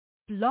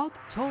Blog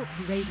Talk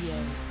Radio.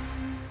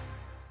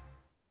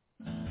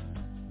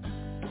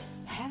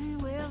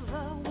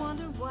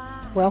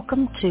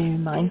 Welcome to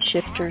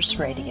MindShifters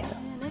Radio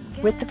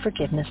with the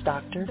Forgiveness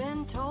Doctor,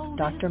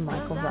 Dr.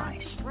 Michael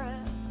Ryce.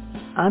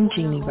 I'm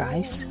Jeannie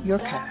Ryce, your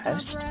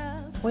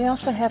co-host. We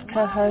also have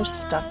co-hosts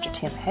Dr.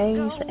 Tim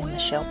Hayes and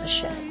Michelle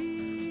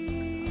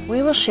Pichet.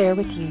 We will share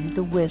with you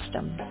the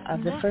wisdom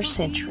of the first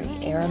century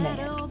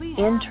Aramaic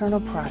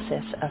internal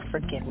process of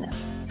forgiveness.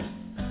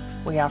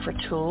 We offer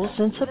tools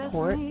and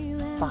support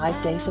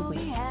 5 days a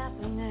week.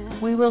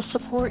 We will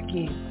support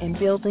you in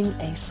building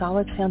a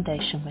solid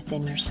foundation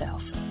within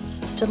yourself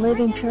to live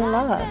in pure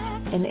love,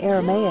 in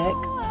Aramaic,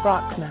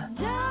 Rachma.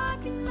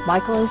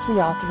 Michael is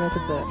the author of the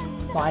book,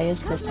 Why Is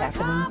This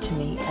Happening to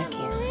Me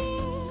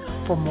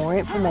Again? For more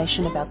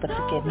information about the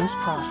forgiveness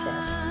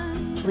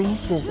process, please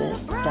visit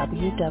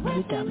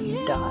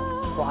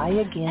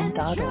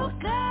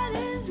www.whyagain.org.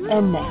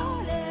 And now,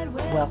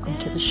 welcome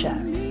to the show,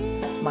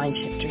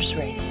 MindShifters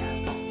Radio.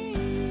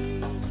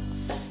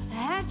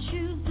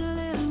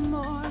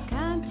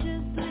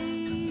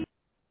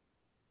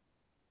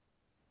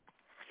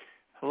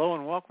 Hello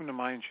and welcome to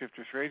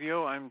MindShifters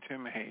Radio. I'm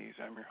Tim Hayes.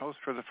 I'm your host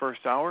for the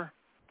first hour.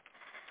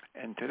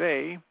 And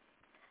today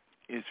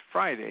is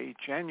Friday,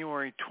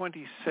 January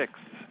 26th,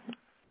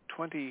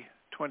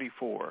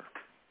 2024.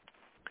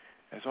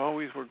 As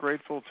always, we're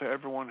grateful to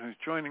everyone who's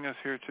joining us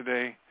here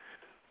today,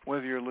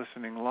 whether you're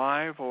listening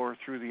live or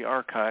through the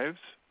archives,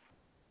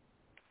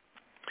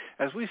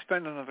 as we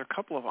spend another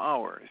couple of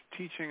hours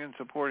teaching and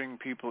supporting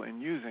people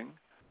in using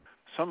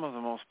some of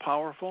the most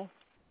powerful,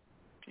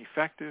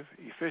 effective,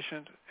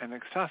 efficient, and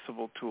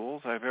accessible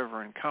tools I've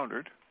ever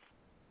encountered.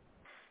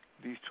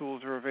 These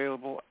tools are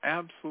available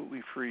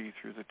absolutely free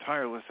through the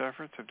tireless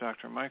efforts of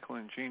Dr. Michael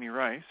and Jeanie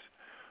Ryce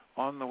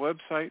on the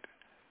website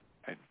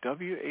at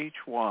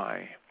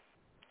whyagain.org.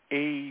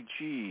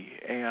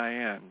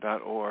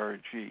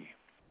 If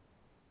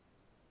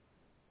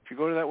you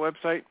go to that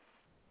website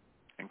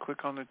and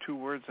click on the two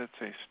words that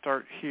say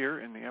Start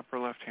Here in the upper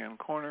left-hand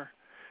corner,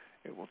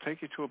 it will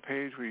take you to a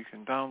page where you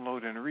can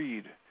download and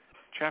read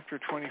Chapter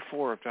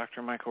 24 of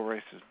Dr. Michael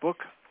Ryce's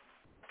book.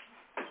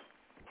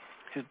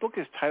 His book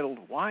is titled,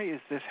 Why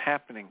Is This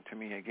Happening to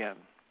Me Again?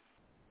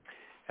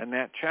 And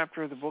that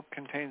chapter of the book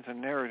contains a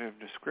narrative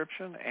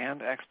description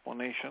and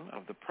explanation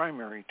of the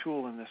primary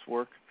tool in this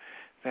work.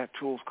 That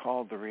tool is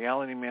called the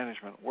Reality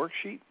Management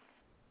Worksheet,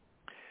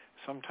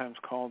 sometimes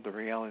called the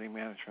Reality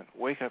Management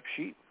Wake-Up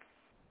Sheet.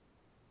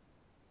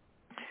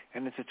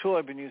 And it's a tool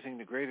I've been using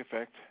to great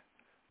effect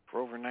for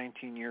over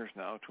 19 years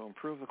now to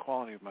improve the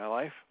quality of my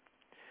life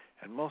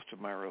and most of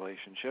my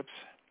relationships,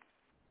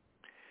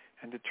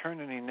 and to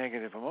turn any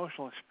negative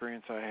emotional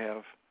experience I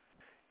have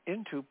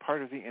into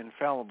part of the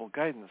infallible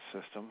guidance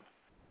system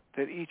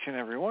that each and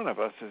every one of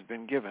us has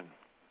been given.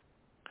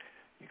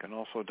 You can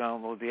also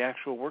download the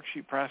actual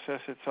worksheet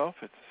process itself.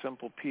 It's a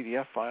simple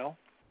PDF file.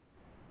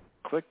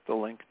 Click the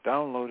link,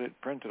 download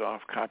it, print it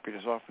off, copy it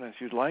as often as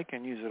you'd like,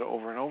 and use it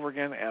over and over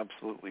again,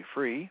 absolutely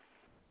free.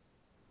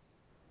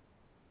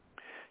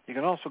 You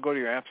can also go to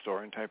your app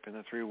store and type in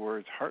the three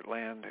words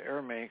Heartland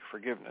Aramaic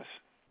Forgiveness.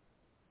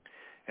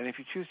 And if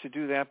you choose to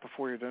do that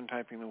before you're done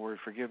typing the word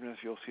forgiveness,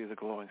 you'll see the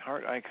glowing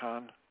heart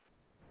icon.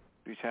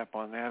 If you tap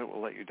on that, it will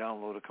let you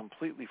download a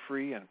completely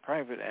free and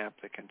private app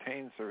that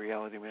contains the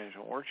Reality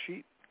Management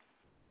Worksheet.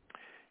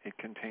 It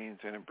contains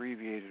an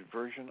abbreviated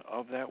version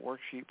of that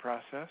worksheet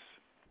process.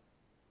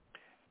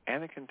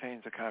 And it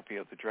contains a copy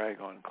of the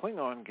Dragon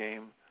Klingon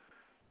game,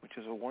 which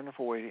is a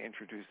wonderful way to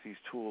introduce these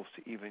tools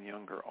to even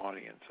younger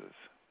audiences.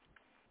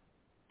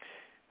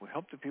 We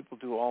hope that people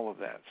do all of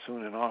that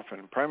soon and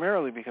often,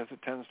 primarily because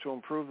it tends to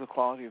improve the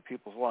quality of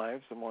people's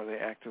lives the more they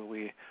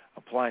actively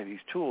apply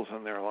these tools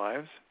in their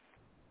lives,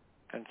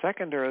 and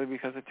secondarily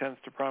because it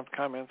tends to prompt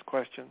comments,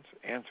 questions,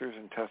 answers,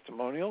 and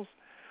testimonials.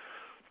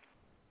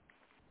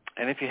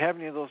 And if you have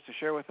any of those to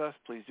share with us,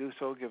 please do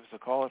so. Give us a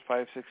call at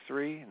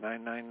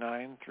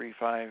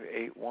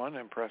 563-999-3581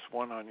 and press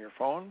 1 on your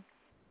phone,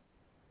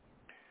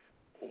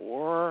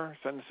 or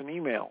send us an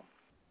email.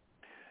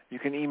 You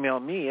can email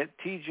me at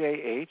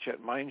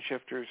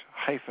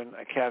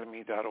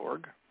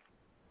tjh@mindshifters-academy.org,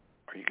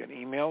 or you can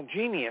email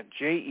Jeanie at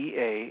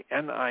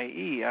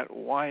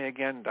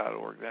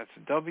jeanie@whyagain.org. That's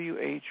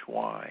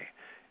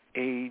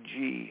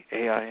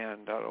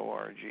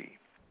whyagain.org.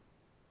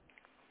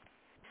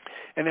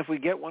 And if we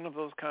get one of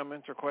those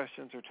comments or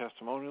questions or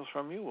testimonials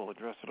from you, we'll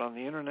address it on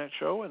the Internet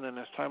show, and then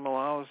as time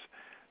allows,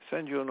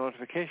 send you a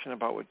notification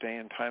about what day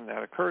and time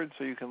that occurred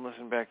so you can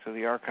listen back to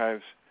the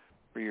archives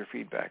for your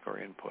feedback or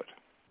input.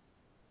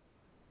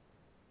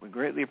 We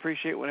greatly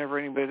appreciate whenever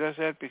anybody does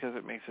that because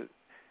it makes it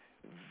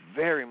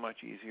very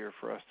much easier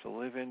for us to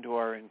live into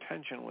our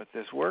intention with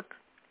this work.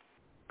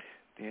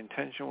 The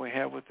intention we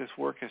have with this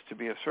work is to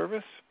be of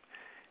service,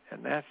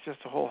 and that's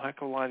just a whole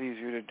heck of a lot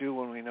easier to do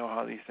when we know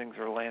how these things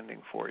are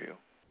landing for you.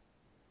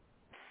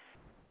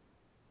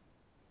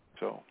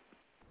 So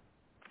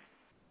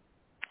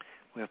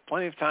we have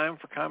plenty of time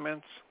for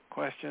comments,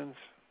 questions,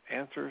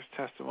 answers,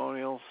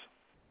 testimonials.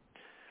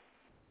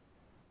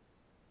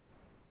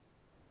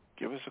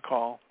 give us a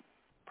call.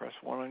 Press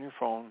 1 on your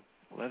phone.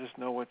 Let us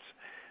know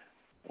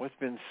what's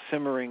been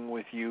simmering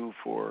with you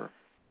for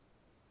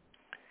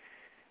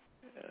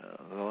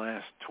the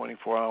last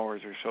 24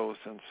 hours or so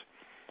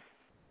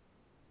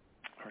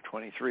or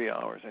 23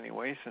 hours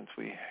anyway, since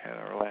we had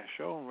our last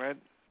show and read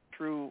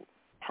through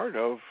part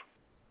of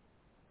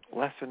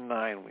Lesson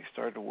 9. We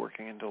started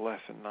working into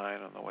Lesson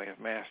 9 on the Way of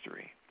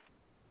Mastery.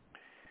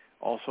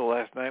 Also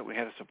last night we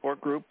had a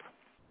support group,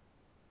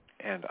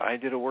 and I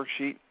did a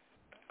worksheet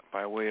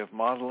by way of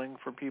modeling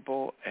for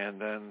people, and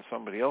then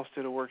somebody else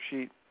did a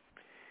worksheet,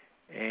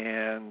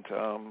 and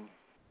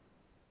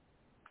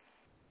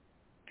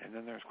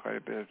then there's quite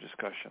a bit of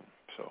discussion.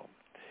 So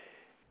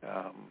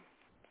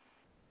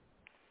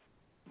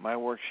my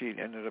worksheet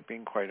ended up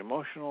being quite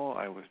emotional.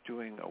 I was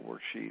doing a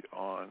worksheet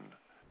on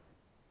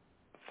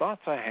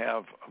thoughts I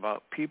have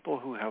about people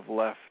who have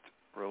left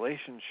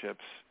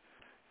relationships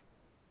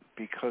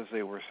because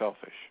they were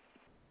selfish.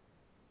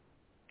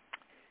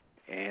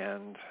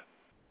 And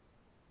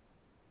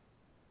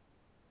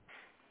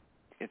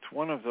it's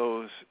one of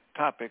those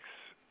topics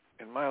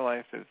in my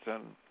life that's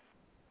done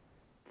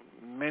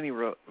many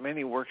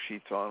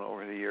worksheets on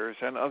over the years,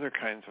 and other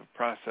kinds of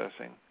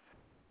processing,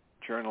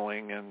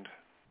 journaling, and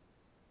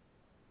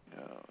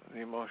the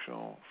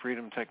emotional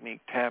freedom technique,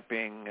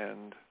 tapping,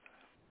 and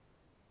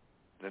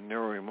the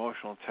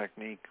neuroemotional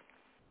technique,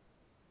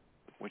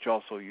 which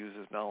also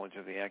uses knowledge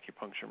of the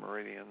acupuncture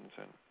meridians,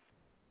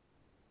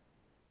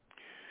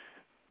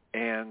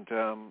 and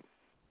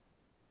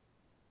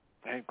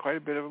I had quite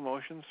a bit of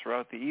emotions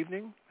throughout the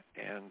evening,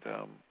 and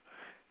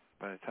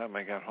by the time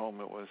I got home,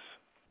 it was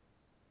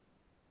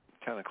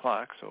 10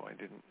 o'clock, so I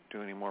didn't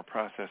do any more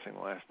processing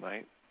last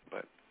night,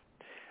 but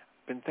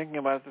I've been thinking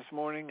about it this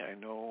morning. I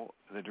know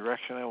the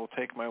direction I will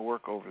take my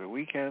work over the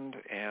weekend,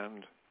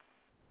 and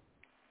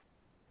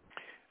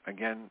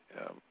again,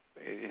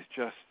 it is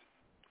just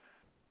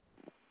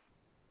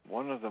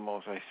one of the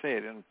most, I say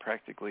it in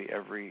practically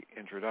every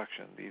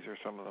introduction, these are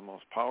some of the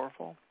most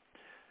powerful,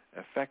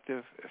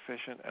 effective,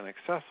 efficient, and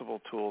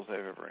accessible tools I've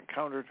ever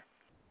encountered.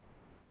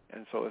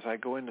 And so as I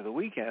go into the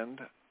weekend,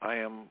 I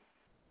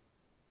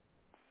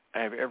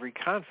have every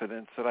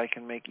confidence that I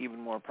can make even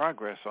more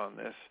progress on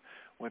this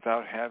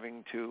without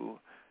having to,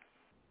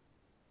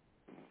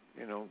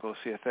 go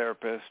see a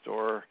therapist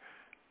or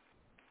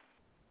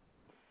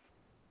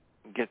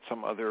get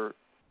some other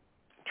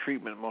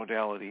treatment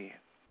modality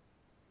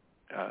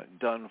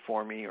done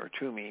for me or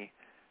to me,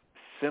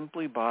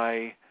 simply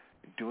by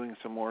doing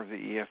some more of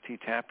the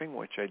EFT tapping,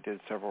 which I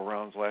did several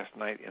rounds last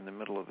night in the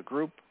middle of the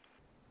group,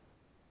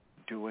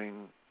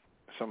 doing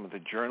some of the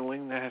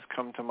journaling that has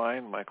come to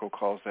mind. Michael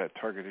calls that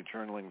targeted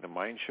journaling the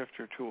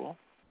MindShifter tool,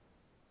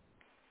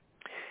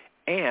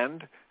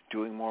 and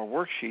doing more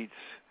worksheets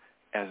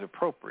as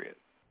appropriate.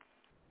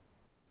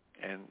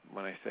 And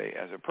when I say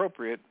as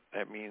appropriate,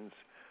 that means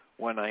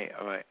when I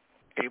am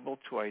able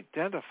to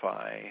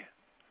identify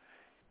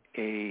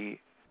a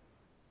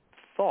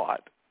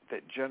thought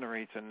that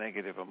generates a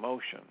negative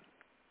emotion.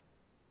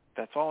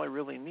 That's all I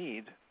really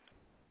need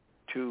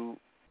to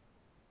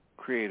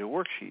create a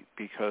worksheet,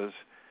 because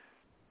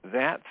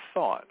that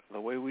thought, the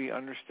way we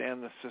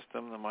understand the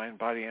system, the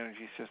mind-body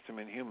energy system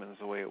in humans,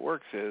 the way it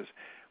works is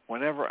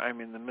whenever I'm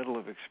in the middle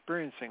of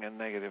experiencing a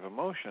negative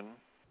emotion,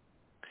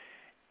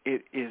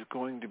 it is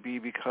going to be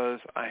because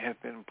I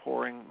have been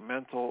pouring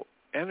mental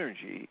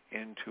energy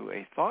into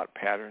a thought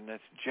pattern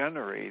that's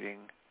generating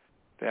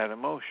that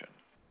emotion.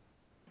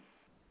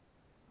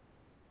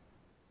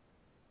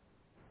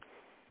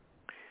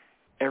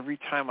 Every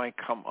time I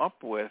come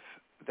up with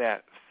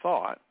that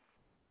thought,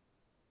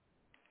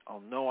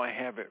 I'll know I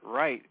have it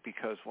right,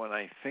 because when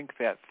I think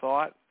that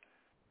thought,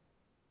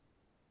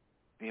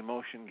 the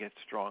emotion gets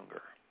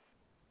stronger.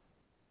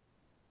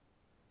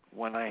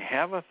 When I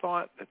have a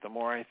thought that the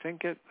more I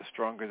think it, the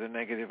stronger the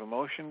negative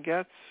emotion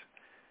gets,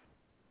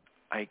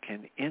 I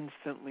can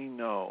instantly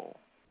know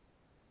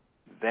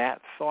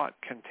that thought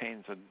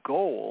contains a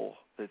goal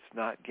that's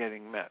not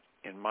getting met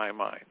in my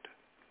mind.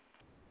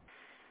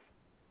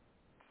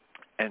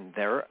 And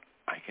there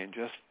I can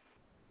just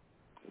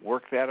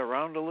work that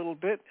around a little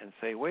bit and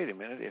say, wait a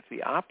minute, if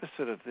the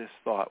opposite of this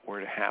thought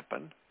were to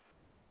happen,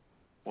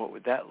 what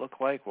would that look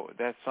like? What would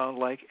that sound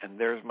like? And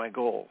there's my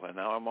goal. And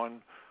now I'm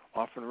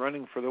off and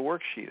running for the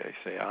worksheet. I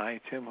say, I,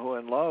 Tim, who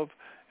in love,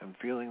 am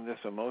feeling this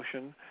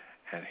emotion,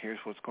 and here's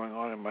what's going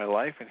on in my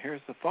life, and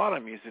here's the thought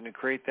I'm using to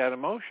create that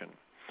emotion.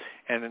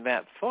 And in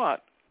that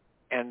thought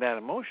and that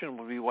emotion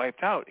would be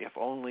wiped out if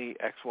only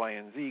X, Y,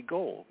 and Z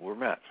goal were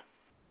met.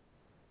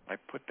 I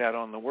put that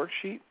on the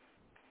worksheet.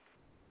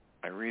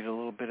 I read a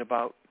little bit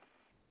about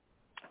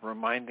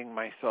reminding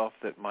myself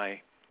that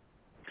my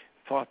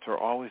thoughts are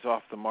always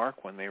off the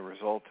mark when they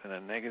result in a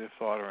negative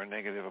thought or a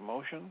negative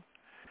emotion.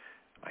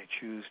 I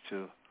choose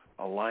to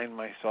align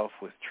myself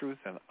with truth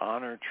and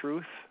honor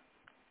truth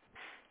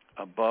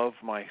above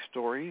my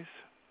stories.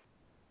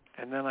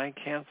 And then I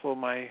cancel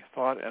my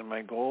thought and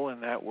my goal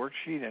in that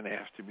worksheet and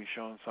ask to be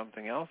shown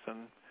something else,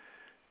 and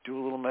do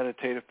a little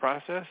meditative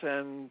process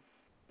and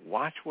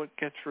watch what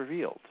gets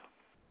revealed.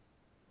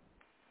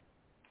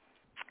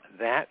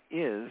 that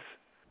is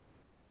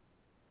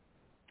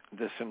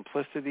the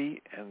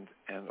simplicity and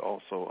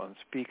also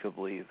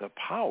unspeakably the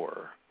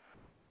power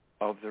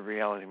of the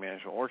reality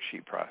management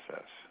worksheet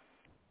process.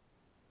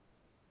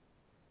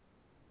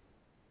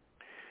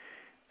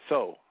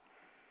 So,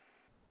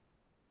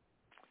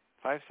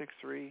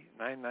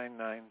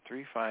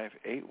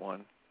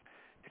 563-999-3581.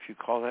 If you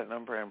call that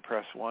number and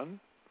press 1,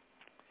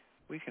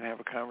 we can have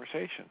a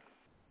conversation.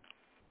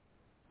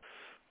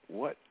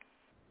 What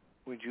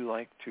would you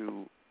like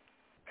to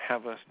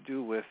have us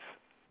do with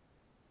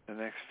the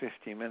next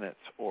 50 minutes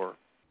or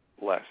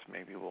less?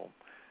 Maybe we'll,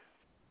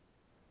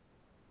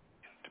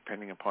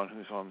 depending upon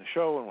who's on the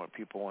show and what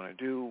people want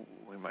to do,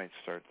 we might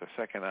start the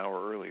second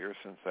hour earlier,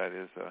 since that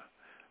is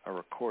a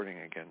recording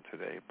again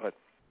today. But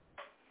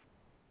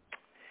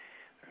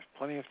there's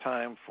plenty of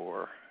time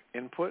for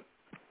input,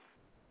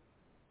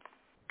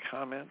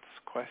 comments,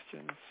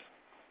 questions.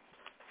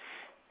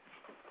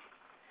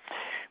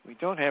 We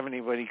don't have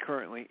anybody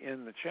currently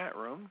in the chat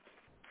room.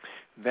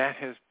 That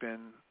has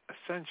been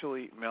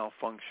essentially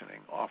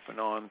malfunctioning off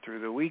and on through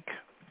the week.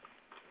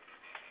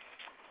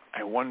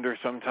 I wonder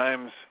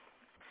sometimes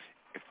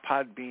if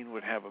Podbean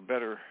would have a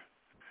better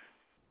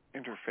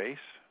interface.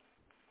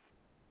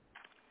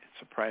 It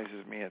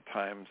surprises me at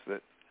times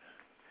that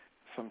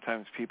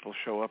sometimes people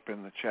show up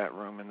in the chat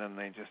room and then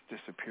they just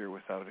disappear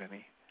without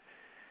any,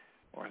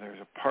 or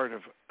there's a part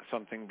of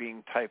something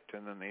being typed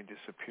and then they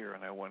disappear,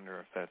 and I wonder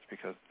if that's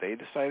because they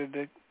decided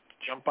to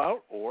jump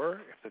out or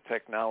if the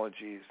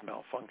technology is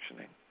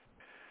malfunctioning.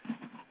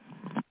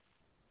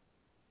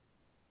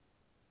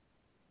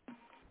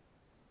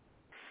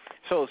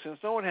 So since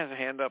no one has a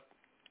hand up,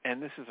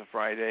 and this is a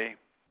Friday,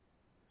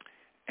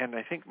 and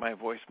I think my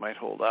voice might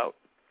hold out,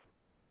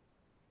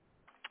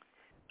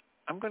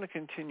 I'm going to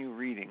continue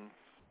reading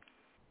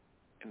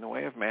in the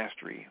Way of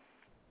Mastery,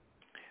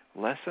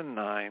 Lesson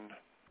 9,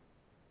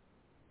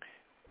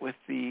 with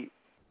the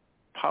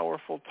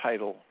powerful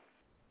title,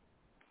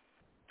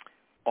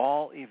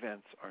 All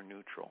Events Are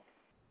Neutral.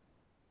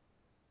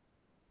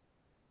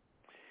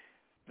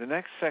 The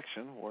next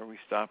section where we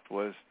stopped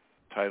was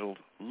titled,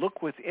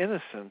 Look with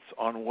Innocence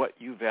on What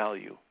You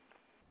Value.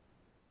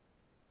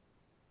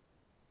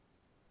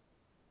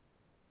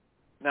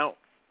 Now,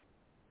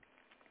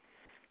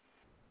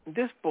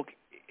 this book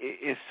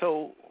is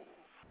so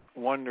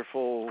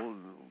wonderful,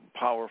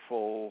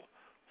 powerful,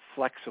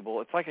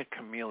 flexible. It's like a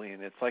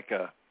chameleon. It's like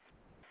a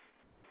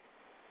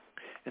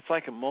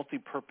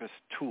multi-purpose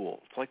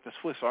tool. It's like the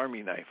Swiss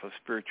Army knife of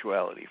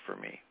spirituality for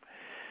me.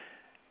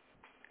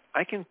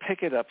 I can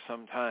pick it up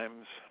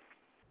sometimes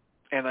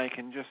and I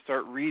can just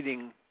start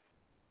reading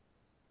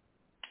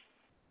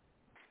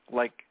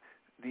like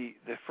the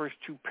first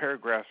two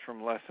paragraphs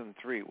from Lesson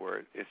 3, where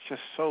it's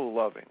just so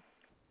loving.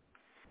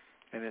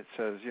 And it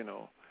says,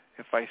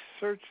 if I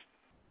search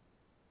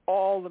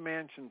all the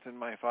mansions in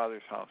my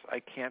Father's house, I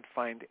can't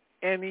find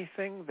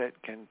anything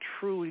that can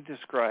truly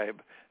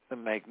describe the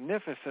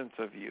magnificence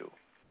of you.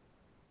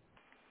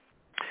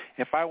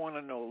 If I want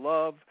to know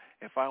love,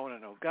 if I want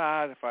to know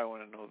God, if I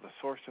want to know the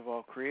source of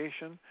all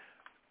creation,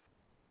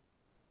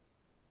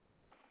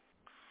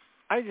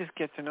 I just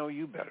get to know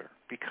you better,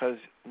 because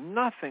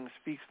nothing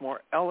speaks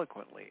more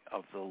eloquently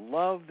of the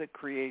love that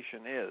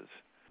creation is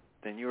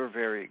than your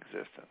very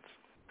existence.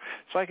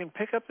 So I can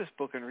pick up this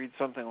book and read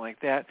something like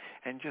that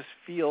and just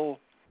feel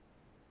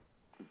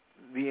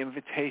the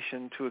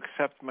invitation to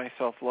accept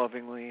myself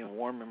lovingly and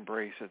warm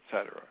embrace,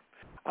 etc.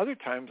 Other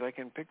times I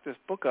can pick this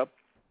book up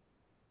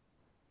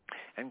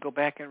and go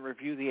back and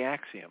review the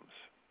axioms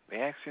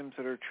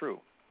that are true.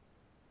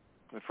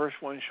 The first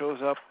one shows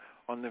up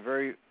on the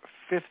very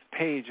 5th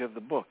page of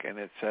the book, and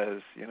it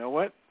says, you know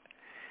what?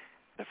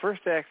 The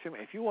first axiom,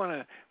 if you want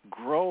to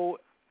grow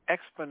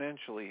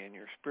exponentially in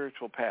your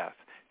spiritual path,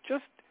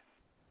 just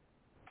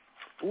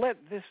let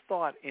this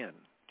thought in.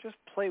 Just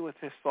play with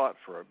this thought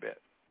for a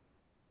bit.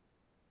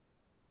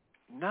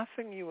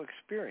 Nothing you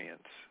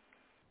experience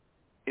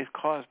is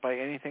caused by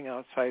anything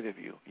outside of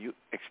you. You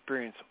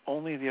experience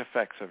only the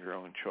effects of your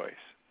own choice,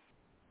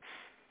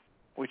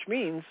 which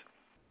means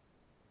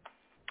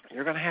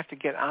you're going to have to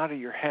get out of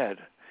your head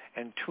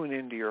and tune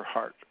into your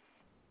heart,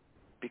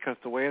 because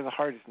the way of the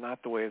heart is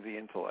not the way of the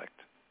intellect.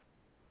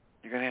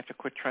 You're going to have to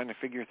quit trying to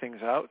figure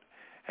things out,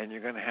 and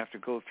you're going to have to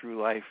go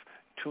through life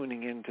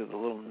tuning into the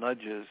little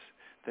nudges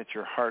that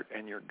your heart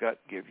and your gut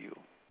give you.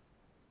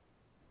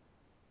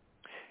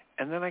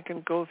 And then I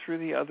can go through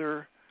the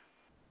other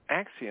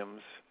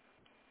axioms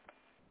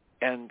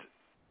and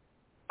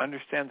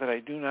understand that I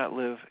do not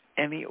live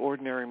any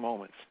ordinary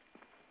moments.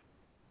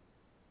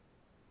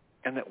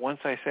 And that once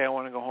I say I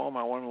want to go home,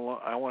 I want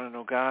to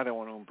know God, I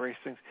want to embrace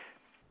things,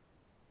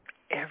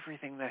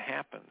 everything that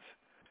happens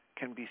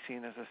can be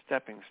seen as a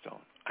stepping stone.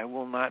 I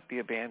will not be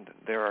abandoned.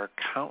 There are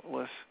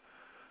countless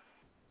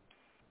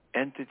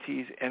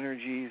entities,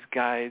 energies,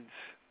 guides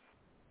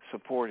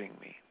supporting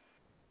me.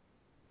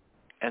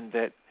 And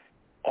that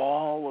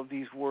all of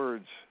these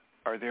words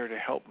are there to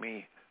help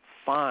me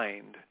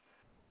find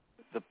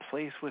the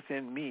place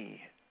within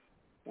me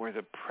where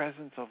the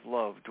presence of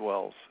love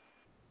dwells.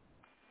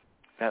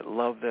 that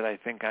love that I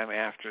think I'm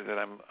after, that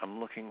I'm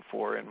looking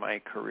for in my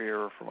career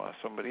or from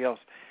somebody else.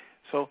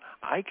 So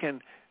I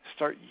can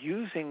start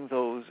using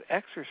those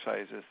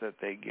exercises that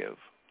they give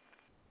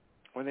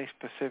when they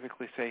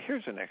specifically say,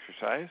 here's an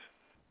exercise.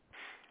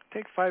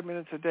 Take 5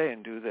 minutes a day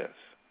and do this.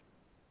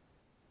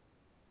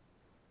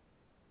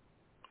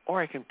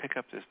 Or I can pick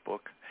up this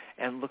book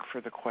and look for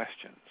the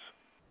questions.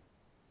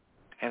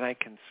 And I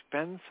can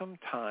spend some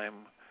time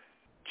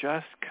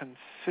just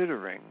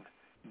considering,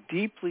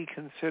 deeply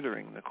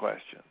considering the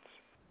questions,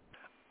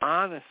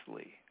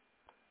 honestly,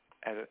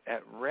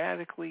 at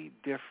radically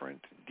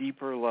different,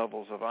 deeper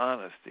levels of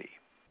honesty.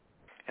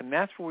 And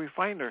that's where we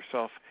find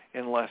ourselves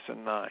in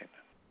Lesson 9.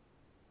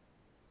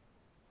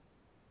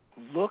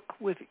 Look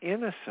with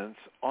innocence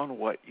on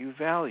what you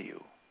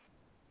value.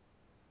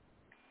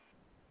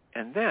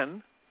 And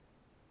then,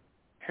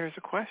 here's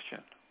a question.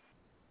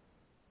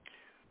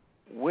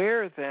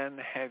 Where then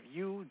have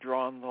you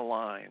drawn the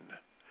line?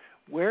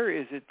 Where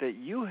is it that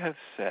you have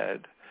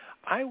said,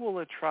 I will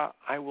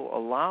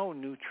allow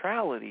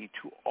neutrality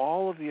to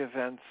all of the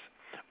events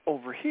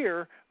over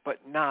here, but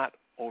not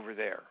over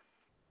there?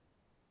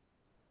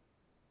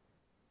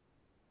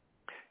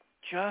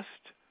 Just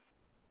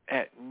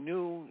at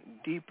new,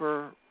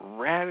 deeper,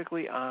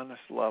 radically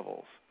honest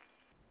levels,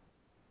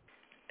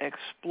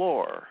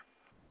 explore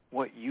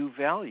what you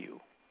value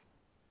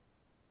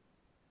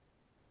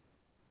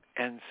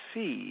and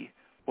see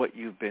what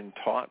you've been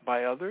taught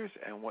by others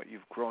and what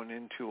you've grown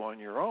into on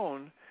your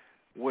own,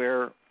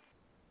 where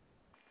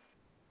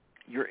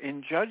you're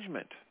in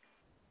judgment,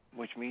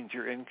 which means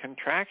you're in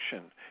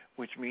contraction,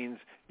 which means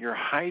you're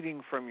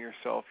hiding from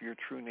yourself your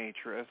true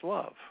nature as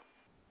love.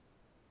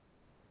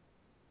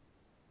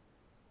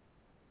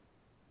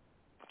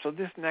 So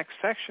this next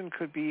section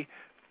could be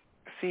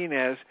seen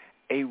as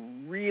a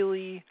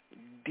really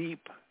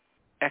deep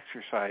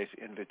exercise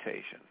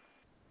invitation.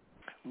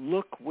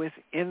 Look with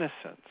innocence.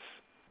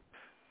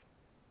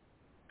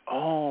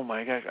 Oh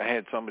my gosh, I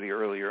had somebody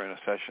earlier in a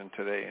session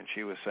today, and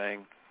she was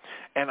saying,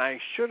 and I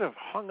should have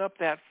hung up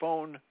that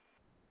phone,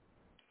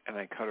 and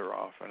I cut her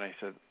off, and I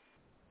said,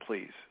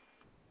 please,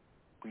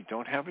 we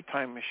don't have a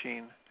time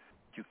machine.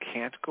 You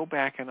can't go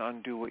back and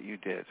undo what you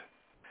did.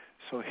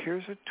 So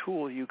here's a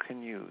tool you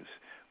can use.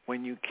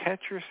 When you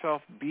catch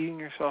yourself beating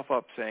yourself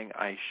up saying,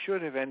 I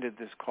should have ended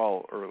this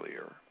call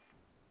earlier,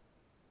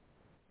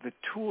 the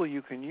tool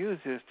you can use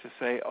is to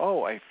say,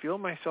 oh, I feel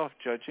myself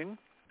judging.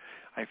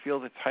 I feel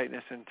the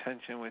tightness and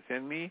tension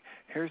within me.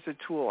 Here's the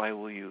tool I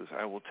will use.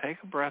 I will take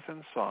a breath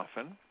and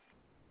soften,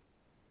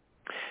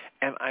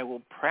 and I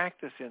will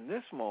practice in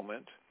this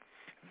moment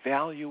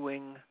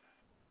valuing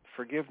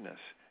forgiveness,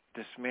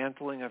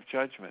 dismantling of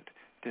judgment,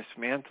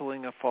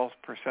 dismantling of false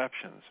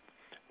perceptions,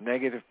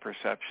 negative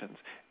perceptions,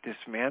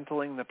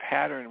 dismantling the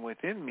pattern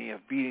within me of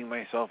beating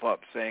myself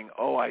up saying,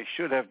 oh, I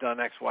should have done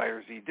X, Y,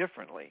 or Z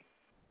differently.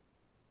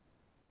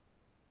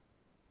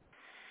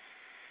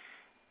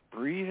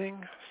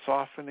 Breathing,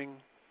 softening,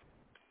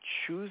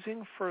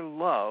 choosing for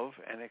love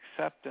and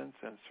acceptance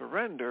and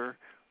surrender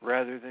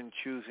rather than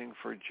choosing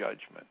for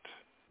judgment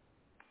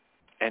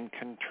and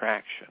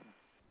contraction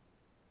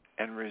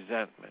and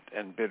resentment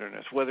and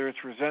bitterness. Whether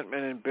it's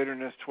resentment and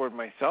bitterness toward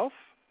myself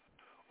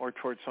or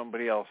toward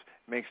somebody else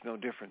makes no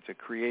difference. It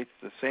creates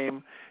the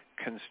same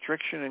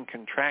constriction and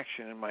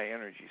contraction in my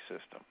energy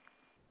system.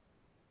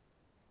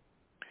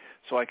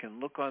 So I can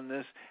look on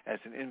this as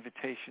an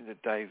invitation to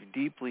dive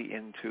deeply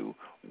into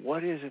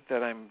what is it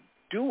that I'm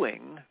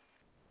doing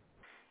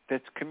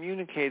that's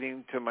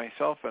communicating to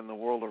myself and the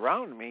world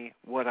around me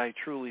what I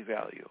truly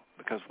value.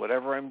 Because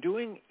whatever I'm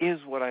doing is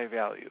what I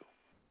value.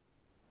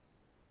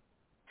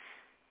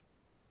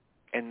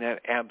 In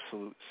that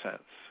absolute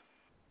sense.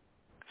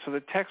 So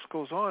the text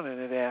goes on and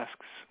it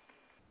asks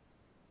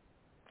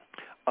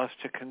us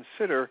to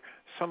consider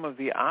some of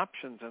the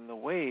options and the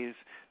ways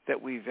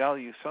that we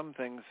value some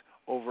things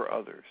over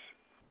others.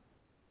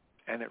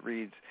 And it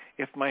reads,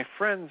 if my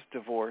friends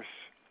divorce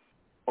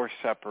or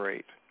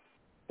separate,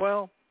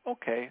 well,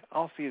 okay,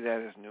 I'll see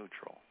that as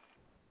neutral.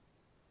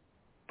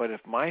 But if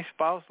my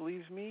spouse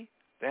leaves me,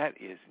 that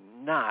is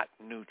not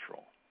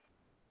neutral.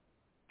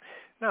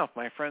 Now, if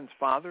my friend's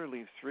father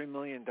leaves $3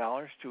 million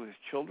to his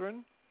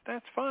children,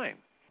 that's fine.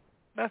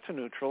 That's a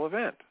neutral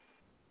event.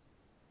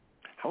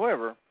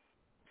 However,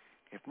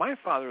 if my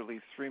father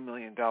leaves $3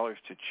 million to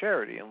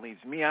charity and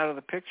leaves me out of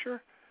the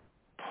picture,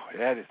 boy,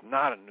 that is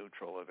not a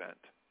neutral event.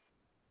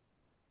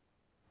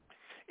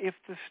 If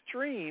the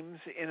streams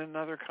in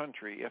another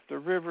country, if the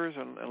rivers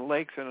and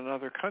lakes in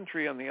another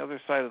country on the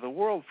other side of the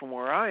world from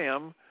where I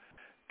am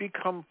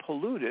become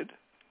polluted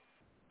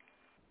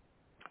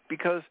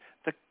because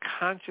the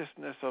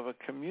consciousness of a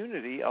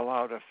community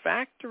allowed a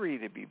factory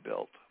to be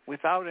built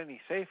without any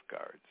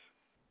safeguards,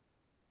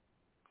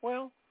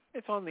 well,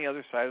 it's on the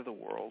other side of the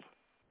world,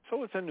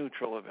 so it's a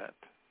neutral event.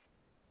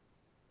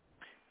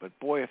 But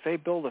boy, if they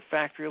build a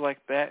factory like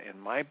that in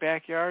my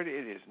backyard,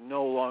 it is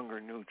no longer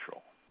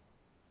neutral.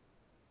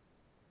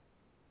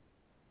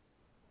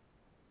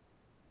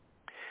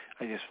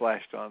 I just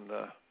flashed on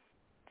the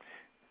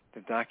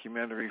the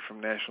documentary from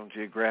National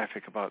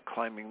Geographic about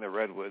climbing the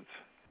redwoods,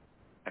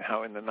 and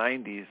how in the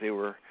 90s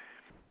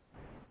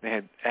they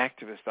had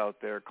activists out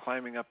there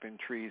climbing up in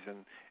trees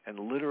and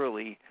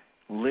literally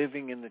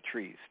living in the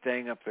trees,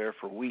 staying up there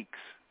for weeks,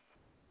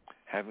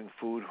 having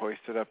food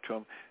hoisted up to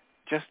them,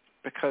 just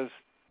because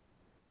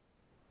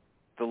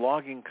the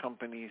logging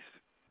companies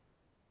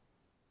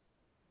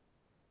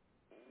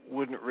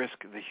wouldn't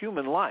risk the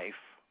human life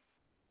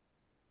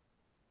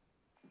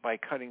by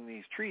cutting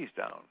these trees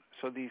down.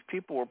 So these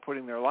people were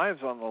putting their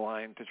lives on the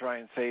line to try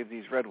and save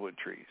these redwood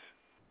trees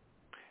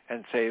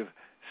and save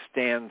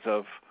stands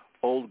of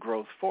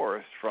old-growth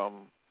forest from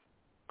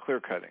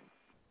clear-cutting.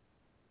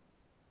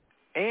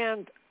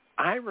 And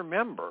I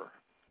remember,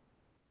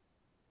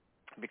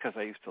 because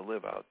I used to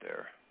live out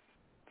there,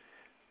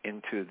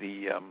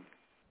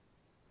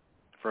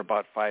 for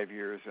about 5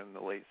 years in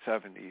the late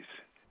 70s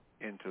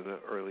into the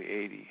early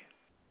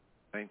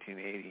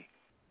 1980.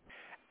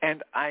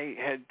 And I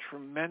had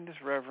tremendous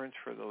reverence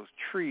for those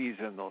trees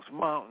and those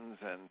mountains,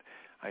 and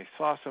I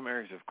saw some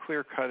areas of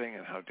clear cutting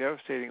and how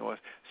devastating it was.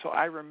 So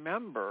I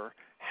remember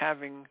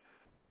having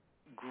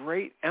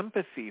great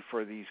empathy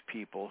for these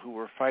people who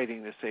were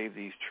fighting to save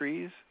these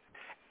trees.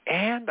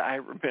 And I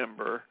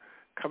remember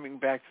coming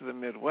back to the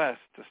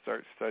Midwest to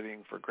start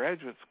studying for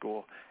graduate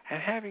school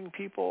and having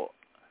people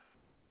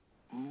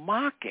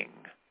mocking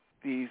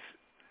these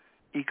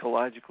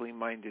ecologically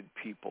minded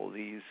people,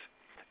 these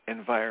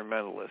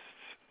environmentalists,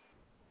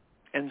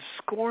 and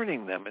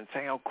scorning them and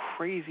saying how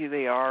crazy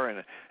they are,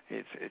 and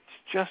it's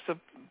just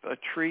a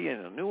tree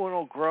and a new one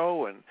will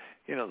grow, and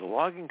the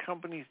logging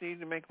companies need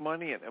to make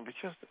money, and it was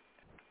just,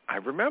 I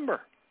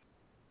remember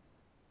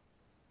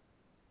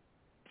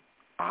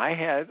I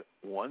had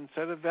one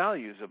set of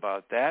values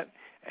about that,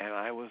 and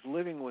I was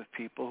living with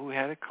people who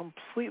had a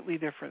completely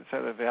different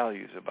set of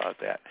values about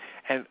that.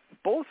 And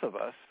both of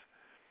us,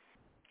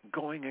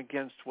 going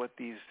against what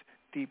these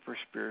deeper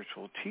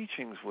spiritual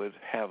teachings would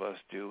have us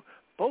do,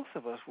 both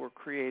of us were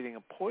creating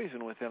a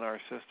poison within our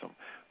system.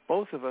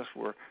 Both of us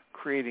were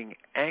creating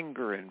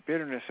anger and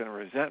bitterness and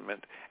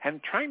resentment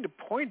and trying to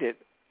point it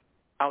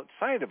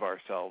outside of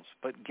ourselves,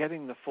 but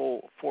getting the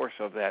full force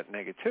of that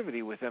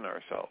negativity within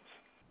ourselves.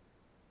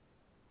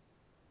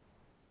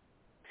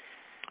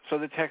 So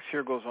the text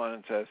here goes on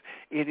and says,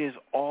 it is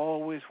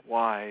always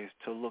wise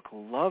to look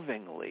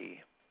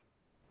lovingly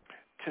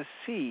to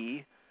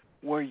see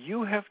where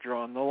you have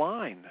drawn the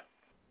line,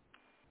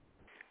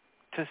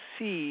 to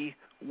see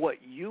what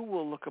you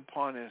will look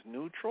upon as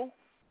neutral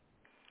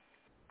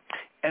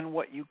and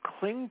what you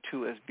cling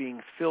to as being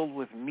filled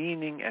with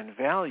meaning and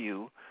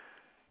value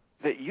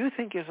that you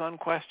think is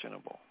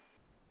unquestionable.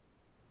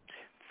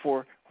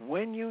 For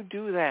when you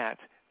do that,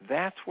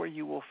 that's where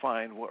you will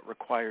find what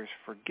requires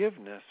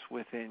forgiveness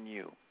within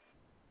you.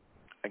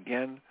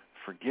 Again,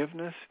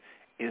 forgiveness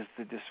is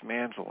the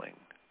dismantling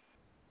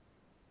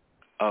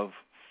of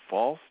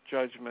false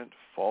judgment,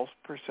 false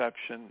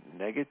perception,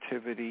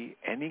 negativity,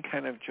 any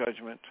kind of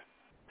judgment,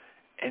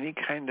 any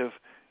kind of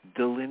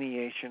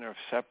delineation or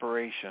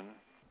separation.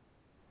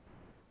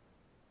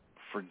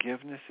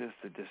 Forgiveness is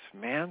the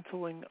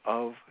dismantling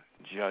of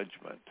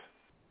judgment.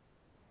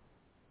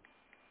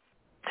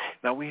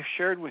 Now, we've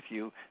shared with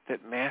you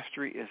that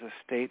mastery is a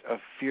state of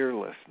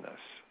fearlessness.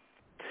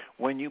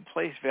 When you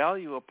place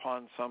value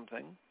upon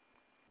something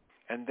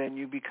and then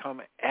you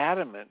become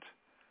adamant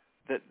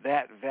that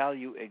that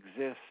value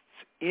exists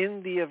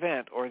in the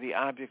event or the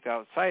object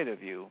outside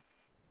of you,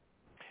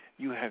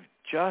 you have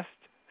just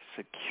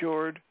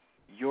secured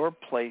your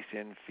place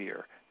in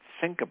fear.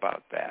 Think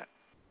about that.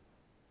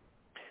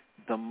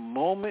 The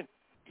moment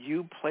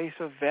you place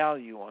a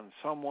value on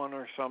someone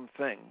or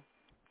something,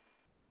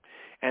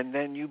 and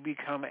then you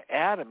become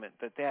adamant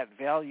that that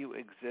value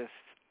exists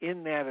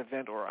in that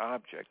event or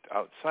object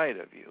outside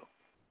of you,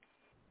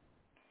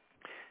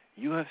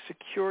 you have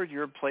secured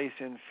your place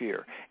in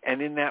fear.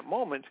 And in that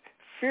moment,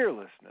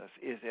 fearlessness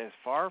is as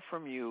far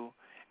from you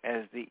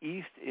as the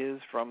east is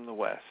from the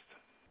west.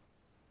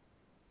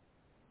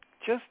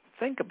 Just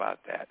think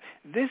about that.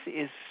 This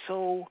is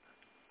so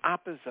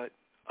opposite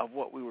of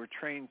what we were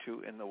trained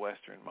to in the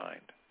Western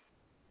mind.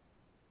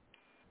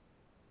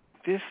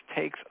 This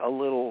takes a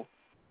little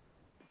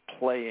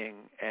playing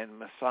and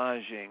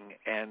massaging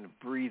and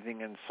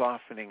breathing and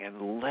softening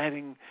and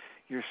letting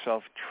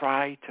yourself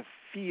try to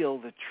feel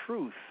the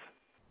truth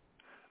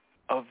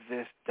of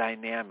this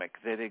dynamic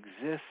that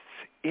exists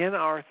in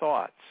our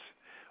thoughts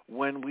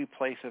when we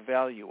place a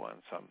value on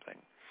something.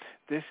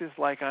 This is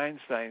like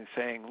Einstein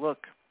saying,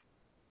 look,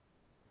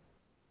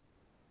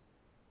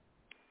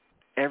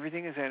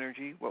 everything is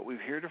energy. What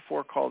we've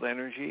heretofore called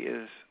energy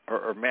is,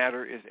 or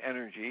matter is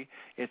energy.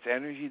 It's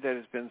energy that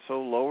has been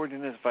so lowered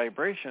in its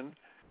vibration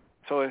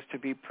so as to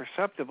be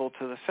perceptible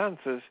to the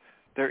senses.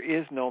 There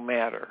is no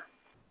matter.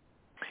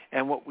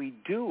 And what we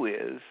do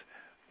is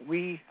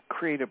we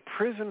create a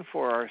prison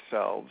for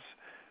ourselves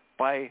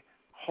by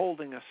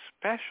holding a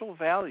special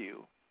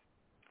value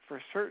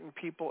for certain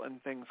people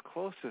and things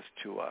closest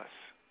to us.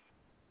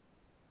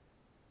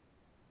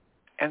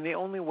 And the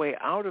only way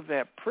out of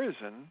that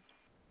prison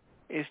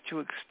is to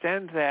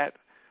extend that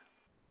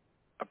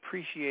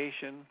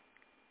appreciation,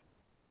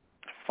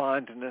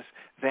 fondness,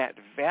 that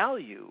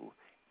value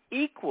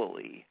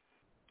equally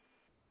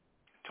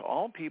to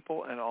all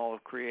people and all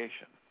of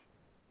creation.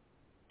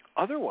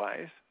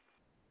 Otherwise,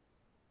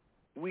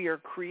 we are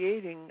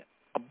creating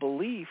a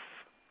belief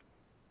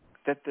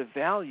that the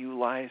value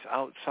lies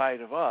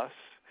outside of us,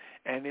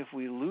 and if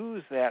we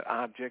lose that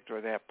object or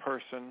that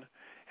person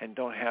and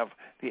don't have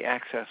the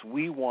access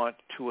we want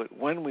to it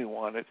when we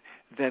want it,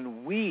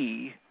 then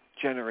we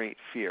generate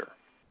fear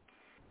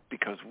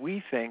because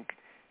we think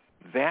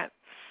that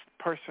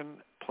person,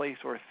 place,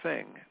 or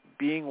thing,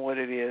 being what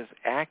it is,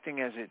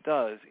 acting as it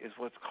does, is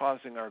what's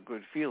causing our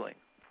good feeling,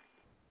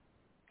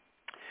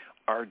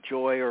 our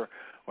joy or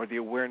the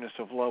awareness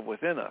of love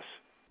within us.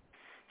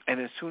 And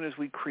as soon as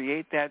we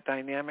create that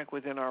dynamic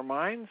within our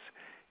minds,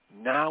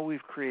 now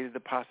we've created the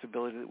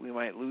possibility that we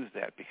might lose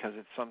that because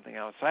it's something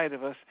outside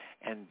of us,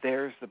 and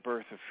there's the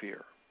birth of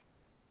fear.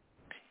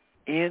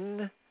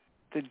 In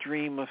the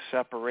dream of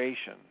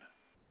separation,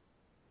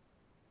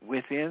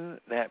 within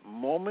that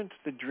moment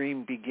the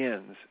dream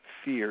begins,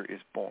 fear is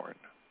born.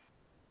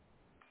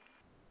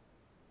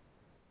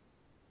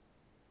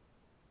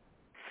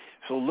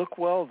 So look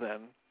well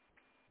then,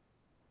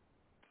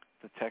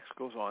 the text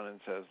goes on and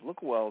says,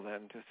 look well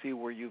then to see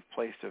where you've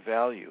placed a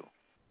value,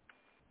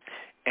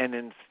 and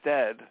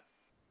instead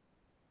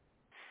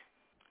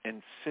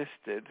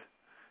insisted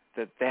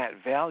that that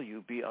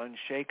value be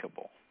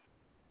unshakable.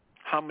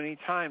 How many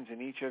times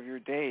in each of your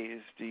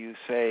days do you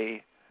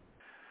say,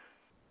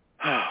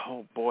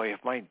 oh boy, if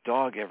my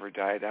dog ever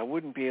died, I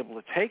wouldn't be able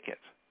to take it.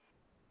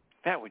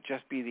 That would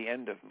just be the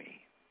end of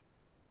me.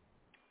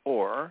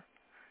 Or,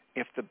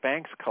 if the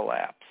banks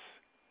collapse,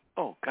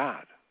 oh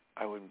God,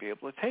 I wouldn't be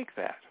able to take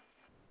that.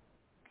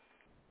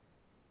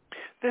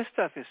 This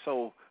stuff is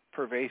so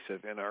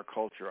pervasive in our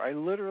culture. I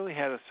literally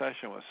had a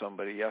session with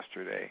somebody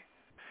yesterday,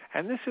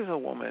 and this is a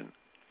woman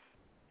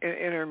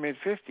in her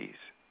mid-50s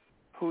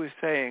who is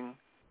saying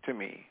to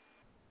me,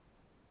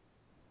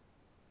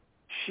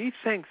 she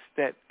thinks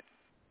that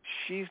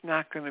she's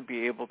not going to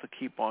be able to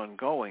keep on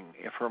going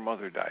if her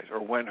mother dies or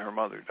when her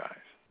mother dies.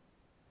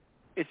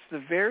 It's the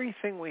very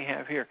thing we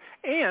have here.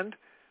 And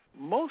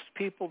most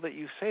people that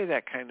you say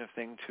that kind of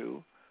thing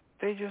to,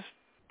 they just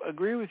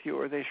agree with you,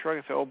 or they shrug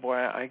and say, oh boy,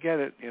 I get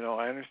it,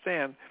 I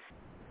understand.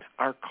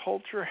 Our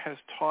culture has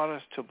taught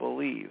us to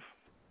believe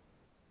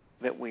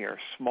that we are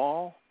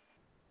small,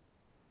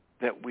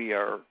 that we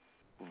are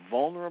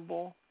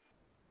vulnerable,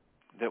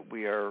 that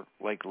we are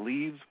like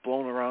leaves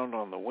blown around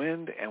on the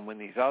wind, and when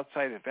these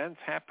outside events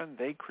happen,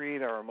 they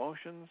create our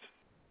emotions.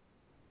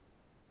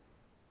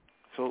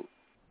 So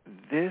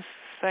this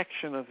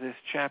section of this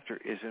chapter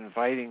is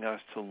inviting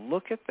us to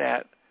look at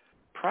that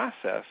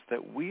process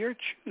that we are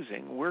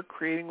choosing, we're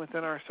creating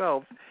within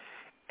ourselves,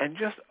 and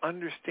just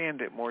understand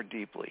it more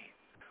deeply.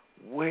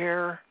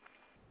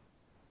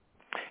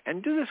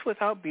 And do this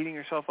without beating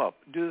yourself up.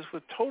 Do this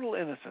with total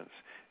innocence.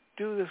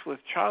 Do this with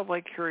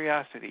childlike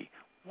curiosity.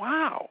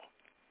 Wow,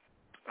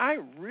 I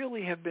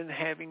really have been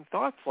having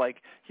thoughts like,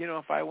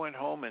 if I went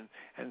home and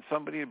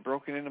somebody had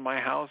broken into my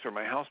house or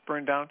my house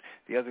burned down.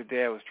 The other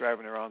day I was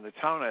driving around the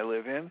town I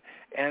live in,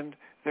 and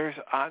there's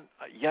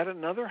yet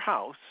another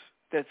house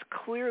that's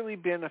clearly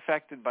been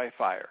affected by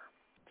fire.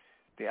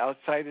 The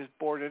outside is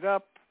boarded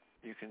up.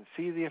 You can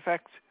see the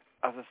effects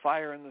of the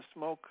fire and the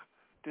smoke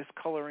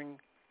discoloring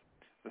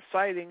the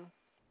siding.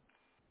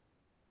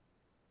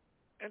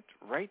 It's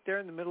right there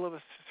in the middle of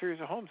a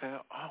series of homes. I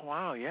thought, oh,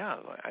 wow, yeah,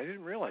 I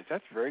didn't realize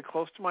that's very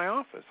close to my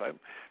office. I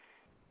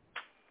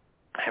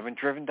haven't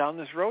driven down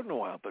this road in a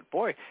while, but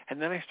boy,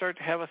 and then I start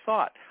to have a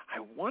thought.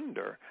 I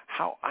wonder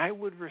how I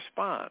would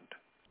respond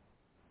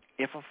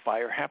if a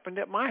fire happened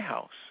at my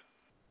house,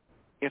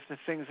 if the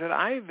things that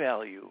I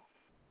value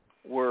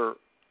were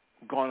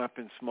gone up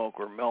in smoke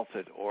or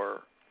melted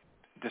or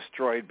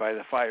destroyed by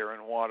the fire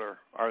and water,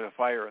 or the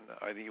fire and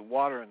the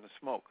water and the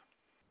smoke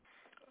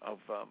of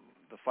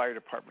the fire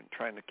department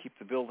trying to keep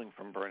the building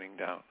from burning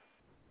down.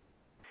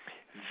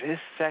 This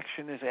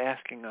section is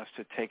asking us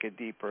to take a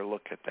deeper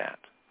look at that.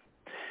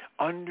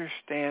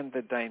 Understand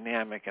the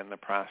dynamic and the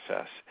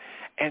process,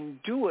 and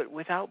do it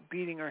without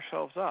beating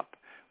ourselves up,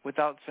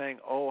 without saying,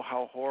 oh,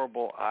 how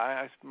horrible,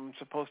 I'm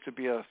supposed to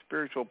be a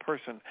spiritual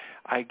person.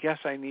 I guess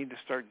I need to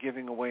start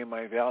giving away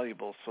my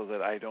valuables so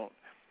that I don't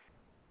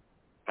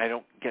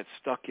get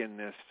stuck in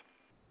this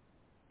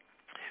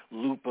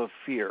loop of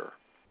fear.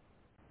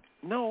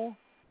 No,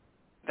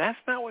 that's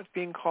not what's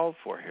being called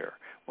for here.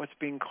 What's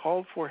being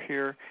called for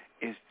here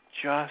is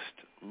just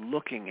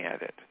looking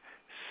at it,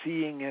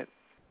 seeing it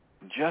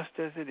just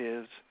as it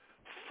is,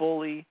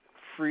 fully,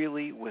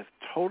 freely, with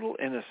total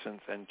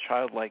innocence and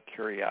childlike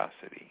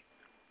curiosity.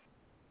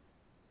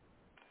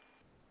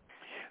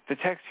 The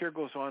text here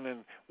goes on and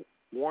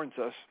warns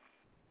us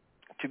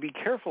to be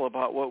careful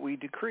about what we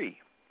decree.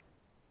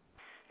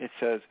 It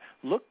says,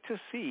 look to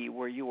see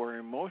where you are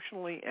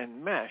emotionally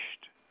enmeshed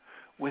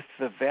with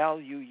the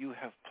value you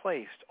have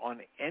placed on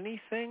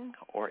anything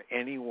or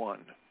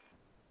anyone.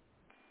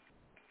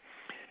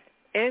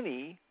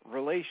 any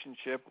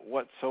relationship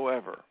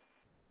whatsoever,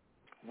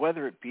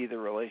 whether it be the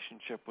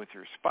relationship with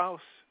your spouse,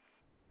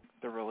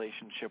 the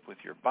relationship with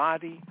your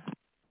body,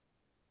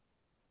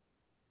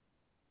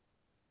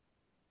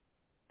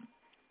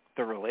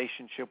 the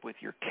relationship with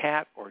your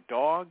cat or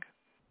dog,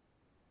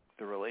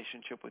 the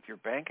relationship with your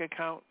bank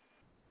account,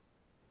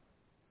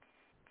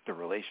 the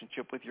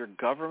relationship with your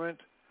government.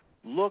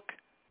 Look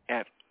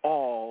at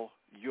all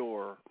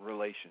your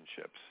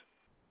relationships.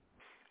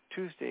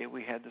 Tuesday,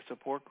 we had the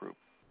support group,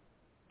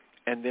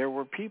 and there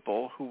were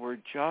people who were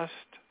just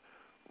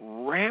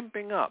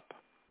ramping up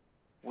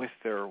with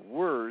their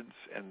words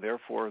and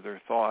therefore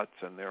their thoughts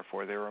and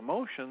therefore their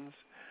emotions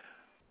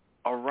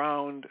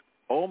around,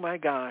 oh my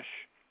gosh,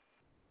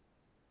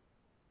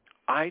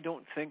 I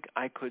don't think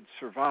I could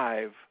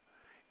survive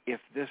if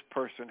this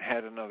person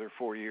had another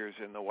 4 years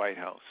in the White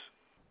House.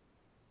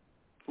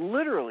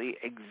 Literally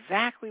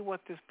exactly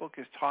what this book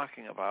is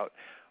talking about.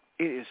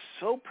 It is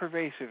so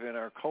pervasive in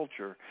our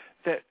culture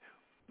that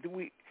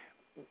we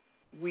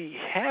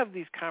have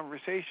these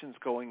conversations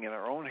going in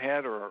our own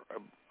head or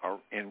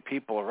in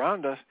people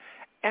around us,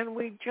 and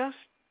we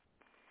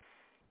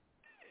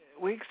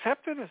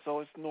accept it as though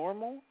it's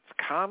normal, it's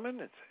common,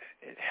 it's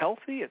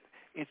healthy,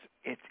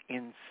 it's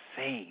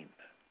insane.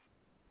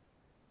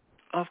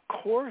 Of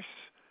course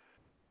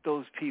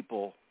those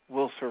people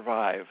will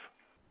survive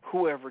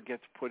whoever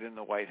gets put in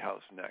the White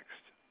House next.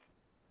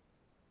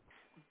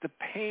 The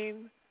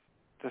pain,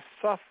 the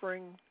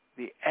suffering,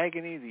 the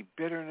agony, the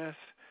bitterness,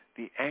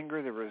 the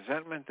anger, the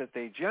resentment that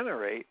they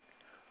generate,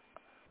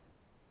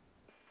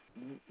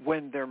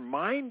 when their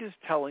mind is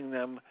telling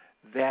them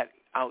that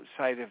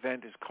outside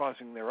event is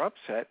causing their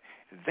upset,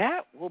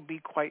 that will be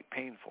quite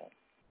painful.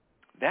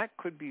 That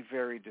could be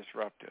very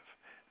disruptive.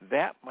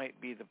 That might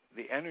be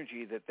the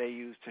energy that they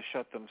use to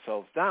shut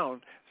themselves down,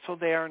 so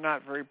they are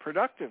not very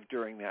productive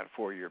during that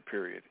 4-year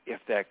period, if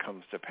that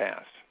comes to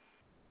pass.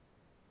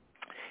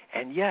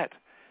 And yet,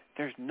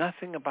 there's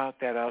nothing about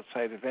that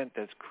outside event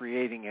that's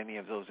creating any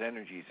of those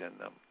energies in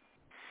them.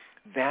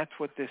 That's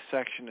what this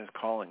section is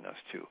calling us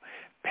to,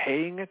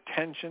 paying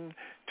attention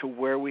to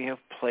where we have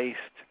placed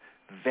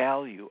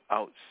value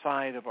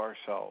outside of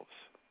ourselves.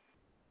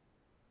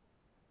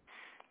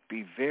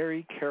 Be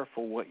very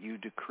careful what you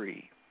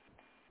decree.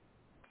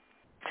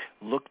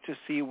 Look to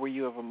see where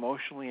you have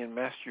emotionally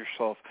enmeshed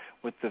yourself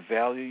with the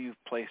value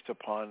you've placed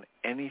upon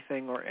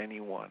anything or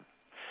anyone,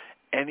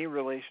 any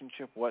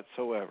relationship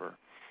whatsoever,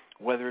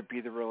 whether it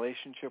be the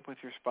relationship with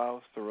your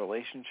spouse, the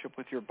relationship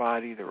with your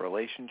body, the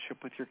relationship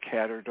with your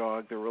cat or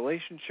dog, the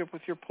relationship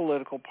with your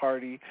political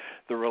party,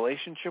 the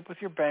relationship with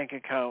your bank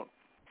account,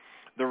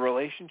 the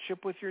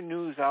relationship with your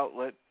news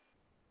outlet,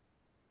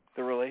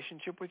 the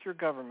relationship with your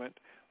government.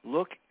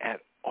 Look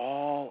at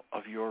all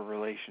of your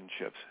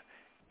relationships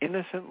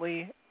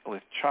innocently,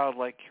 with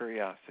childlike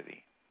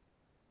curiosity.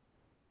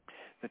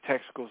 The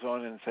text goes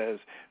on and says,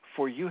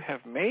 for you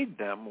have made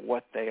them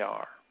what they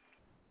are.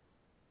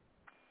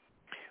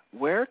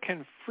 Where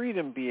can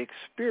freedom be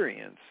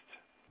experienced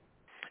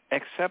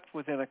except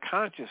within a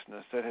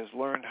consciousness that has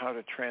learned how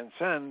to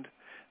transcend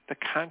the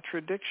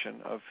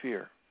contradiction of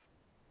fear?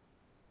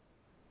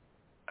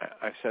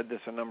 I've said this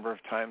a number of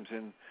times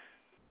in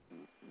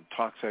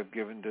talks I've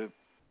given to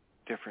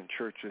different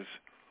churches,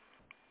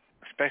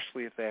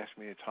 especially if they ask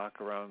me to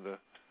talk around the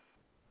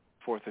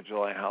 4th of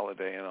July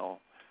holiday, and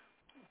I'll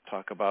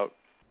talk about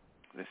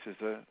this is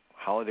a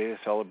holiday to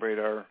celebrate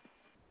our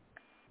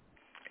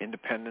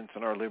independence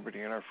and our liberty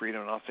and our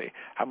freedom. And I'll say,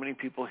 how many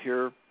people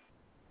here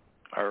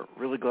are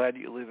really glad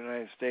you live in the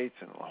United States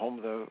and home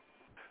of the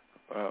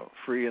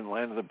free and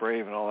land of the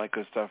brave and all that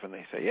good stuff? And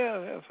they say, yeah,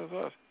 that's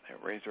us.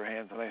 They raise their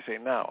hands, and I say,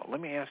 now, let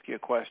me ask you a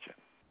question.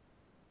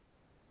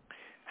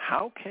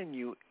 How can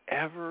you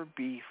ever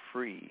be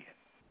free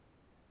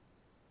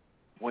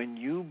when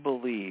you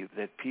believe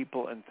that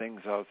people and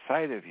things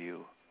outside of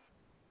you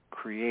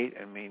create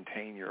and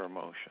maintain your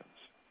emotions?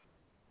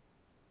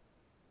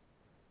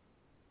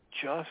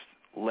 Just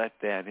let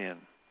that in.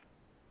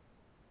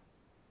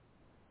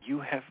 You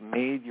have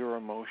made your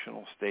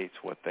emotional states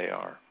what they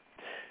are.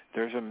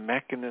 There's a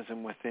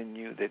mechanism within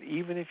you that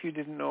even if you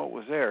didn't know it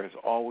was there, has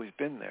always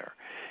been there.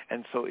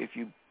 And so if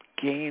you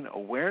gain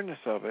awareness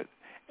of it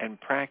and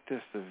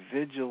practice the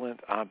vigilant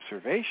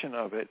observation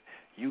of it,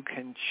 you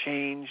can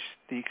change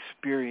the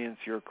experience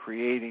you're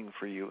creating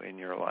for you in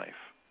your life.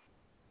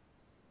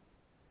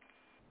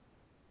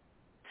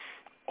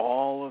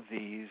 All of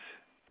these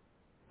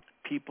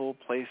people,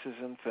 places,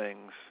 and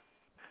things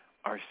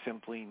are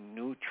simply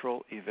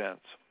neutral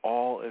events.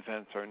 All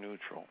events are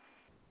neutral.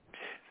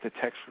 The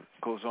text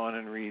goes on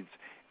and reads,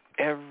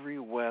 every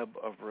web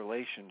of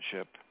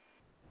relationship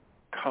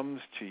comes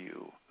to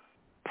you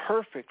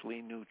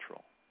perfectly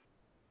neutral.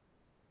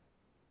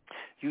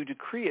 You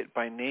decree it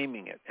by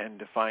naming it and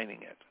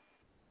defining it.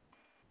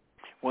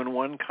 When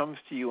one comes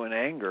to you in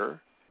anger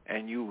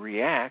and you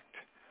react,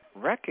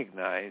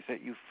 recognize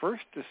that you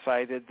first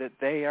decided that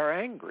they are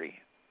angry.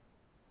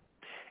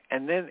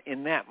 And then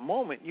in that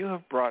moment, you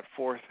have brought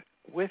forth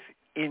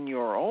within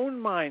your own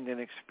mind and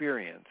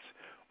experience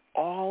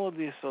all of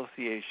the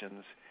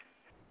associations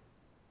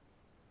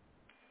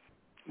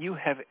you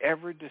have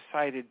ever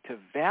decided to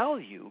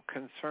value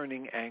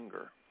concerning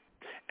anger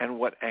and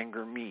what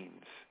anger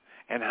means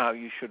and how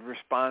you should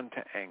respond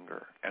to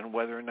anger and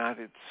whether or not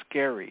it's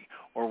scary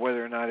or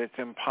whether or not it's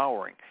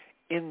empowering.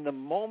 In the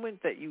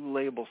moment that you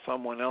label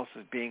someone else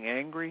as being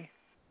angry,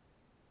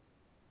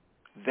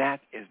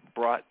 that is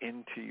brought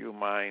into your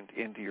mind,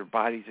 into your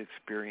body's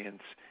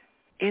experience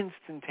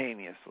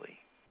instantaneously.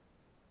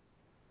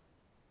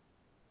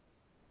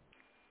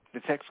 The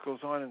text goes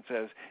on and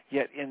says,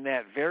 yet in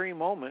that very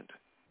moment,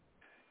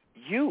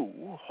 you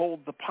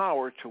hold the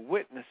power to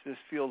witness this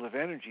field of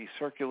energy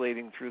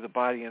circulating through the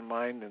body and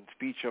mind and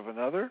speech of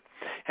another,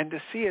 and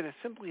to see it as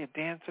simply a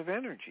dance of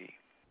energy,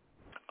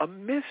 a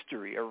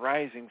mystery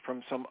arising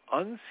from some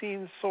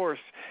unseen source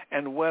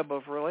and web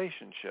of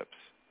relationships.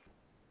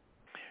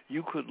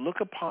 You could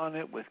look upon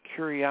it with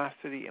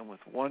curiosity and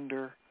with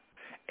wonder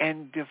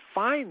and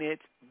define it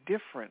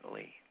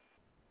differently.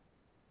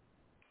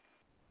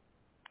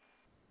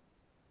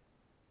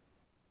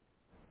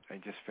 I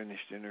just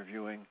finished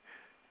interviewing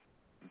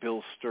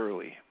Bill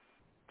Sturley,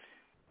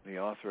 the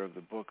author of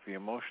the book, The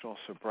Emotional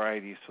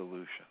Sobriety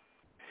Solution.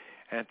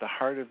 And at the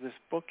heart of this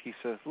book, he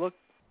says, look,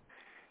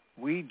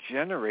 we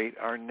generate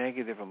our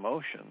negative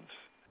emotions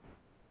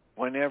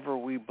whenever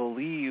we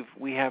believe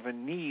we have a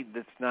need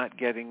that's not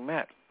getting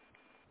met.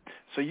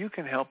 So you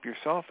can help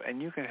yourself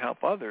and you can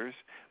help others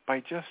by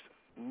just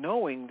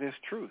knowing this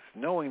truth,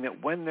 knowing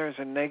that when there's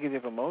a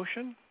negative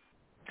emotion,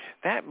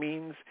 that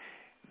means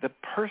the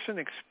person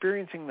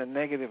experiencing the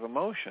negative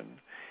emotion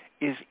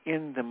is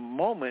in the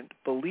moment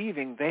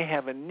believing they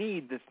have a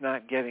need that's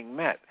not getting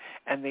met,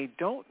 and they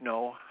don't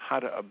know how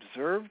to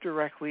observe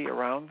directly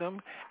around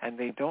them, and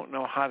they don't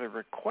know how to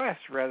request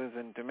rather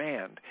than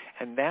demand,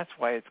 and that's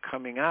why it's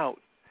coming out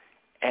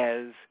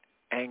as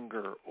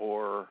anger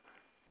or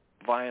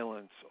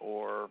violence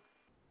or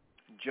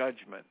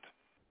judgment.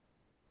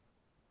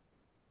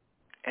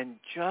 And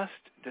just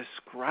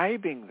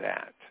describing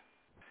that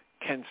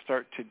can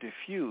start to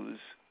diffuse,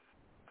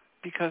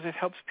 because it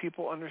helps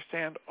people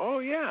understand, oh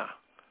yeah,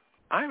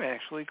 I'm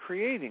actually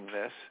creating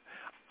this.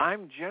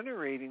 I'm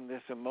generating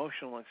this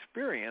emotional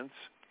experience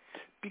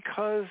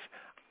because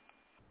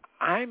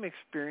I'm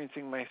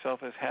experiencing myself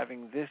as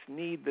having this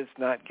need that's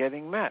not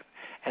getting met.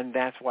 And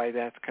that's why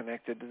that's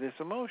connected to this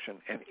emotion.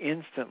 And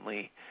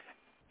instantly,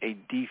 a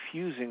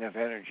diffusing of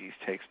energies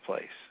takes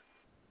place.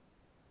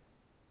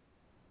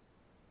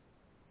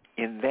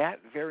 In that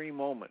very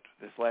moment,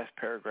 this last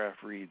paragraph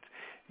reads,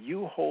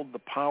 you hold the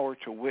power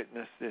to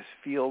witness this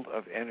field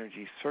of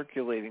energy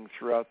circulating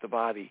throughout the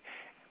body.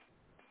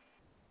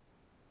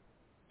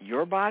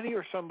 Your body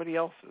or somebody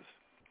else's?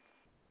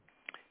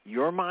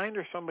 Your mind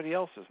or somebody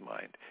else's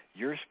mind?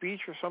 Your speech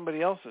or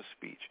somebody else's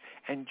speech?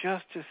 And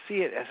just to see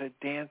it as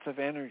a dance of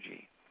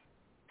energy,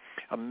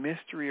 a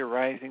mystery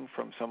arising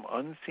from some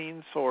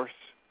unseen source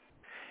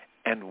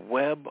and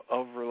web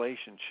of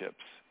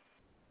relationships.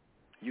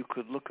 You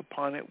could look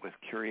upon it with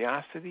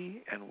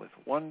curiosity and with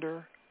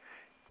wonder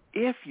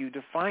if you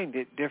defined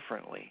it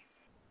differently.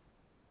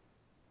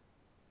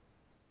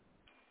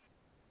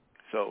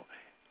 So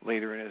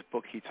later in his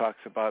book,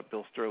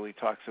 Bill Sturley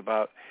talks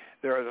about,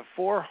 there are the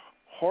 4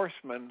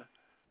 horsemen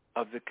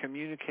of the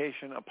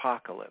communication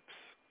apocalypse.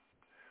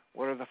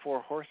 What are the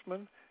 4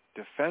 horsemen?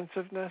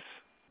 Defensiveness,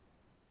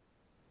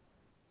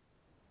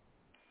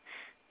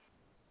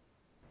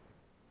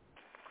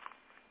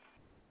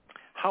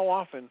 how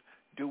often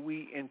do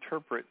we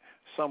interpret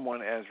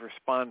someone as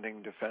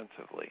responding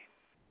defensively?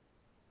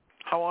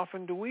 How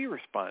often do we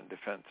respond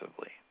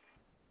defensively?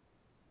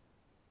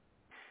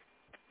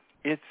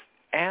 It's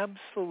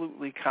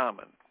absolutely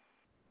common.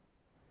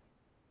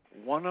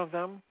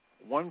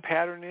 One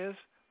pattern is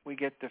we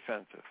get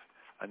defensive.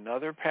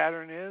 Another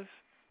pattern is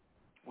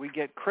we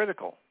get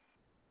critical.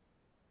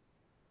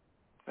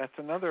 That's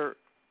another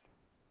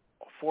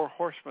 4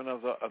 horsemen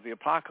of the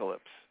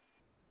apocalypse.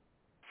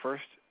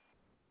 First,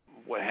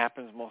 what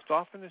happens most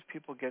often is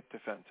people get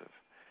defensive.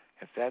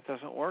 If that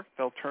doesn't work,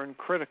 they'll turn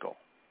critical.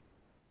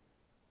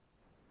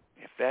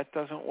 If that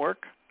doesn't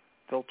work,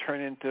 they'll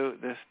turn into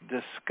this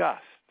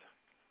disgust.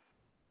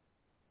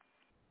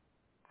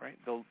 Right?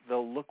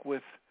 They'll look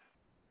with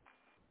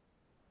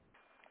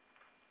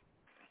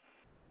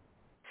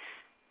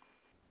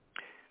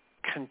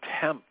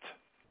contempt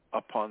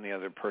upon the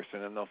other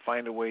person, and they'll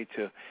find a way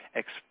to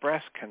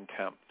express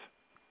contempt.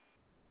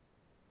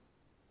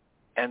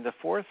 And the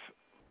 4th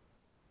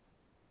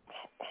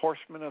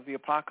horseman of the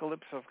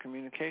apocalypse of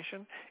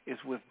communication is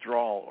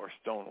withdrawal or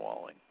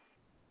stonewalling.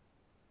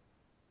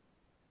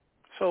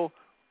 So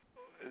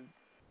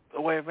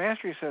the Way of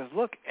Mastery says,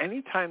 look,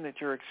 anytime that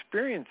you're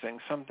experiencing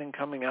something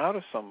coming out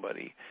of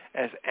somebody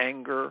as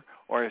anger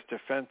or as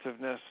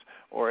defensiveness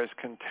or as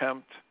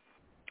contempt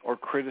or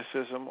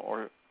criticism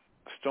or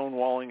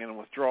stonewalling and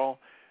withdrawal,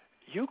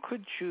 you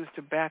could choose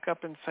to back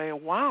up and say,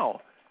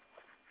 wow,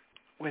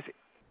 with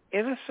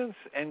innocence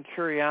and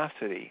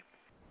curiosity,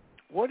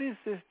 what is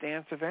this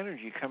dance of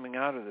energy coming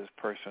out of this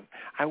person?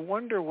 I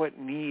wonder what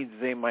needs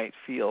they might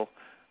feel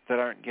that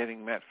aren't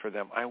getting met for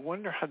them. I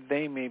wonder how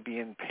they may be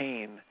in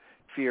pain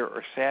fear,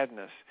 or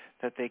sadness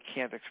that they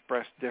can't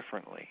express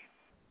differently.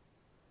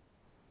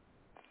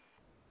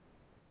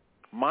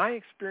 My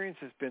experience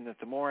has been that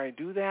the more I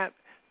do that,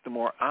 the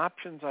more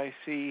options I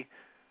see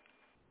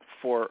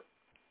for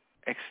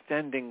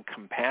extending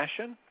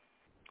compassion,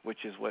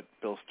 which is what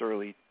Bill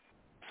Sturley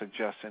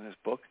suggests in his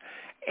book,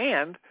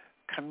 and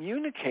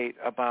communicate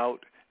about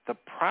the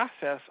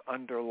process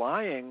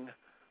underlying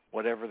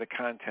whatever the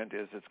content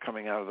is that's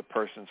coming out of the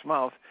person's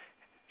mouth,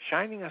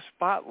 shining a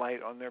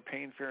spotlight on their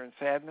pain, fear, and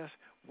sadness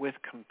with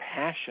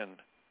compassion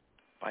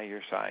by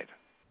your side.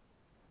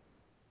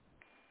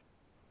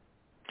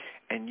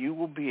 And you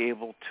will be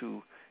able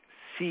to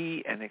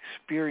see and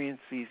experience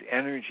these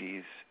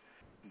energies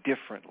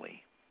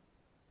differently.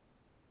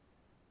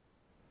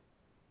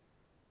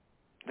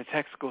 The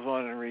text goes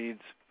on and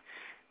reads,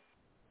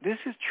 "This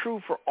is true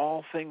for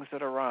all things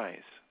that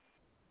arise.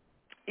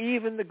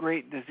 Even the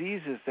great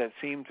diseases that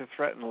seem to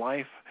threaten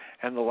life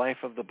and the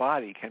life of the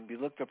body can be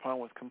looked upon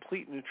with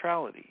complete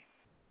neutrality.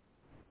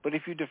 But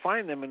if you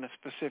define them in a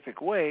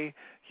specific way,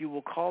 you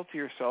will call to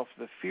yourself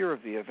the fear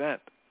of the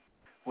event,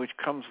 which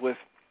comes with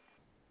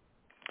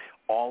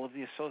all of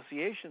the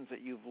associations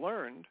that you've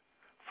learned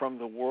from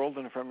the world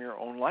and from your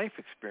own life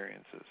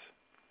experiences.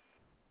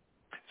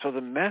 So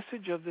the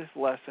message of this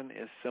lesson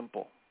is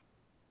simple,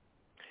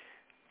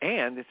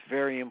 and it's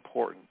very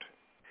important.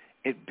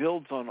 It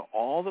builds on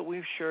all that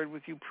we've shared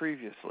with you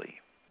previously.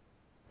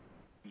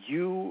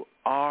 You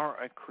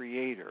are a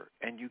creator,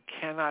 and you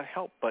cannot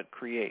help but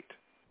create.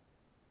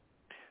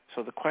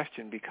 So the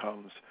question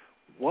becomes,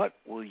 what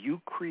will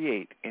you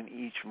create in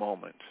each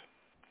moment?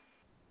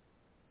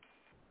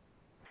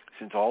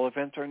 Since all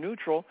events are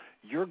neutral,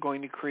 you're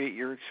going to create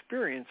your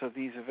experience of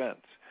these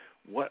events.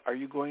 What are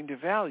you going to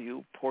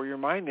value, pour your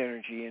mind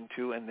energy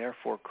into, and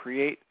therefore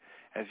create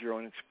as your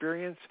own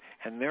experience,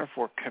 and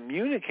therefore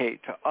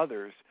communicate to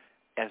others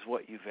as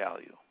what you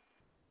value?"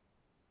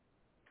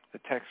 The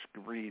text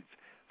reads,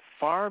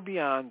 "Far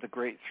beyond the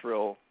great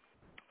thrill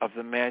of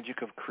the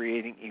magic of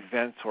creating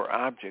events or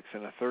objects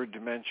in a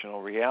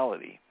third-dimensional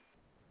reality,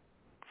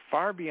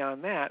 far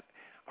beyond that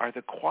are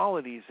the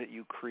qualities that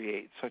you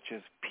create, such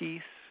as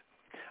peace,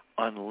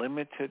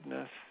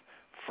 unlimitedness,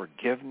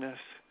 forgiveness,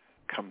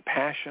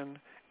 compassion,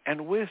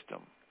 and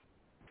wisdom.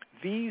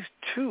 These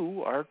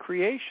too are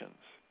creations.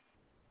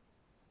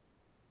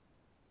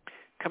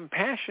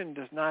 Compassion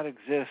does not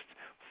exist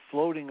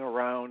floating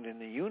around in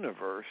the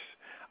universe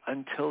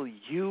until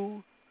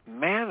you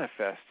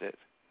manifest it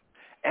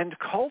and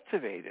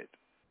cultivate it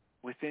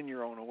within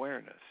your own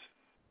awareness.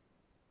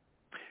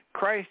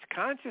 Christ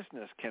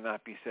consciousness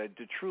cannot be said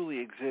to truly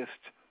exist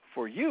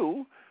for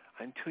you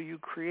until you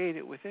create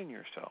it within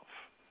yourself.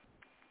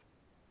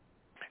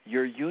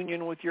 Your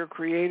union with your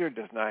Creator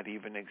does not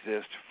even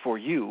exist for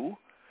you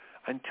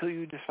until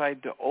you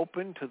decide to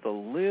open to the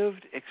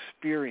lived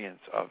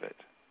experience of it.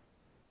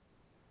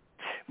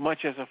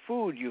 Much as a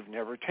food you've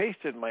never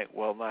tasted might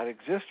well not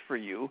exist for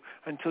you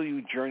until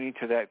you journey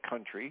to that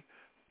country,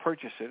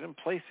 purchase it, and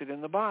place it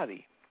in the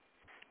body.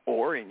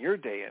 Or, in your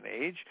day and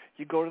age,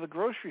 you go to the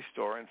grocery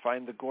store and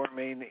find the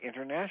Gourmet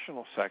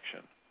International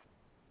section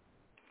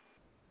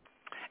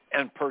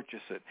and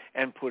purchase it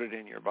and put it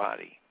in your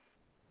body.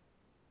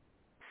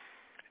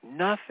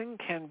 Nothing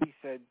can be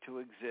said to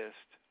exist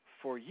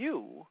for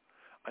you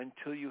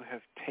until you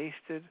have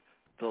tasted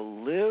the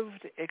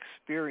lived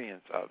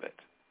experience of it.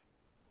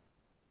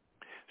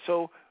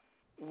 So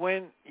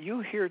when you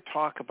hear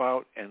talk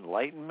about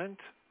enlightenment,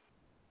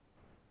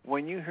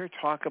 when you hear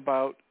talk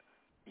about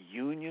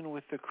union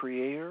with the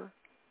Creator,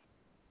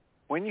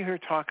 when you hear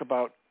talk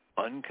about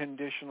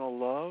unconditional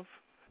love,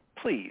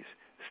 please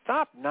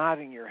stop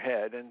nodding your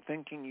head and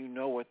thinking you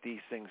know what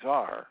these things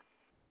are.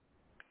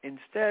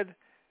 Instead,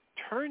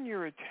 turn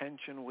your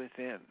attention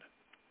within.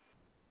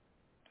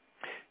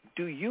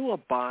 Do you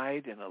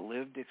abide in a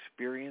lived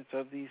experience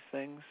of these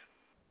things?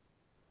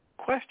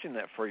 Question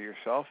that for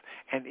yourself,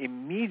 and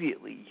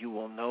immediately you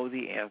will know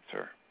the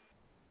answer.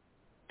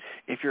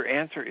 If your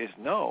answer is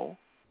no,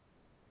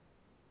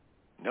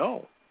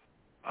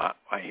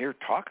 I hear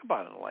talk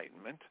about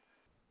enlightenment,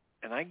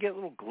 and I get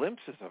little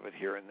glimpses of it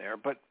here and there,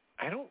 but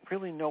I don't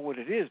really know what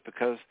it is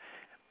because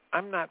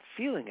I'm not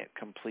feeling it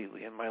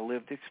completely in my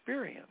lived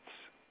experience.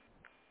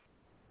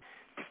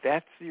 If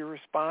that's your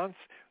response,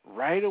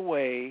 right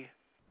away,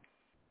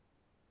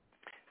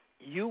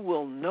 you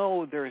will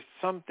know there's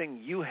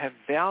something you have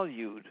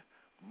valued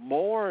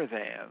more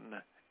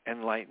than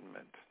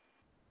enlightenment.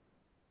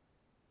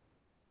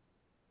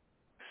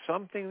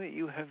 Something that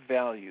you have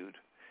valued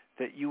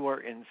that you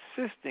are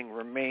insisting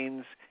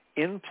remains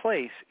in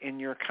place in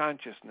your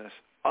consciousness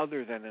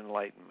other than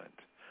enlightenment,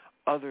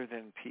 other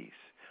than peace,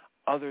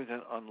 other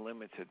than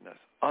unlimitedness,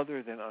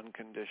 other than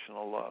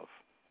unconditional love.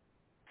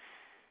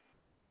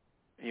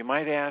 You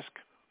might ask,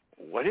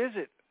 what is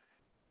it?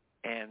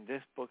 And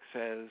this book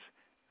says,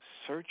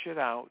 search it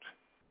out,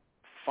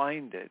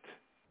 find it,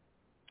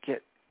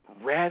 get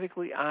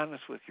radically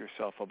honest with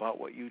yourself about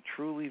what you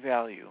truly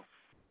value.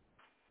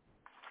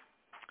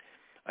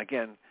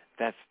 Again,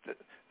 That's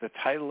the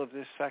title of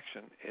this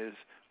section is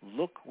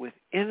Look with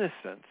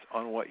Innocence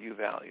on What You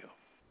Value.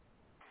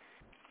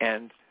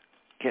 And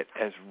get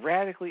as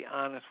radically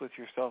honest with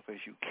yourself as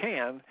you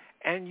can,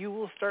 and you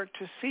will start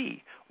to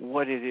see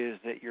what it is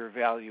that you're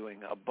valuing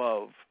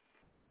above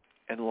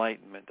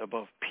enlightenment,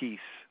 above peace,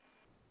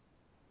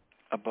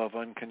 above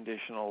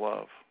unconditional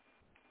love.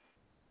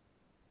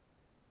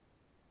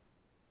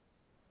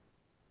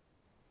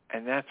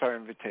 And that's our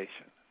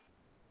invitation.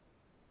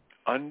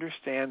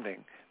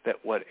 Understanding that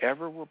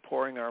whatever we're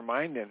pouring our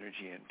mind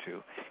energy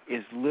into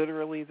is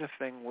literally the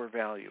thing we're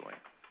valuing.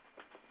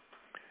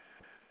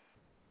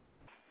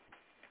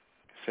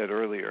 I said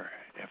earlier,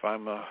 if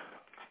I'm an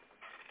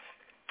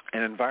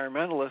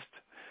environmentalist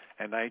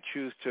and I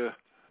choose to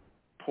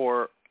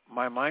pour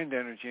my mind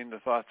energy into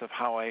thoughts of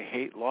how I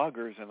hate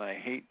loggers and I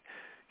hate,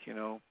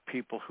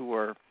 people who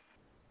are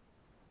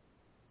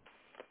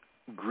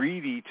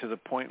greedy to the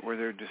point where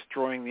they're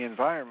destroying the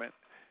environment,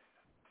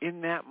 in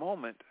that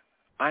moment,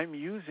 I'm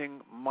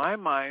using my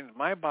mind,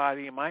 my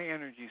body, my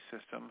energy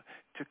system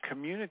to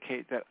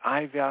communicate that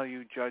I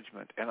value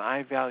judgment and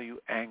I value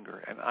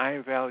anger and I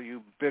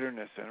value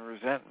bitterness and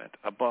resentment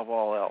above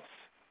all else.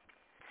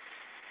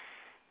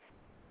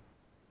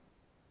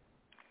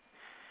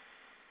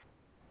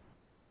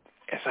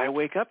 As I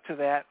wake up to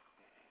that,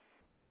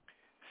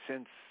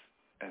 since,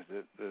 as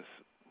this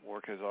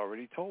work has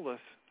already told us,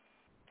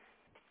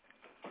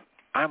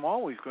 I'm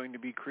always going to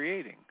be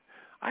creating.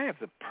 I have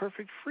the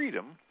perfect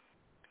freedom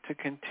to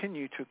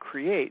continue to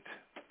create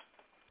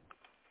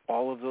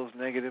all of those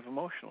negative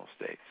emotional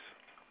states.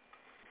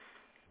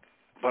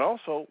 But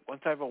also,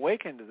 once I've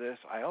awakened to this,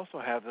 I also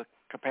have the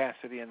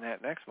capacity in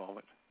that next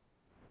moment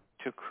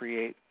to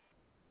create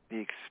the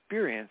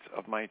experience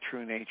of my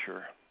true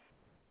nature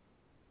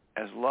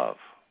as love,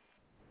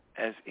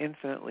 as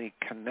infinitely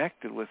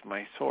connected with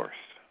my source,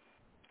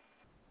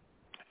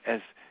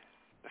 as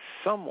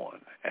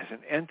someone, as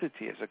an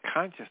entity, as a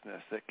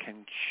consciousness that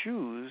can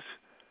choose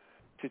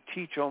to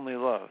teach only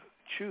love,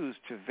 choose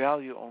to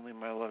value only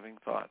my loving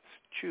thoughts,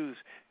 choose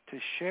to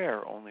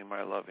share only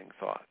my loving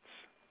thoughts.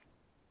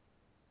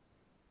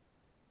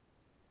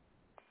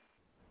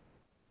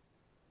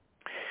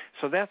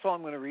 So that's all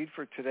I'm going to read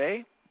for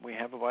today. We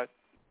have about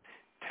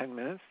 10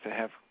 minutes to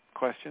have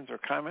questions or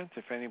comments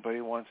if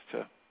anybody wants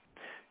to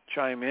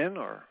chime in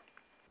or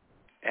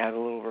add a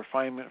little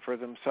refinement for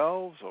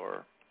themselves,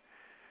 or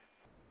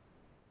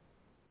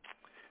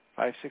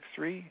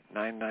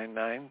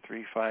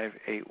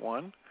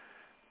 563-999-3581.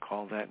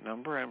 Call that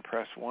number and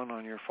press 1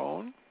 on your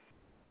phone,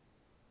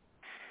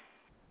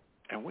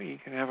 and we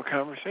can have a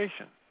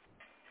conversation.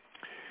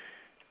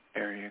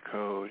 Area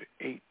code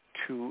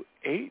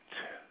 828.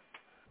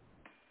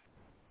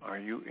 Are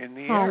you in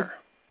the air?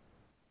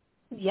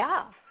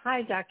 Yeah.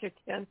 Hi, Dr.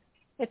 Tim.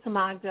 It's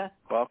Magda.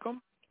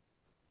 Welcome.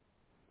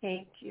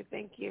 Thank you.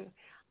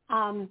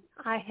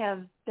 I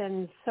have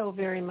been so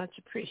very much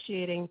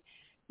appreciating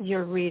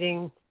your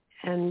reading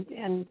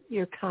and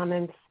your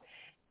comments.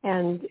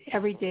 And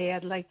every day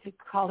I'd like to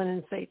call in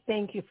and say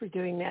thank you for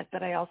doing that,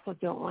 but I also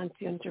don't want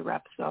to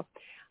interrupt. So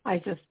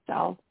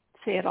I'll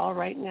say it all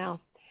right now.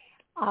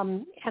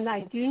 And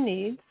I do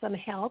need some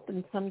help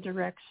and some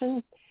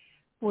direction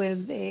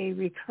with a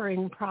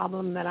recurring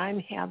problem that I'm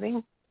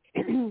having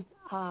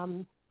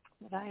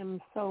that I am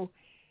so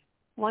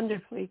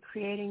wonderfully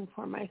creating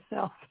for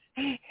myself,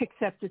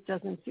 except it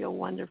doesn't feel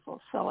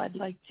wonderful. So I'd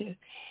like to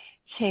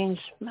change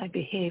my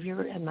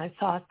behavior and my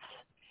thoughts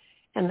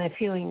and my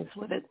feelings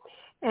with it.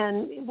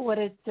 And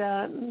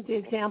the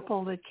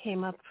example that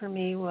came up for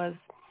me was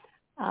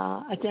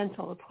a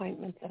dental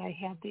appointment that I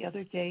had the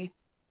other day.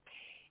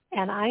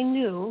 And I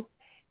knew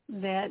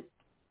that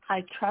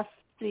I trust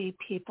the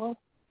people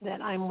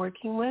that I'm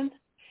working with.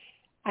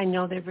 I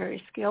know they're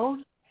very skilled.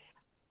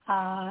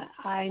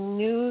 I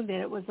knew that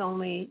it was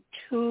only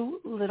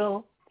 2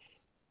 little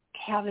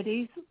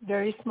cavities,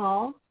 very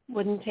small,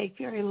 wouldn't take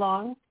very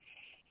long.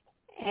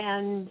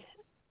 And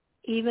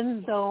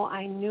even though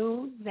I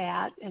knew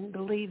that and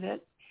believe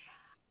it,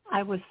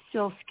 I was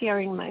still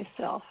scaring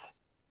myself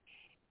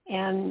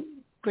and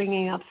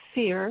bringing up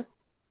fear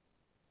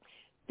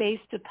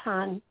based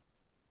upon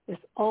this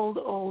old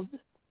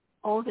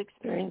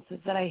experiences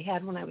that I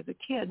had when I was a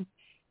kid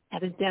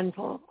at a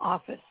dental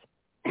office.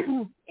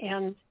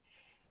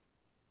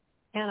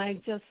 and I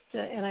just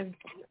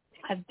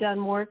I've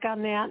done work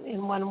on that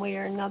in one way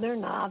or another,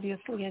 and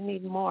obviously I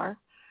need more.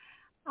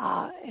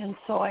 And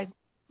so I'd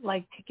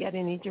like to get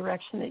any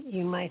direction that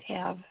you might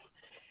have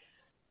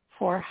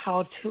for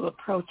how to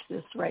approach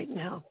this right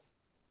now.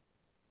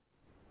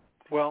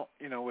 Well,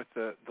 with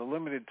the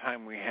limited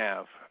time we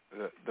have,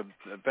 the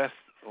best,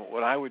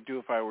 what I would do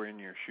if I were in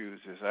your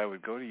shoes is I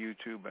would go to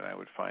YouTube and I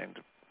would find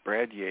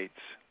Brad Yates,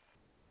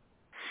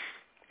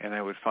 and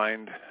I would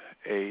find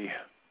a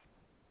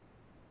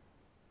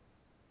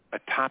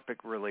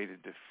topic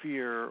related to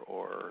fear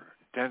or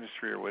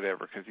dentistry or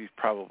whatever, because he's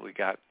probably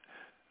got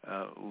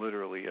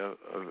literally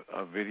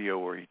a video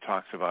where he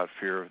talks about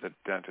fear of the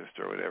dentist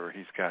or whatever.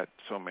 He's got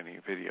so many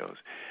videos.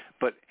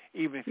 But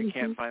even if you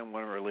can't find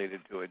one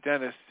related to a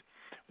dentist,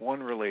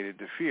 one related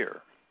to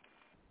fear.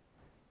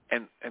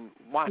 And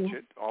watch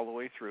it all the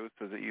way through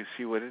so that you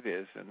see what it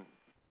is and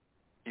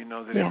you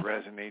know that it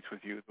resonates with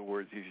you, the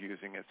words he's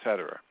using,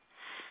 etc.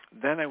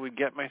 Then I would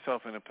get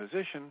myself in a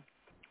position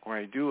where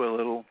I do a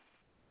little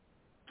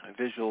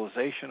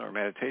visualization or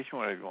meditation,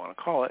 whatever you want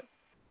to call it,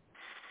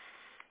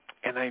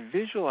 and I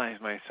visualize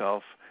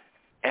myself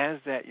as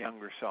that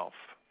younger self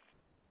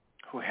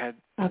who had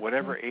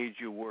whatever age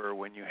you were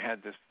when you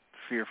had this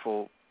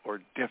fearful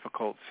or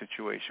difficult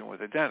situation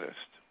with a dentist.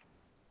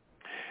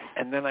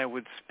 And then I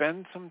would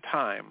spend some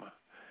time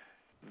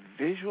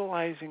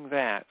visualizing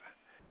that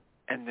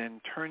and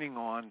then turning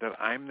on that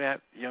I'm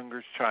that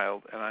younger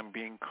child and I'm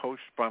being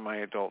coached by my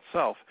adult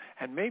self.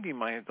 And maybe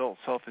my adult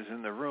self is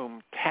in the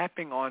room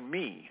tapping on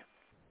me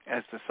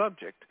as the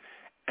subject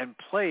and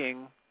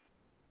playing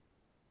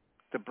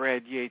the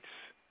Brad Yates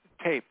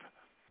tape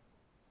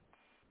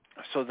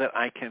so that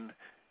I can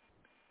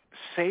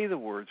say the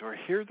words or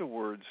hear the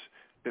words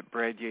that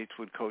Brad Yates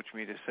would coach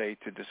me to say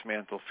to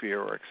dismantle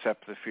fear or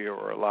accept the fear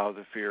or allow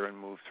the fear and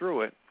move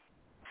through it.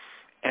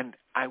 And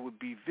I would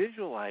be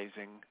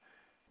visualizing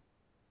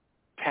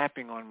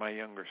tapping on my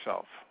younger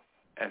self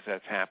as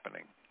that's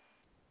happening.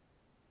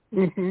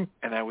 Mm-hmm.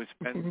 And I would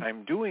spend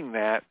time doing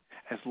that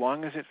as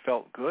long as it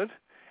felt good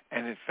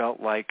and it felt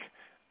like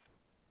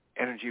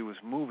energy was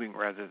moving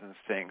rather than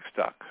staying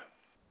stuck.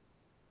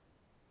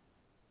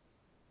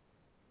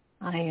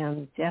 I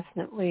am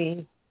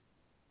definitely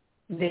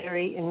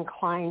very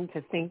inclined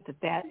to think that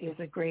that is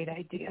a great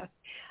idea.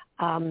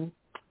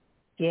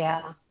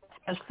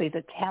 Especially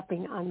the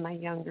tapping on my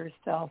younger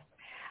self.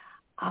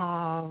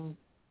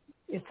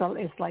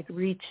 It's like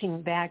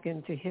reaching back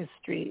into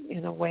history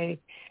in a way.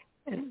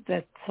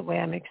 That's the way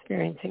I'm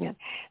experiencing it.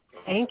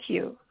 Thank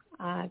you.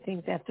 I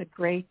think that's a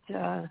great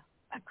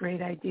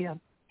idea,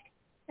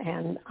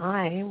 and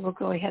I will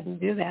go ahead and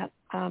do that.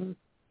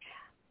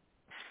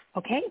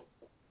 Okay.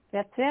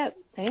 That's it.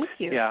 Thank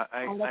you. Yeah,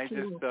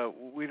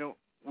 we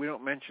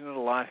don't mention it a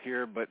lot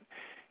here, but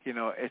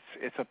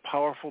it's a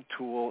powerful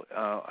tool.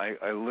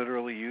 I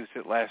literally used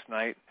it last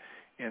night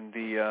in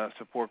the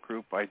support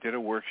group. I did a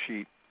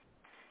worksheet,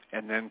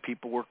 and then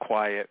people were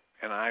quiet,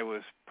 and I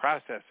was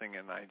processing,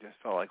 and I just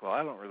felt like, well,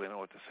 I don't really know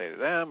what to say to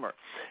them,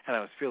 and I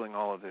was feeling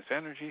all of this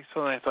energy.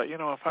 So then I thought,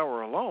 if I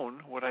were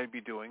alone, what I'd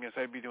be doing is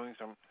I'd be doing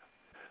some.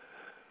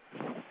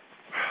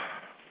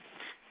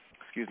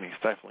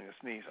 Stifling a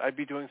sneeze. I'd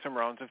be doing some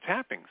rounds of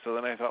tapping. So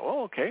then I thought,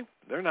 well, okay,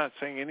 they're not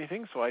saying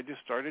anything, so I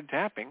just started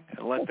tapping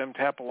and let them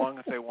tap along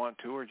if they want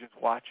to or just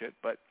watch it.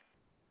 But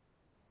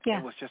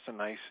it was just a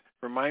nice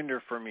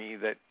reminder for me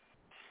that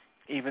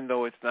even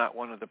though it's not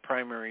one of the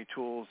primary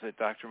tools that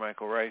Dr.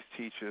 Michael Ryce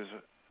teaches,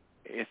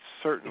 it's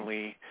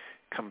certainly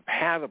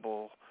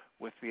compatible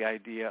with the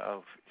idea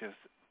of just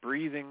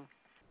breathing,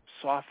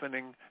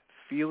 softening,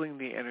 feeling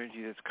the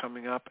energy that's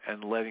coming up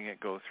and letting it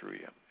go through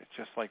you. It's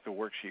just like the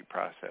worksheet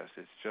process.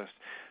 It's just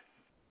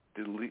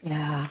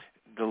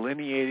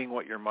delineating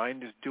what your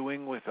mind is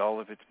doing with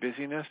all of its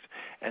busyness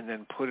and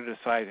then put it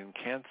aside and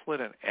cancel it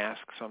and ask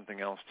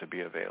something else to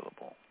be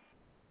available.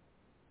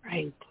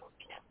 Right.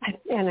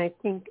 I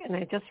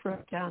just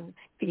wrote down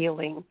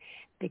feeling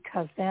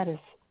because that is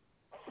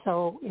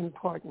so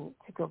important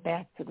to go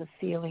back to the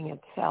feeling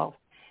itself.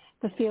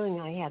 The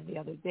feeling I had the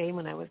other day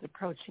when I was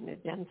approaching the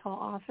dental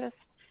office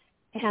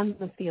and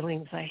the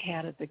feelings I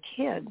had as a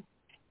kid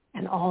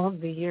and all of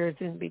the years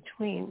in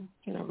between,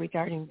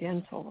 regarding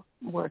dental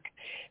work.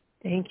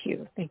 Thank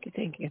you.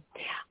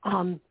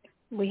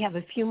 We have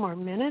a few more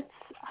minutes.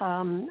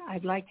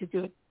 I'd like to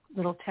do a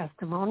little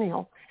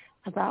testimonial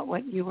about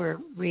what you were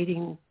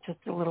reading just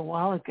a little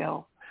while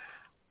ago.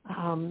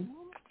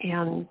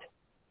 And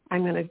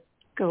I'm going to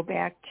go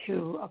back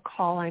to a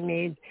call I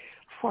made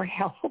for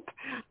help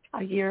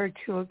a year or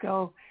two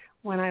ago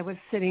when I was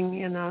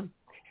sitting in a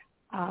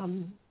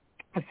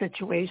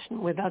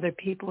situation with other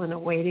people in a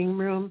waiting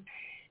room,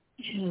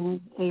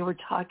 and they were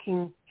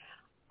talking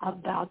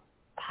about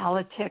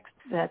politics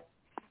that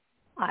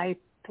I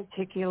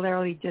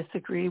particularly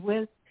disagree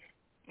with,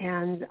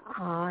 and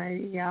I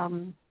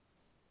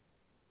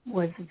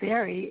was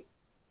very,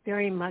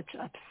 very much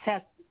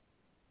upset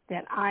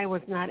that I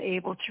was not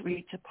able to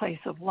reach a place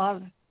of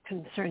love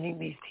concerning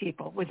these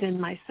people within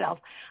myself.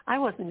 I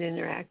wasn't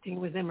interacting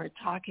with them or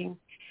talking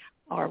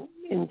or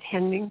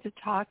intending to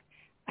talk.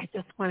 I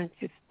just wanted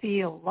to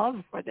feel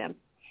love for them,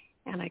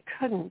 and I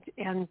couldn't.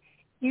 And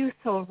you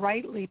so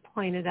rightly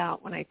pointed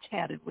out when I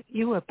chatted with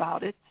you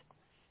about it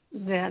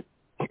that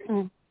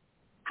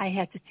I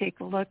had to take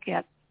a look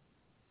at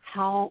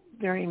how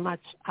very much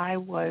I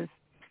was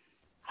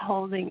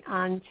holding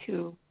on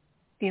to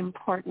the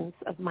importance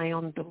of my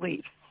own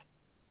beliefs,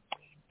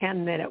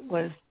 and that it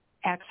was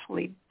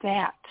actually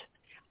that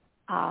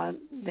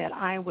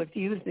I was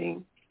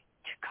using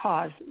to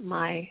cause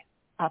my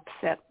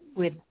upset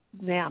with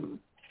them.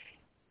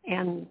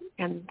 And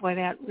boy,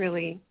 that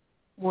really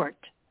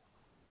worked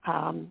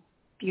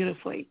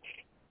beautifully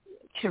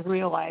to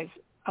realize,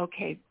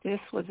 okay, this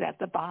was at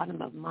the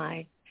bottom of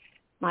my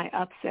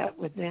upset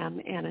with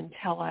them, and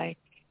until I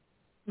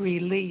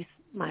release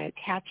my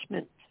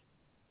attachment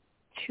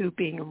to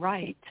being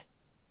right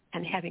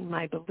and having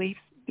my beliefs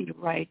be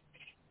right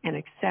and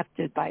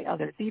accepted by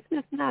others, even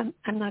if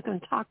I'm not going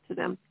to talk to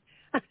them.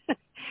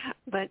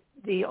 But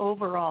the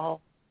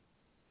overall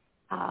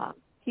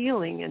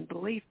feeling and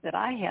belief that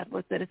I had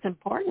was that it's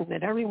important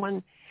that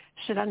everyone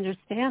should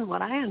understand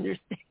what I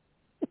understand.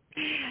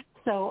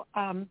 So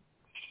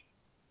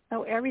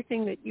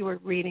everything that you were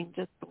reading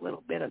just a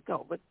little bit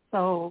ago was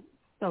so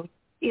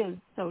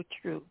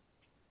true.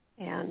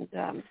 And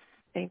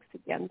thanks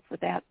again for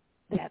that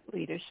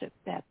leadership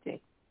that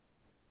day.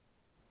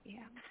 Yeah.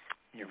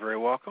 You're very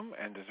welcome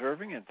and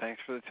deserving, and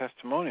thanks for the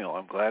testimonial.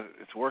 I'm glad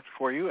it's worked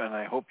for you, and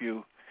I hope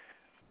you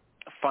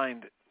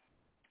find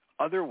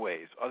other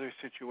ways, other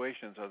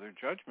situations, other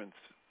judgments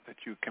that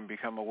you can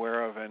become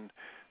aware of and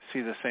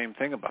see the same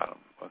thing about them.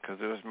 Because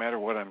it doesn't matter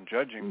what I'm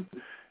judging. Mm-hmm.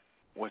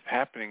 What's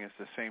happening is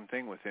the same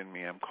thing within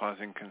me. I'm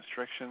causing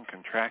constriction,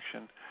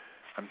 contraction.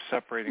 I'm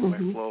separating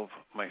myself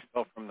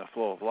from the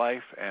flow of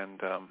life,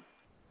 and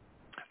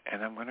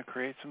I'm going to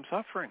create some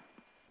suffering.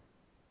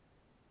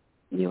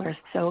 You are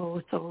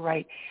so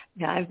right.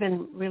 Yeah, I've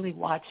been really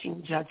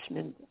watching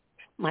judgment,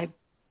 my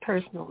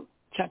personal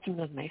judgment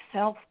of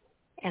myself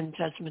and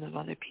judgment of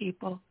other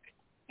people,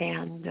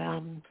 and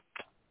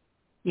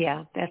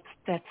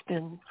that's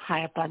been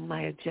high up on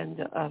my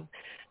agenda of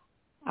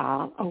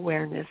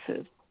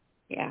awarenesses.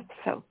 Yeah,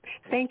 so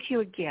thank you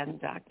again,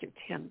 Dr.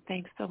 Tim.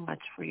 Thanks so much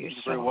for your show.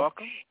 You're very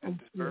welcome. And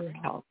for your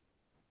help.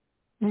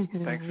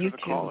 Mm-hmm. Thanks for the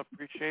call.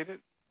 Appreciate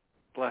it.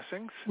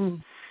 Blessings.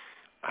 Mm.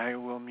 I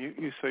will mute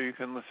you so you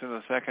can listen to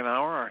the second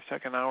hour. Our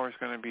second hour is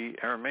going to be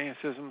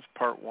Aramaicisms,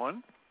 Part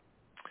 1.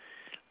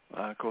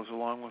 It goes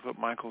along with what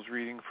Michael's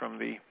reading from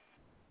the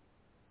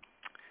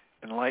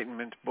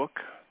Enlightenment book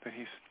that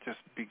he's just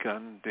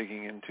begun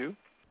digging into.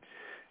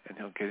 And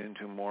he'll get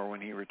into more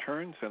when he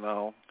returns. And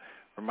I'll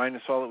remind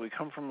us all that we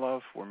come from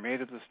love. We're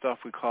made of the stuff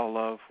we call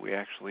love. We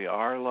actually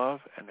are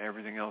love, and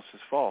everything else is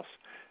false.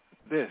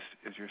 This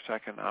is your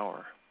second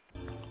hour.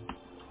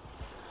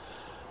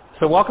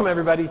 So welcome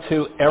everybody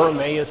to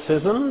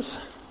Aramaicisms,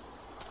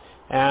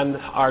 and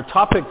our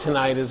topic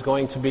tonight is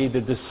going to be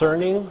the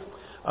discerning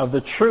of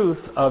the truth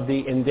of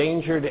the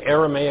endangered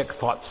Aramaic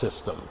thought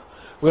system.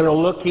 We're going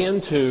to look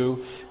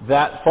into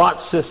that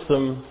thought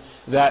system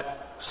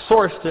that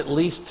sourced at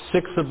least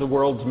 6 of the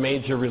world's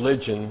major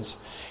religions,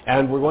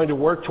 and we're going to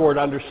work toward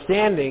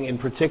understanding, in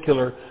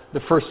particular, the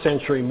first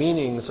century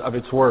meanings of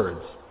its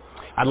words.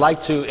 I'd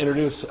like to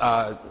introduce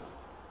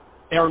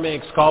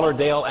Aramaic scholar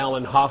Dale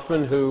Allen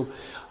Hoffman, who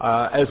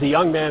as a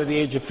young man at the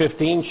age of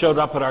 15, showed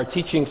up at our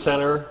teaching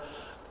center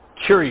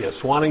curious,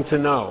 wanting to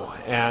know,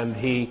 and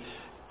he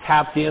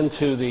tapped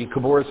into the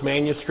Khabouris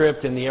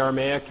manuscript in the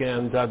Aramaic,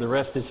 and the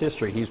rest is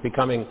history. He's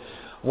becoming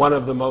one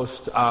of the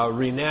most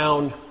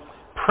renowned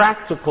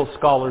practical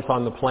scholars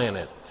on the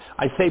planet.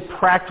 I say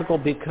practical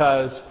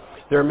because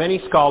there are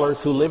many scholars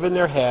who live in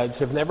their heads,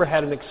 have never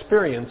had an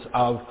experience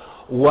of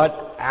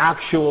what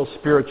actual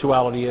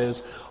spirituality is,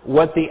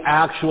 what the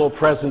actual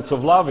presence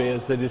of love is,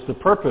 that is the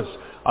purpose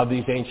of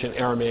these ancient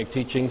Aramaic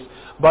teachings,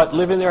 but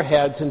live in their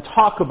heads and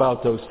talk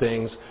about those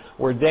things,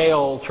 where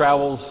Dale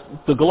travels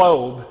the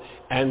globe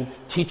and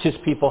teaches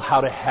people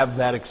how to have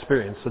that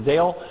experience. So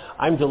Dale,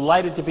 I'm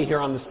delighted to be here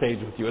on the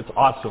stage with you. It's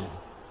awesome.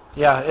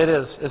 Yeah, it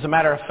is. As a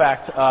matter of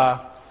fact,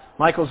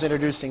 Michael's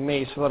introducing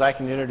me so that I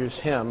can introduce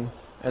him.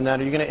 And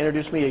then are you going to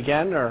introduce me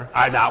again? Or?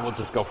 No, we'll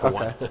just go for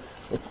one.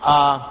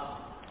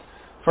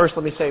 First,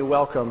 let me say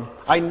welcome.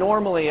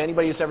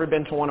 Anybody who's ever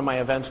been to one of my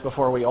events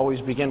before, we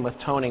always begin with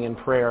toning and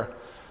prayer.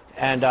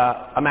 And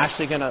I'm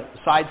actually going to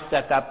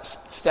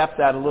step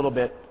that a little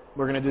bit.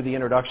 We're going to do the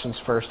introductions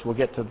first. We'll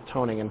get to the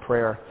toning and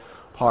prayer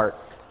part.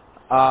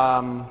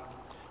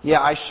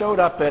 I showed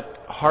up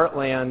at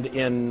Heartland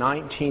in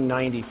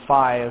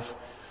 1995.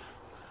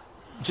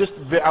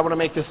 I want to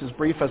make this as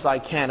brief as I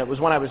can. It was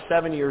when I was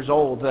 7 years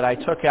old that I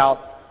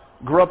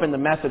grew up in the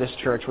Methodist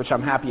church, which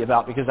I'm happy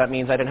about because that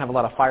means I didn't have a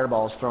lot of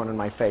fireballs thrown in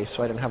my face,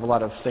 so I didn't have a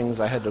lot of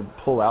things I had to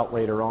pull out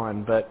later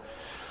on. But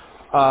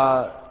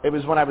it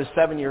was when I was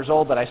 7 years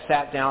old that I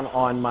sat down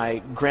on my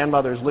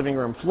grandmother's living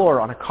room floor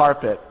on a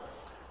carpet,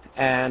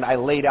 and I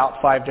laid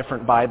out 5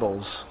 different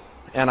Bibles.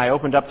 And I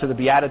opened up to the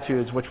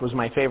Beatitudes, which was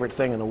my favorite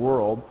thing in the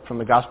world, from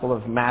the Gospel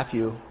of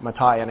Matthew,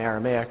 Matthias, and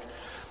Aramaic.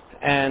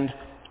 And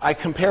I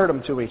compared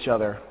them to each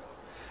other.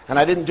 And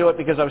I didn't do it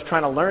because I was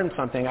trying to learn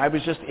something. I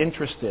was just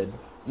interested.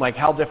 Like,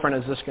 how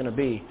different is this going to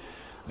be?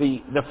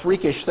 The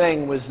freakish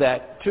thing was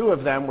that 2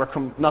 of them were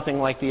nothing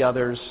like the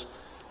others,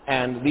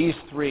 and these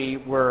 3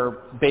 were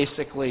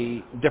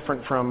basically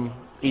different from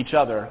each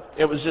other.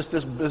 It was just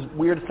this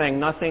weird thing,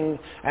 nothing,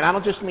 and I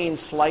don't just mean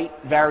slight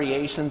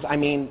variations, I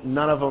mean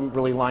none of them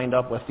really lined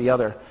up with the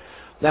other.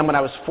 Then when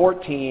I was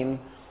 14,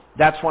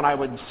 that's when I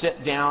would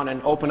sit down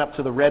and open up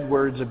to the red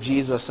words of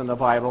Jesus in the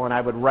Bible, and I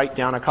would write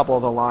down a couple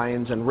of the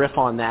lines and riff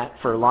on that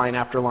for line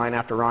after line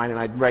after line, and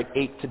I'd write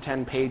 8 to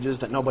 10 pages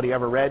that nobody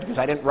ever read because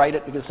I didn't write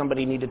it because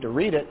somebody needed to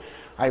read it.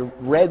 I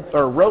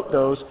wrote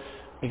those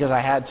because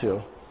I had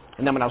to.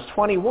 And then when I was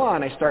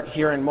 21, I started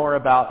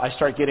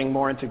getting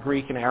more into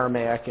Greek and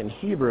Aramaic and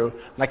Hebrew,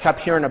 and I kept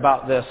hearing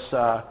about this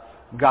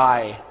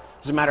guy.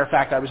 As a matter of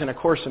fact, I was in a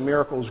Course in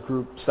Miracles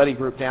study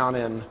group down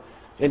in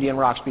Indian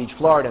Rocks Beach,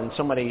 Florida, and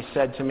somebody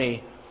said to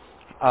me,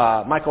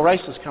 Michael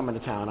Ryce is coming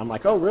to town. I'm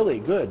like, oh, really?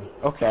 Good.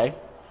 Okay.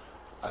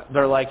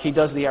 They're like, he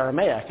does the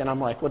Aramaic. And I'm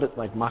like, what is it,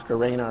 like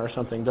Macarena or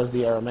something, does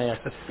the Aramaic?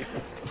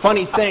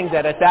 Funny thing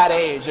that at that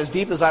age, as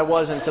deep as I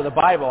was into the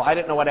Bible, I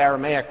didn't know what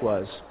Aramaic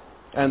was.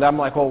 And I'm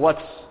like, well,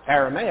 what's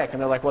Aramaic? And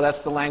they're like, well,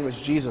 that's the language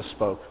Jesus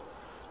spoke.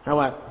 And I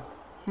went,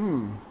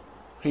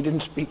 he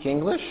didn't speak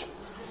English?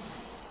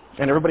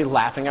 And everybody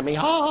laughing at me.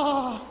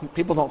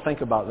 People don't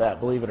think about that,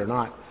 believe it or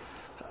not.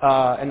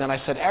 And then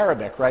I said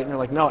Arabic, right? And they're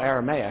like, no,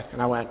 Aramaic.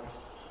 And I went,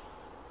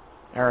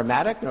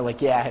 Aromatic? And they're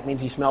like, yeah, it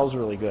means he smells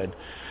really good.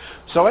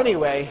 So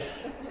anyway,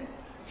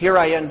 here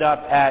I end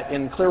up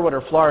in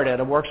Clearwater, Florida, at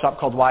a workshop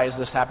called Why Is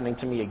This Happening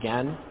to Me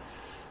Again?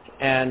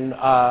 And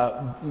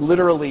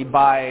literally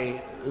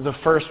by the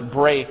first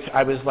break,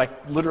 I was like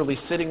literally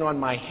sitting on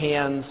my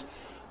hands.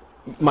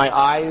 My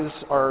eyes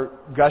are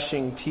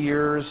gushing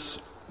tears.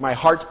 My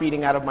heart's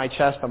beating out of my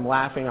chest. I'm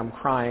laughing. I'm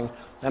crying.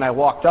 And I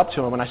walked up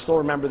to him, and I still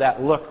remember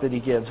that look that he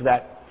gives,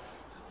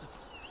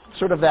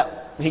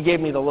 he gave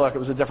me the look. It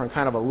was a different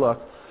kind of a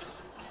look.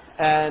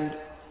 And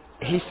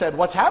he said,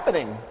 what's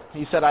happening?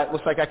 He said, it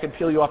looks like I could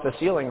peel you off the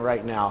ceiling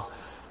right now.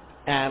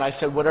 And I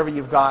said, whatever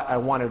you've got, I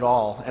want it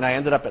all. And I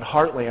ended up at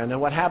Heartland.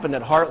 And what happened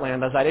at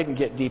Heartland is I didn't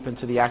get deep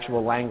into the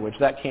actual language.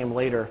 That came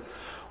later.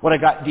 What I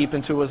got deep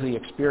into was the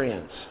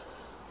experience.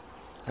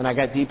 And I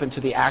got deep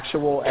into the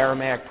actual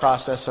Aramaic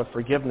process of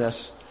forgiveness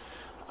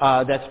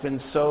that's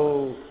been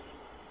so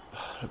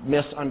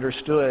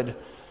misunderstood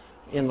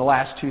in the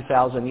last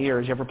 2,000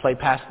 years. You ever play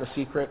Pass the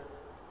Secret?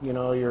 You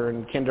know, you're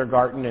in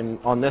kindergarten, and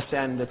on this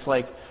end, it's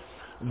like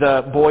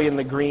the boy in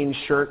the green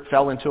shirt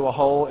fell into a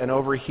hole, and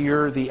over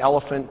here, the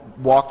elephant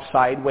walked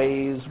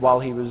sideways while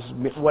he was...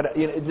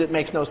 It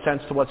makes no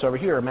sense to what's over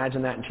here.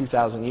 Imagine that in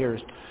 2,000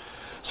 years.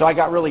 So I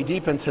got really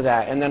deep into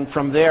that, and then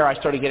from there, I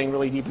started getting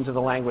really deep into the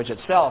language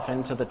itself,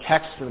 into the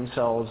texts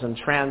themselves and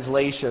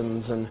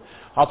translations, and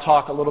I'll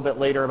talk a little bit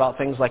later about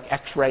things like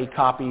X-ray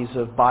copies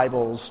of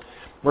Bibles,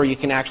 where you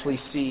can actually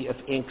see if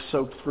ink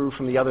soaked through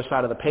from the other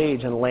side of the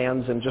page and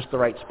lands in just the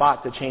right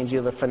spot to change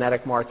either the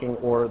phonetic marking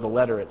or the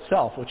letter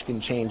itself, which can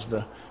change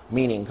the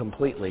meaning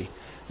completely.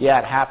 Yeah,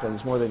 it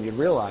happens more than you'd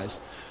realize.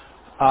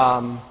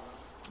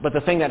 But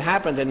the thing that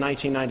happened in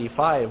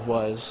 1995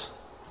 was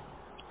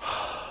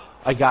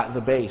I got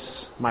the base.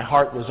 My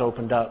heart was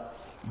opened up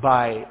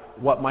by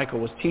what Michael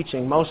was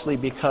teaching, mostly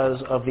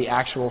because of the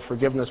actual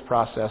forgiveness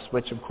process,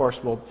 which of course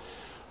we'll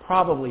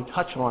probably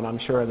touch on, I'm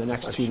sure, in the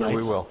next few nights.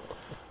 We will.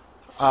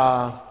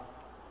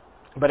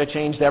 But it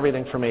changed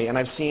everything for me. And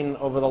I've seen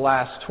over the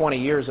last 20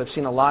 years, I've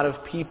seen a lot of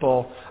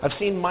people, I've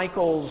seen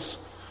Michael's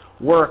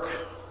work,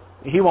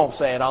 he won't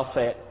say it, I'll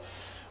say it,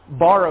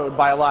 borrowed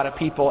by a lot of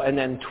people and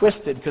then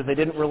twisted because they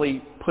didn't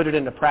really put it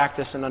into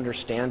practice and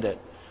understand it.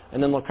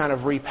 And then they'll kind of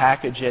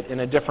repackage it in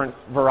a different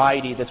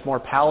variety that's more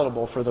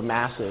palatable for the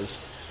masses.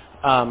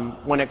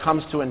 When it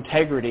comes to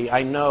integrity,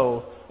 I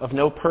know of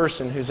no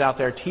person who's out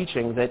there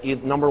teaching that,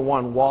 number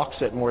one, walks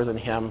it more than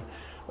him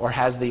or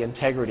has the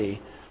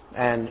integrity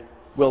and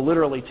will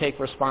literally take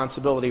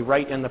responsibility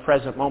right in the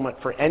present moment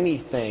for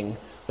anything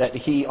that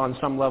he on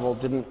some level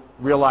didn't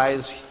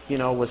realize,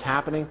 was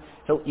happening.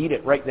 He'll eat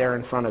it right there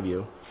in front of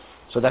you.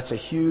 So that's a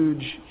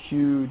huge,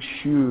 huge,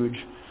 huge,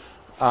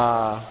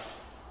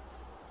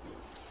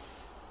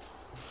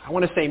 I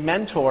want to say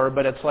mentor,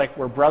 but it's like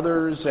we're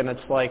brothers, and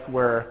it's like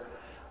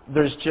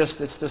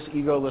it's this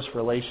egoless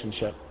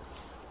relationship.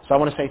 So I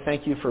want to say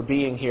thank you for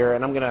being here,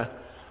 and I'm going to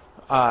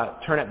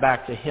turn it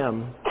back to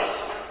him.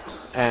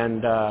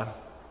 And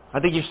I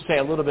think you should say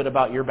a little bit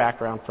about your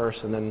background first,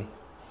 and then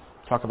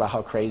talk about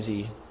how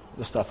crazy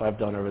the stuff I've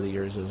done over the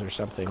years is or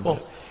something. Cool.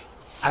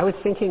 I was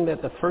thinking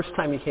that the first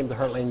time you came to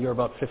Heartland, you were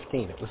about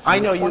 15. It was I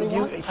know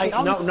 21?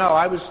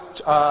 I was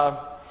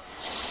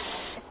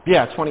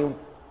 20.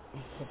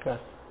 Okay.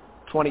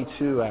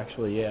 22,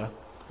 actually, yeah.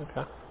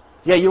 Okay.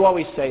 Yeah, you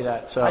always say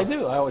that. So I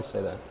do. I always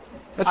say that.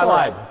 That's I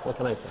lied. right. What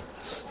can I say?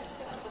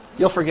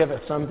 You'll forgive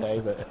it someday,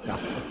 but no.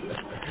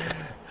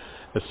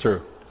 That's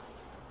true.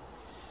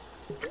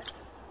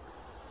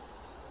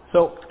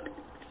 So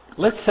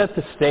let's set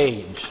the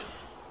stage.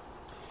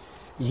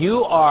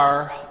 You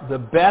are the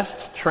best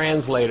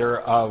translator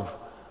of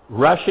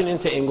Russian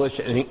into English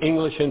and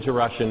English into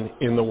Russian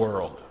in the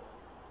world.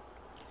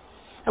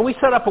 And we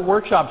set up a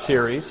workshop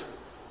series,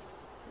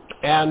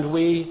 and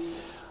we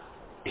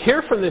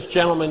hear from this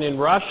gentleman in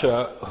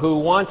Russia who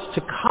wants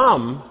to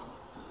come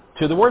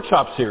to the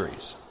workshop series.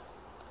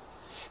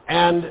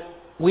 And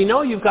we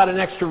know you've got an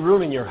extra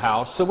room in your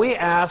house, so we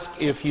ask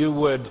if you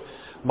would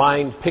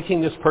mind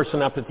picking this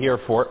person up at the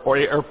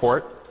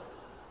airport,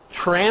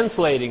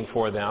 translating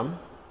for them,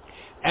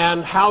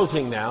 and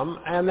housing them,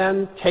 and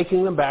then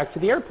taking them back to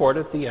the airport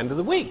at the end of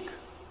the week.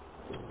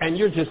 And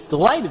you're just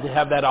delighted to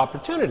have that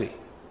opportunity.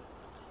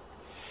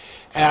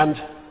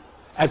 And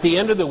at the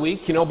end of the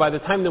week, by the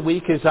time the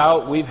week is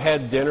out, we've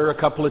had dinner a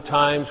couple of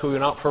times. We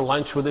went out for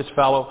lunch with this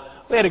fellow.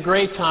 We had a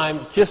great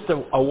time, just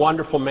a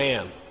wonderful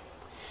man.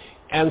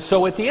 And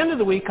so at the end of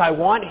the week, I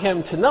want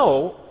him to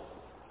know,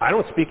 I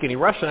don't speak any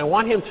Russian, I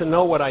want him to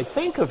know what I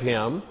think of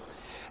him.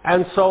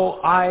 And so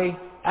I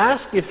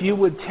ask if you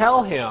would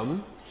tell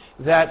him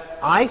that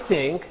I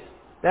think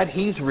that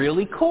he's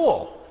really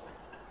cool.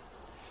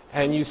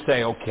 And you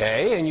say,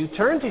 okay, and you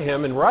turn to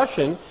him in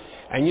Russian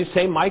and you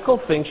say, Michael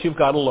thinks you've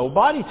got a low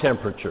body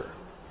temperature.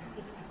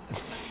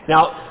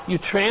 Now, you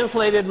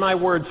translated my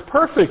words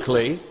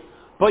perfectly,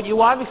 but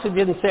you obviously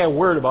didn't say a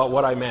word about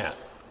what I meant.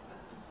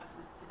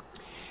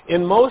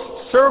 In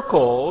most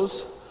circles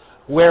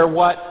where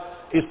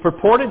what is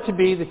purported to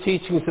be the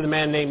teachings of the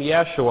man named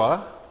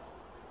Yeshua,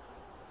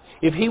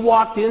 if he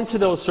walked into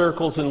those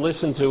circles and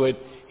listened to it,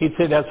 he'd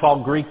say that's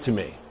all Greek to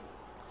me.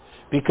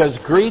 Because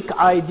Greek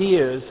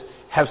ideas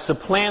have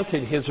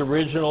supplanted his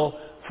original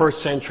first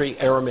century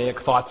Aramaic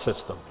thought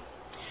system.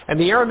 And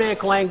the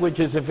Aramaic language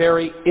is a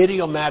very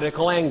idiomatic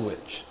language.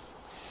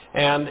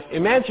 And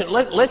imagine,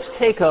 let's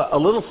take a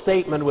little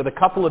statement with a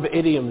couple of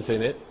idioms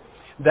in it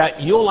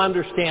that you'll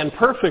understand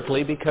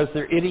perfectly because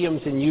they're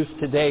idioms in use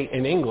today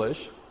in English.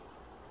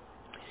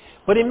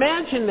 But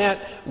imagine that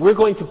we're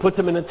going to put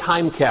them in a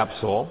time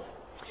capsule,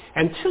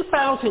 and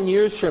 2,000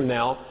 years from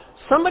now,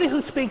 somebody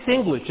who speaks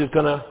English is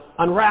going to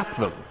unwrap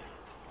them.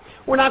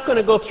 We're not going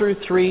to go through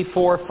 3,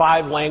 4,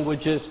 5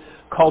 languages,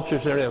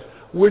 cultures, and everything.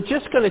 We're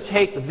just going to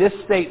take this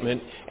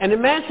statement and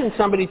imagine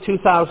somebody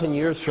 2,000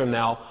 years from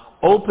now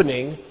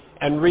opening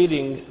and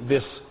reading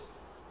this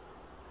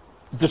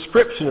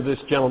description of this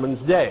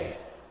gentleman's day.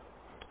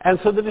 And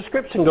so the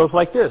description goes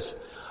like this.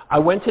 I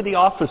went to the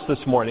office this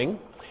morning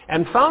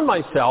and found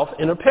myself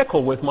in a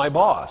pickle with my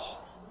boss.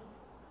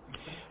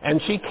 And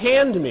she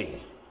canned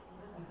me.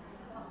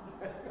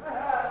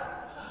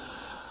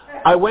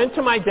 I went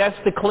to my desk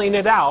to clean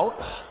it out.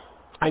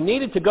 I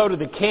needed to go to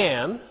the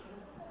can.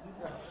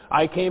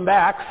 I came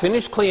back,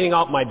 finished cleaning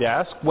out my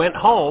desk, went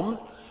home.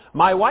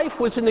 My wife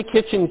was in the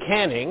kitchen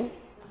canning,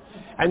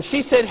 and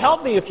she said,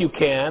 help me if you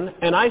can,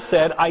 and I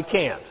said, I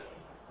can't.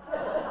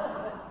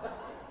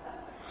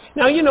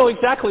 Now, you know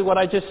exactly what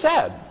I just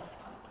said.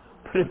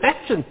 But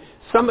imagine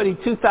somebody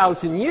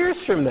 2,000 years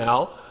from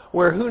now,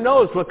 where who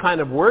knows what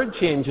kind of word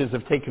changes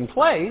have taken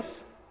place.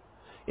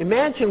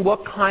 Imagine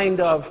what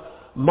kind of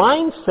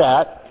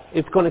mindset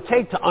it's going to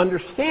take to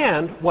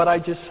understand what I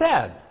just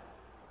said.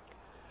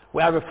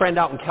 We have a friend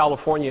out in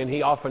California, and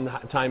he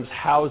oftentimes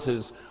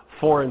houses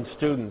foreign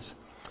students.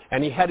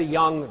 And he had a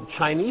young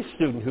Chinese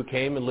student who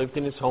came and lived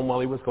in his home while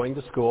he was going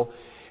to school.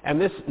 And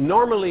this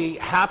normally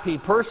happy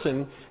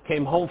person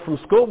came home from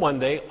school one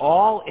day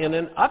all in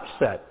an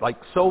upset, like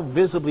so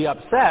visibly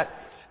upset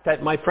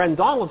that my friend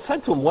Donald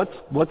said to him,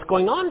 what's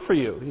going on for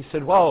you? He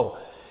said, whoa,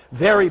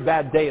 very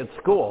bad day at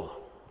school.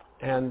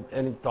 And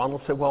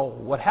Donald said, well,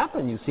 what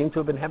happened? You seem to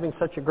have been having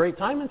such a great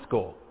time in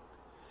school.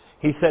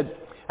 He said,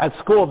 at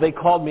school they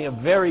called me a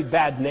very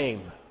bad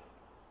name.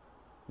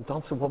 And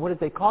Donald said, well, what did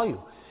they call you?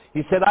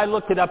 He said, I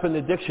looked it up in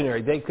the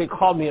dictionary. They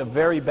called me a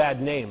very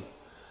bad name.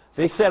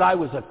 They said I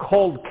was a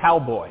cold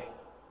cowboy.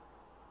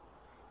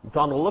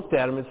 Donald looked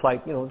at him. It's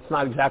like, you know, it's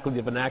not exactly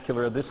the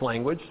vernacular of this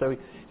language. So he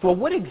said, well,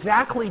 what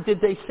exactly did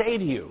they say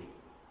to you?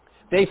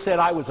 They said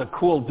I was a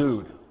cool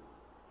dude.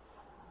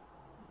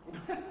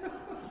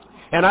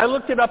 And I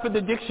looked it up in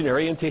the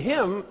dictionary, and to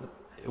him,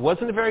 it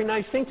wasn't a very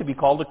nice thing to be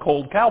called a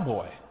cold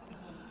cowboy.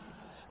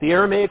 The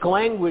Aramaic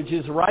language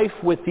is rife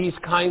with these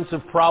kinds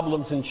of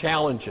problems and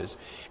challenges.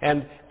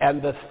 And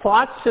the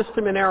thought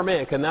system in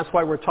Aramaic, and that's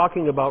why we're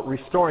talking about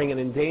restoring an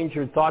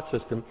endangered thought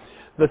system,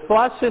 the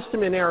thought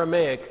system in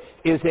Aramaic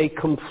is a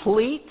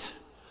complete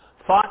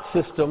thought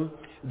system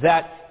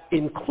that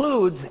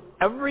includes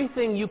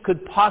everything you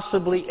could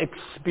possibly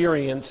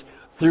experience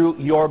through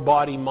your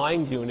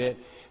body-mind unit,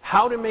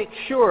 how to make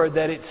sure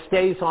that it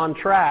stays on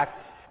track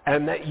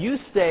and that you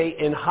stay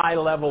in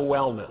high-level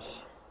wellness.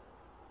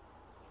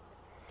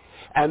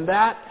 And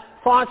that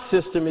thought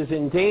system is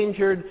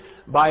endangered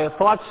by a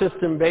thought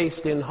system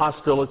based in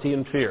hostility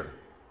and fear.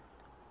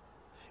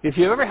 If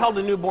you've ever held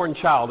a newborn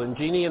child, and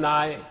Jeannie and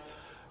I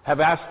have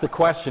asked the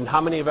question,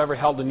 how many have ever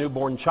held a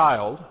newborn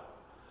child,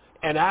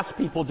 and asked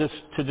people just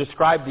to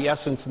describe the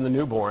essence in the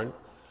newborn,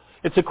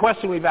 it's a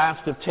question we've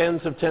asked of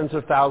tens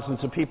of thousands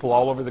of people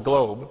all over the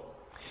globe.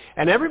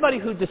 And everybody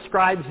who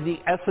describes the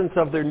essence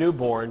of their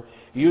newborn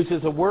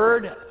uses a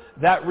word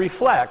that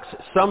reflects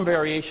some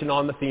variation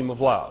on the theme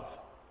of love.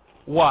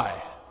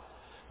 Why?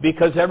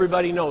 Because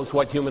everybody knows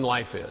what human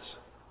life is.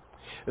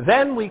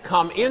 Then we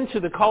come into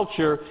the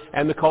culture,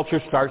 and the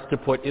culture starts to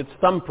put its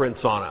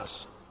thumbprints on us.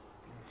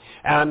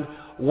 And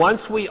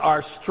once we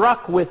are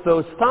struck with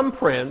those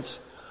thumbprints,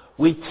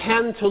 we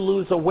tend to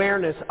lose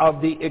awareness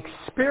of the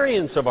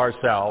experience of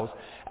ourselves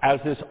as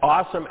this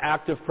awesome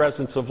active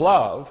presence of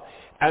love,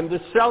 and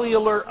the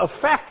cellular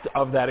effect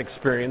of that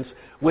experience,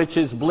 which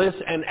is bliss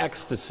and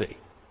ecstasy.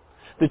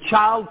 The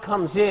child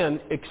comes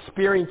in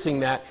experiencing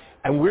that,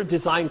 and we're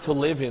designed to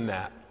live in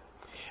that.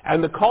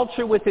 And the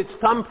culture with its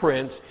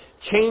thumbprints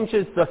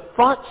changes the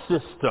thought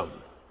system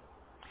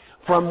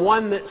from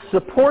one that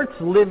supports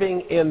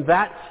living in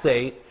that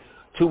state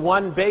to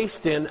one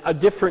based in a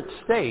different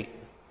state.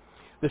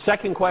 The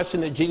second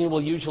question that Jeannie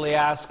will usually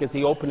ask at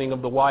the opening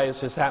of the Why Is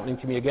This Happening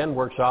to Me Again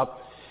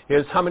workshop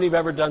is, how many have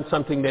ever done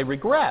something they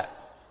regret?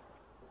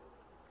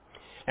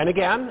 And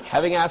again,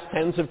 having asked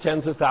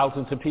tens of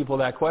thousands of people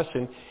that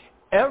question,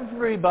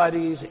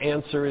 everybody's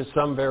answer is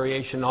some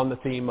variation on the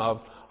theme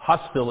of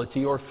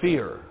hostility or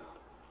fear.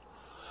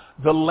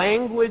 The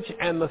language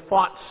and the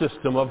thought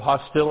system of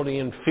hostility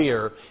and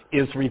fear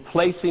is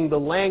replacing the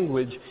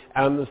language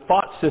and the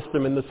thought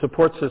system and the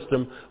support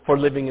system for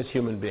living as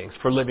human beings,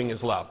 for living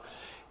as love.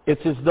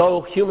 It's as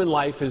though human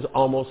life is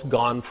almost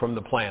gone from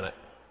the planet.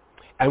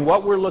 And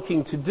what we're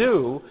looking to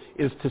do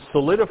is to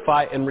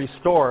solidify and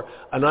restore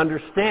an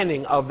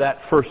understanding of that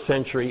first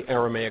century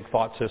Aramaic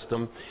thought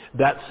system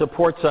that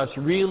supports us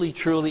really,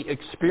 truly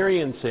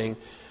experiencing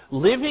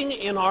living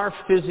in our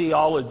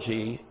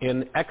physiology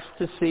in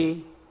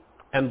ecstasy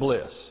and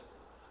bliss,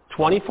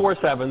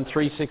 24/7,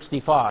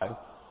 365,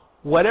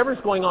 whatever's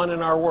going on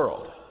in our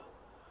world.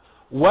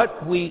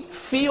 What we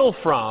feel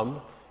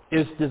from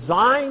is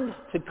designed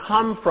to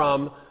come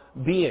from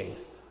being,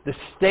 the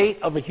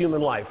state of a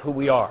human life, who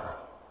we are.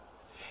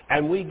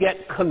 And we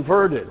get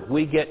converted,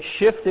 we get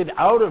shifted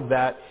out of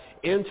that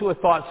into a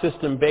thought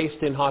system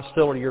based in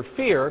hostility or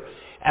fear,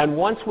 and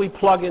once we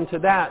plug into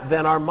that,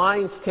 then our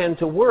minds tend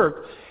to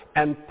work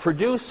and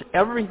produce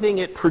everything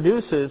it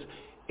produces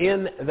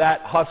in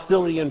that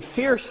hostility and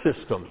fear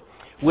system,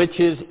 which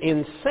is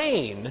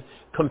insane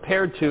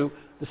compared to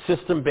the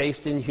system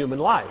based in human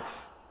life.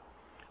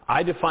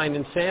 I define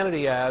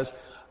insanity as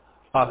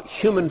a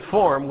human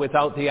form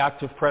without the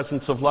active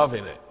presence of love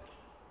in it.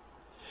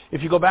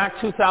 If you go back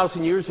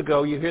 2,000 years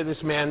ago, you hear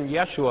this man,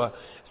 Yeshua,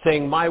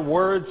 saying, "My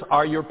words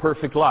are your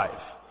perfect life."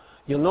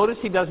 You'll notice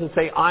he doesn't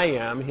say, "I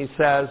am." He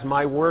says,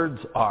 "My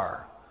words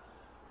are."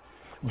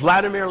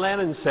 Vladimir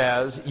Lenin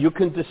says, "You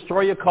can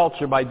destroy a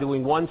culture by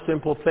doing one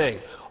simple thing.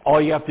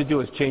 All you have to do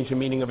is change the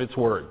meaning of its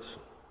words."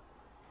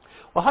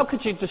 Well, how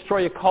could you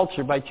destroy a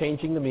culture by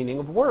changing the meaning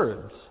of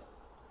words?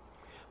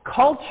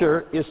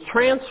 Culture is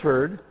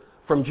transferred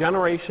from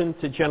generation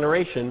to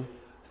generation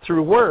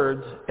through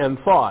words and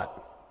thought.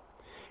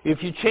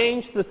 If you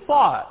change the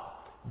thought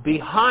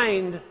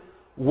behind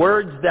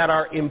words that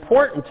are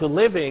important to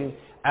living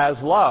as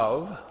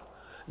love,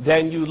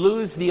 then you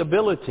lose the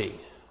ability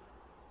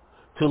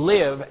to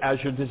live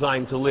as you're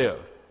designed to live.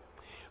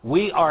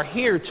 We are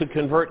here to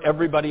convert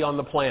everybody on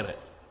the planet,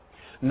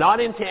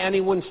 not into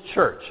anyone's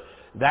church.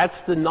 That's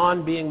the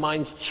non-being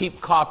mind's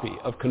cheap copy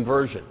of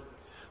conversion.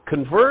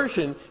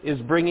 Conversion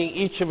is bringing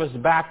each of us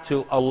back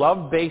to a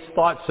love-based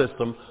thought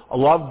system, a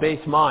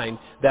love-based mind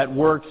that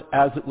works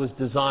as it was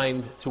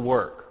designed to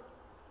work.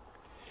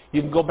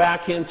 You can go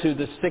back into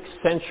the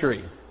 6th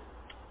century,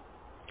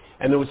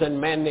 and there was a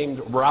man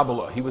named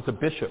Rabelais. He was a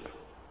bishop.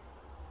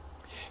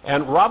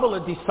 And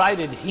Rabelais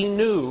decided he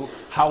knew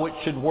how it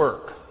should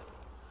work.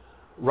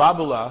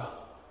 Rabelais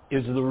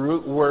is the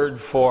root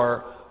word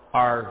for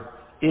our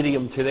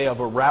idiom today of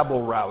a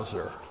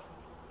rabble-rouser.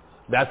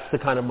 That's the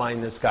kind of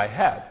mind this guy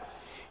had.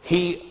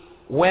 He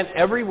went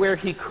everywhere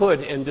he could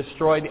and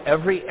destroyed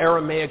every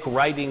Aramaic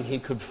writing he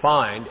could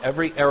find,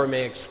 every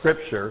Aramaic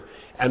scripture,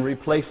 and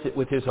replaced it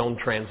with his own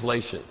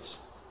translations.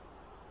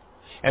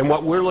 And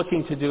what we're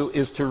looking to do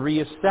is to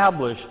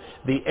reestablish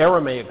the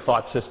Aramaic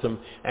thought system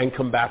and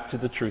come back to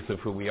the truth of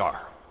who we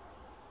are.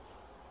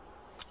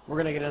 We're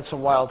going to get into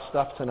some wild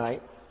stuff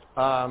tonight.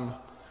 There's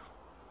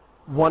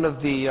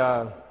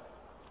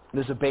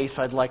a base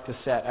I'd like to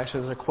set.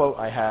 Actually, there's a quote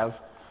I have.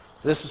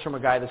 This is from a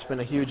guy that's been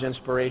a huge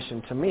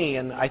inspiration to me,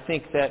 and I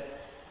think that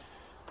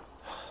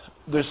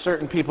there's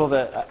certain people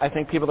that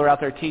are out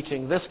there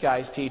teaching this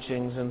guy's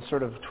teachings and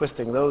sort of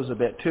twisting those a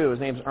bit too. His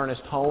name's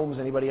Ernest Holmes.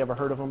 Anybody ever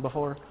heard of him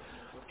before?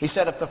 He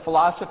said, if the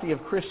philosophy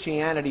of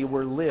Christianity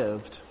were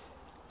lived,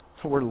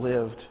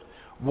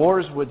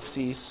 wars would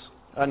cease,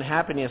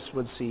 unhappiness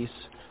would cease,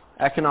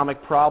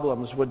 economic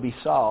problems would be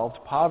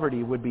solved,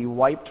 poverty would be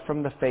wiped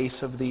from the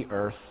face of the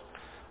earth,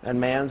 and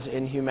man's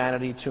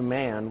inhumanity to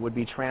man would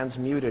be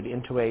transmuted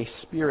into a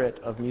spirit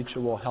of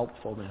mutual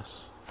helpfulness.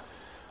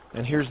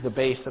 And here's the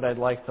base that I'd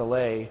like to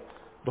lay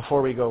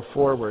before we go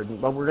forward.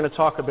 But we're going to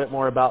talk a bit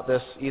more about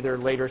this either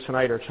later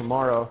tonight or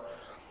tomorrow.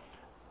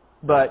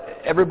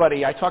 But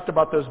everybody, I talked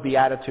about those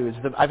Beatitudes.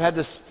 I've had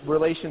this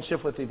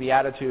relationship with the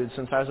Beatitudes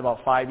since I was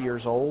about 5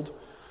 years old.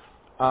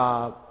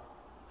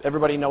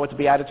 Everybody know what the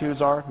Beatitudes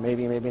are?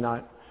 Maybe, maybe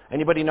not.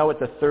 Anybody know what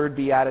the third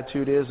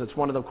Beatitude is? It's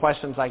one of the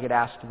questions I get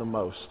asked the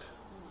most.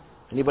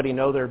 Anybody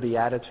know their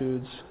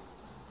Beatitudes?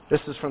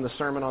 This is from the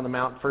Sermon on the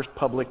Mount, first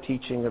public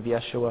teaching of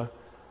Yeshua.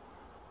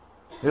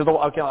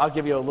 I'll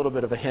give you a little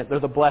bit of a hint. They're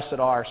the blessed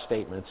are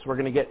statements. We're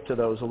going to get to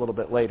those a little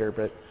bit later.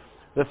 But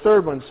the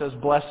third one says,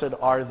 blessed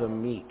are the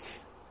meek.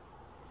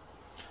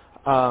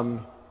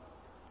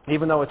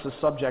 Even though it's a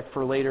subject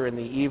for later in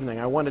the evening,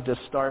 I wanted to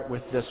start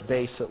with this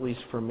base, at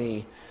least for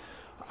me.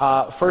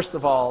 First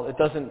of all, it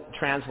doesn't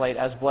translate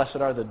as blessed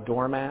are the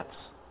doormats.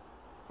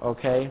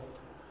 Okay?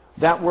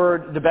 That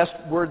word, the best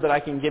word that I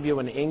can give you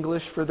in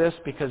English for this,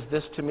 because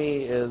this to me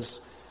is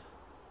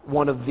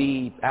one of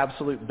the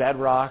absolute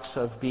bedrocks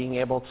of being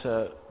able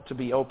to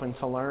be open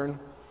to learn.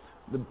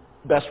 The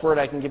best word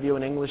I can give you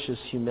in English is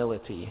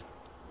humility.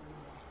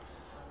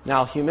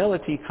 Now,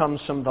 humility comes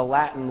from the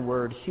Latin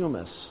word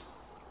humus,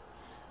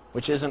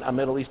 which isn't a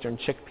Middle Eastern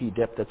chickpea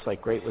dip that's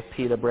like great with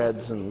pita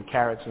breads and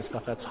carrots and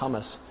stuff. That's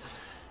hummus.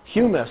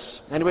 Humus.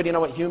 Anybody know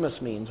what humus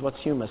means? What's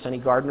humus? Any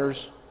gardeners?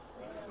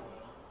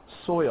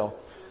 Soil.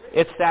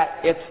 It's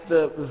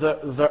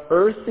the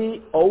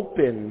earthy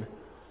open.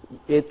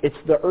 It's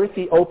the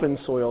earthy open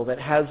soil that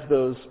has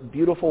those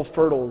beautiful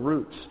fertile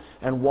roots,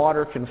 and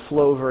water can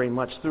flow very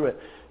much through it.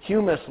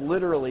 Humus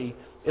literally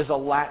is a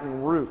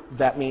Latin root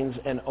that means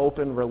an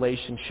open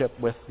relationship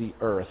with the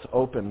earth,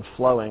 open,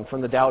 flowing.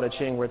 From the Tao Te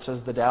Ching, where it says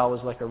the Tao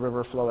is like a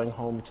river flowing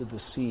home to the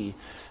sea.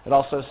 It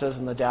also says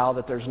in the Tao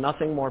that there's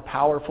nothing more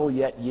powerful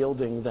yet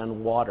yielding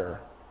than water.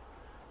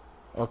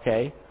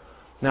 Okay?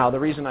 Now, the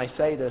reason I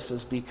say this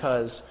is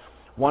because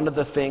one of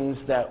the things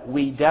that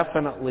we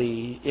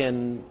definitely,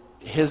 in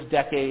his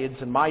decades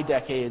and my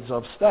decades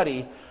of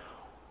study,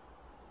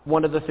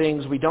 one of the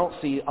things we don't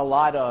see a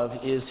lot of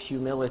is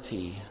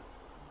humility.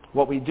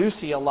 What we do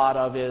see a lot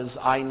of is,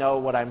 I know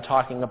what I'm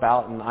talking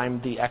about and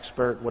I'm the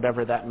expert,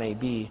 whatever that may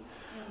be.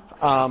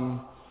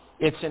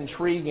 It's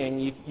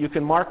intriguing. You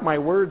can mark my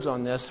words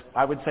on this.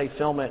 I would say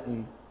film it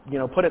and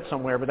put it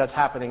somewhere, but that's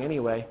happening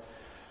anyway.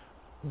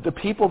 The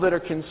people that are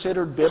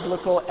considered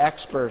biblical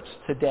experts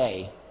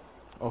today,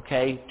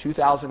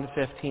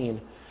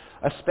 2015,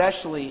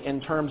 especially in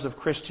terms of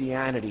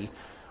Christianity,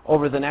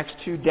 over the next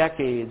 2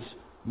 decades,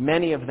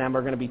 many of them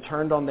are going to be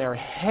turned on their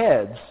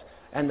heads,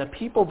 and the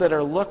people that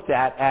are looked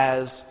at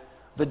as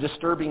the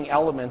disturbing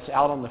elements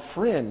out on the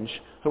fringe,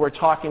 who are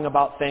talking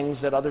about things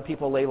that other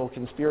people label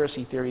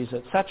conspiracy theories,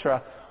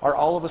 etc., are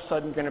all of a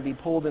sudden going to be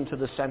pulled into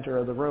the center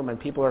of the room, and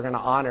people are going to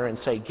honor and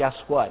say, guess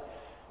what?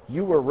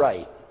 You were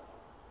right.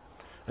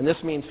 And this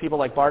means people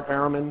like Bart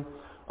Ehrman,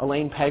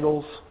 Elaine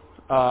Pagels,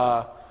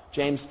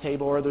 James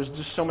Tabor. There's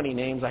just so many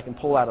names I can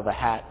pull out of the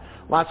hat.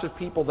 Lots of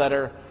people that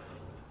are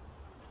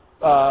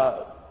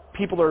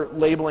people are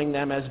labeling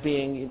them as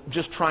being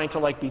just trying to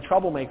be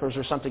troublemakers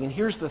or something. And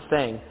here's the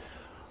thing.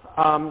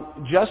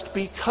 Just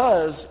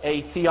because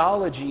a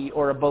theology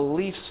or a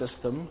belief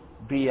system,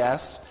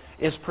 BS,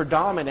 is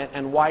predominant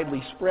and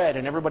widely spread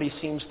and everybody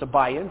seems to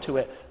buy into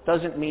it,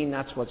 doesn't mean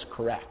that's what's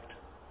correct.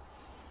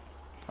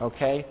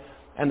 Okay?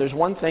 And there's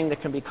one thing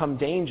that can become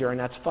danger, and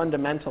that's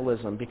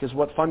fundamentalism, because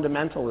what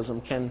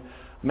fundamentalism can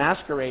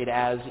masquerade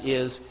as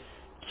is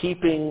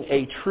keeping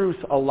a truth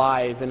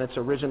alive in its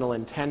original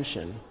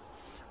intention.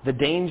 The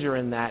danger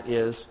in that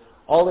is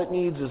all it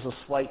needs is a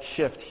slight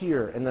shift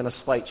here, and then a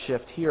slight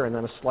shift here, and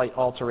then a slight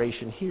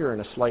alteration here,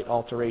 and a slight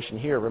alteration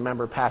here.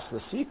 Remember, past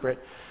the secret,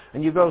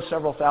 and you go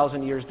several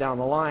thousand years down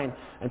the line,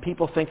 and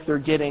people think they're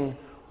getting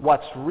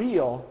what's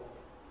real,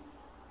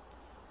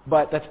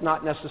 but that's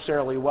not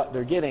necessarily what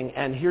they're getting.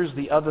 And here's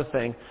the other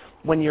thing.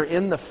 When you're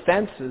in the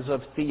fences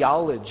of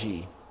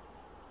theology,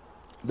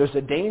 there's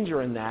a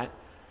danger in that,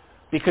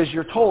 because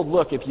you're told,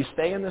 look, if you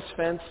stay in this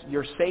fence,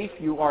 you're safe,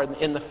 you are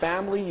in the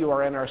family, you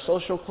are in our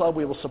social club,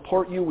 we will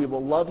support you, we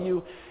will love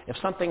you. If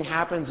something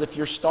happens, if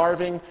you're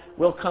starving,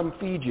 we'll come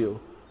feed you.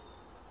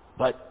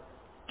 But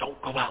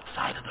don't go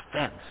outside of the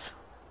fence.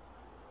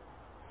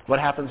 What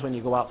happens when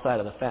you go outside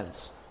of the fence?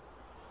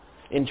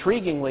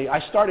 Intriguingly,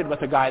 I started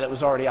with a guy that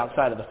was already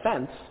outside of the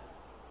fence,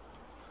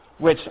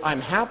 which I'm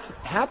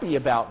happy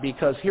about,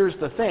 because here's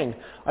the thing.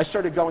 I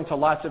started going to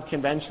lots of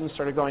conventions,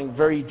 started going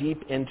very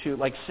deep into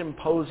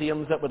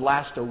symposiums that would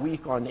last a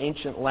week on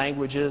ancient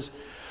languages.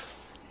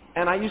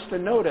 And I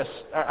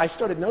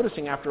started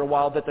noticing after a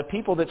while that the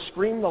people that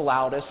screamed the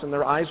loudest and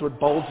their eyes would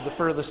bulge the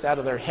furthest out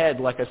of their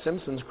head like a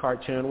Simpsons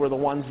cartoon were the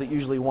ones that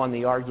usually won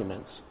the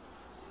arguments.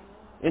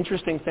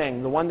 Interesting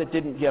thing, the one that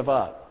didn't give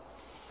up.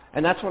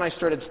 And that's when I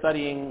started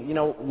studying,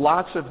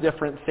 lots of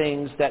different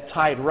things that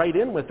tied right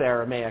in with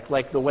Aramaic,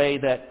 like the way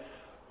that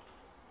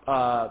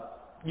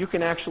you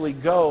can actually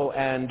go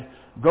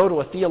to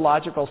a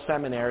theological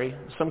seminary,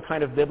 some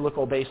kind of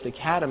biblical-based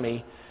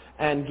academy,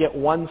 and get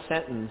one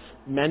sentence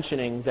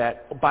mentioning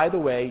that, by the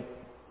way,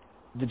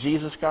 the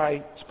Jesus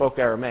guy spoke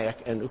Aramaic,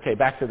 and okay,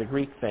 back to the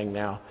Greek thing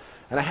now.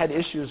 And I had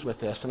issues with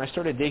this, and I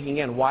started digging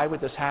in. Why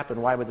would this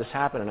happen? Why would this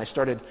happen? And I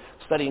started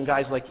studying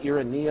guys like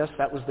Irenaeus.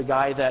 That was the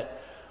guy that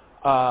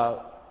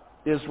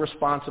is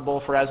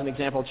responsible for, as an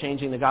example,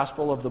 changing the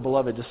gospel of the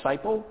beloved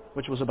disciple,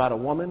 which was about a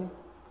woman,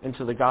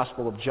 into the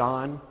gospel of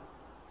John,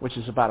 which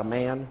is about a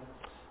man.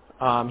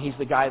 He's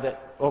the guy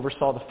that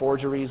oversaw the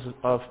forgeries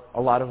of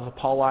a lot of the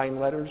Pauline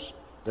letters.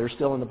 They're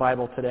still in the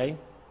Bible today.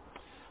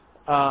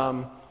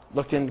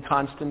 Looked into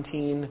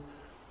Constantine,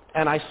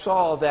 and I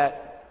saw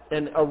that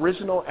an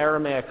original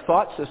Aramaic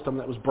thought system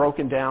that was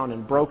broken down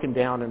and broken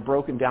down and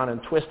broken down and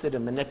twisted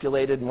and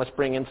manipulated, and let's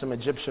bring in some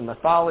Egyptian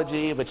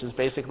mythology, which is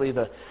basically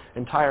the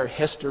entire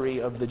history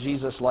of the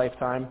Jesus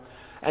lifetime.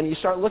 And you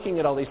start looking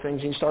at all these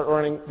things and you start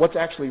learning what's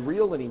actually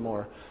real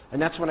anymore.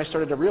 And that's when I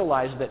started to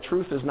realize that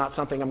truth is not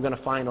something I'm going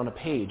to find on a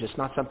page. It's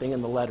not something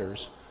in the letters.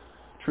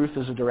 Truth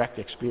is a direct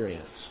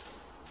experience.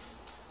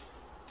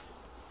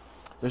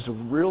 There's a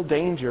real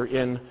danger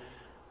in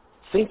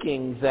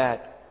thinking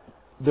that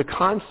the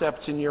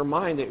concepts in your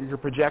mind that you're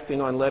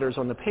projecting on letters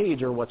on the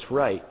page are what's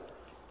right,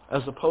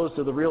 as opposed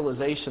to the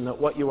realization that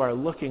what you are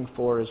looking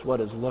for is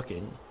what is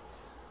looking,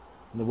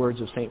 in the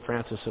words of St.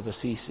 Francis of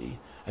Assisi.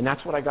 And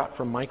that's what I got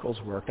from Michael's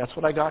work. That's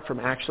what I got from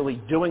actually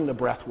doing the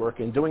breath work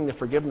and doing the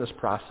forgiveness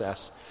process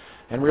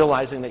and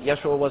realizing that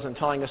Yeshua wasn't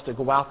telling us to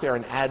go out there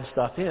and add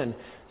stuff in.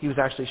 He was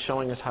actually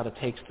showing us how to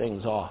take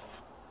things off.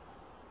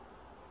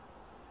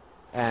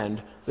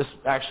 And this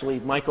actually,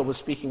 Michael was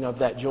speaking of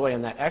that joy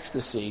and that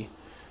ecstasy.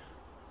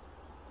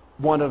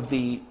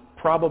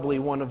 Probably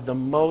one of the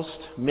most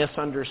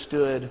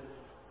misunderstood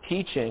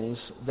teachings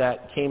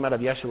that came out of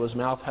Yeshua's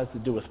mouth has to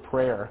do with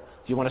prayer.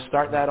 Do you want to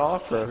start that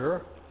off? Or?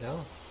 Sure,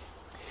 yeah.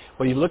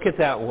 Well, you look at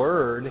that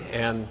word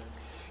and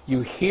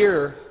you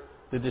hear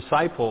the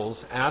disciples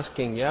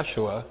asking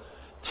Yeshua,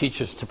 teach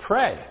us to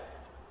pray.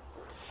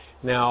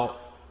 Now,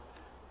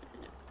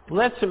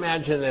 let's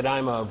imagine that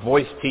I'm a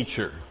voice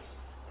teacher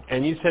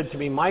and you said to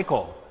me,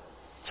 Michael,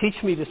 teach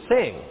me to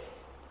sing.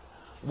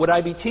 Would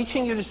I be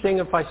teaching you to sing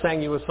if I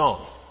sang you a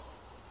song?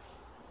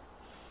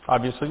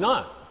 Obviously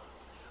not.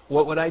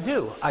 What would I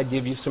do? I'd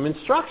give you some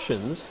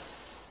instructions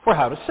for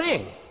how to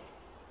sing.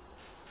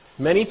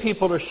 Many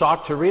people are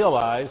shocked to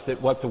realize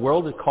that what the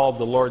world has called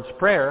the Lord's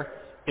Prayer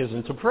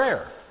isn't a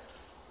prayer.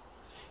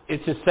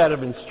 It's a set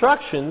of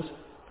instructions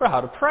for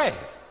how to pray.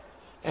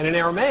 And in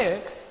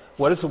Aramaic,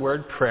 what does the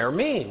word prayer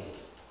mean?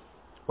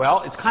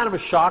 Well, it's kind of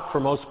a shock for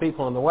most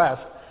people in the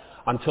West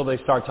until they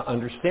start to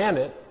understand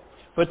it.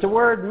 But the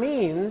word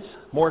means,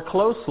 more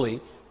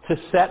closely, to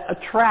set a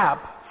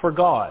trap for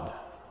God.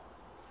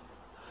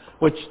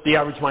 Which the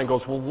average mind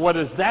goes, well, what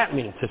does that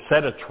mean, to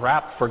set a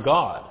trap for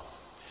God?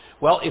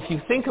 Well, if you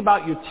think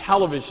about your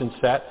television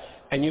set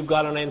and you've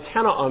got an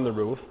antenna on the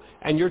roof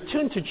and you're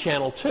tuned to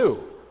channel 2,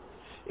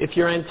 if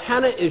your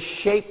antenna is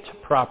shaped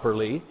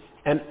properly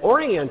and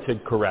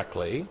oriented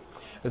correctly,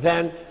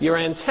 then your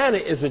antenna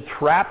is a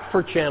trap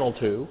for channel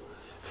 2,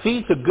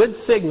 feeds a good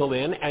signal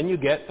in, and you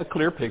get a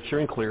clear picture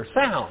and clear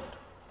sound.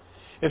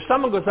 If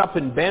someone goes up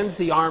and bends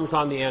the arms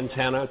on the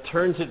antenna,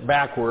 turns it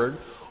backward,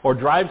 or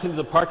drives into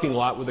the parking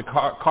lot with a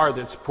car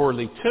that's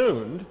poorly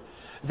tuned,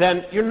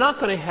 then you're not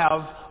going to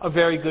have a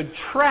very good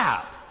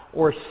trap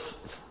or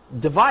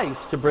device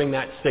to bring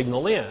that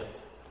signal in.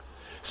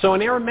 So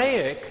in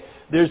Aramaic,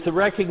 there's the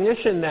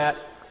recognition that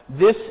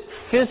this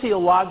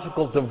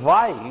physiological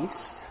device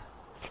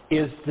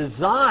is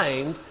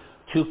designed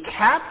to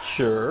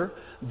capture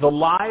the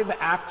live,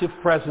 active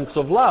presence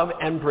of love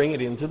and bring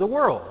it into the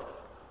world.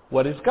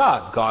 What is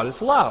God? God is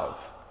love.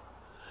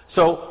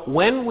 So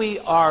when we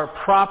are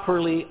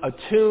properly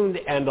attuned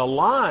and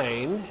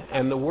aligned,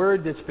 and the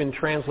word that's been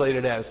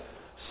translated as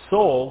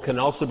soul can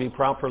also be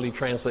properly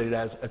translated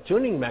as a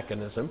tuning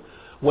mechanism,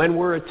 when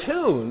we're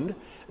attuned,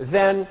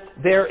 then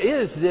there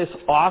is this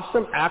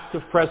awesome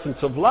active presence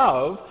of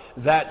love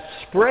that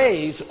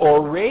sprays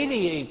or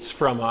radiates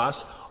from us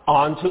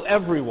onto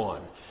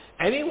everyone.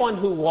 Anyone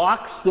who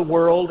walks the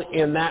world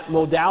in that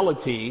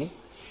modality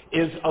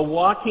is a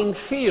walking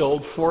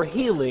field for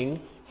healing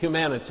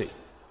humanity.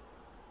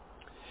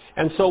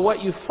 And so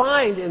what you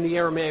find in the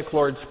Aramaic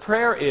Lord's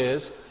Prayer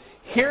is,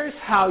 here's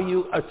how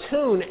you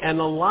attune and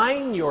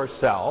align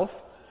yourself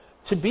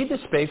to be the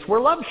space where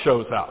love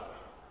shows up.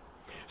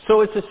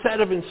 So it's a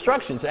set of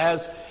instructions. As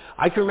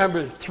I can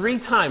remember 3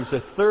 times,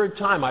 the 3rd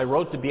time I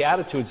wrote the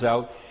Beatitudes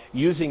out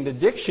using the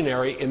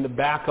dictionary in the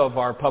back of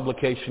our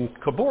publication,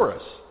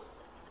 Kaburis,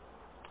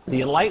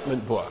 the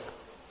Enlightenment book.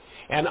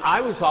 And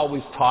I was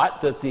always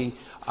taught that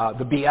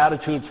the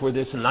Beatitudes were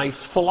this nice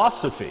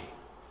philosophy.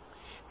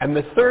 And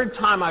the 3rd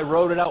time I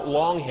wrote it out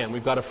longhand,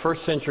 we've got a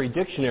 1st century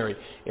dictionary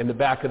in the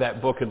back of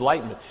that book,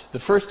 Enlightenment. The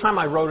first time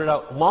I wrote it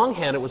out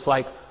longhand, it was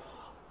like,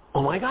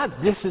 oh my God,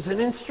 this is an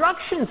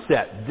instruction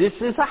set. This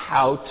is a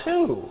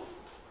how-to.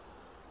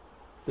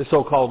 The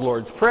so-called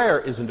Lord's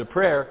Prayer isn't a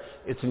prayer.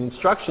 It's an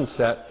instruction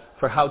set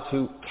for how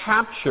to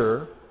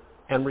capture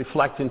and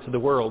reflect into the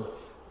world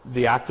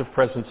the active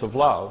presence of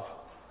love,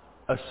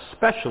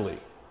 especially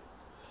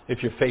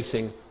if you're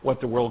facing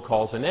what the world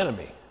calls an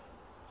enemy.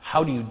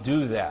 How do you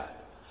do that?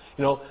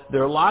 You know,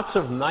 there are lots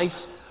of nice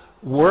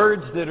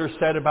words that are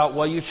said about,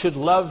 well, you should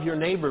love your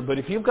neighbor, but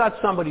if you've got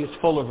somebody who's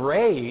full of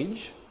rage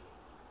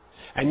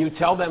and you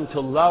tell them to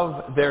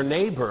love their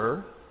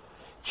neighbor,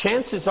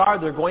 chances are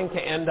they're going to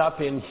end up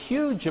in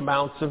huge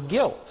amounts of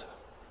guilt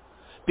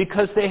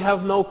because they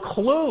have no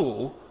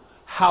clue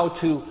how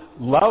to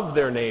love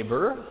their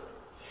neighbor.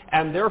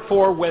 And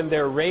therefore, when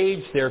their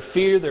rage, their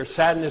fear, their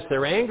sadness,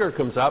 their anger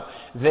comes up,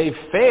 they've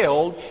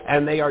failed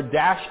and they are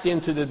dashed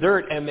into the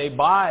dirt and they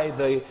buy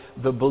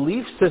the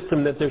belief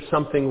system that there's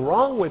something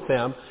wrong with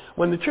them,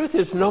 when the truth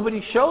is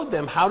nobody showed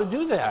them how to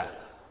do that.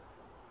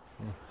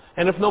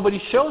 And if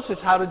nobody shows us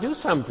how to do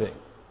something,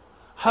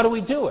 how do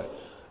we do it?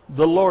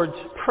 The Lord's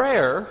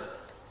Prayer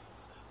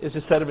is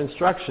a set of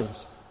instructions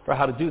for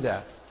how to do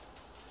that.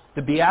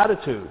 The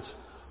Beatitudes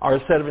are a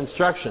set of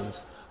instructions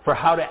for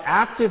how to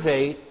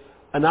activate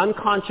an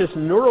unconscious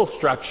neural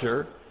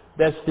structure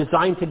that's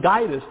designed to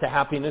guide us to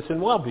happiness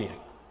and well-being.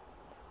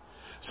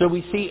 So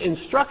we see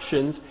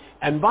instructions,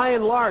 and by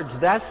and large,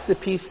 that's the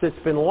piece that's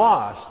been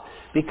lost,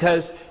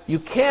 because you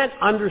can't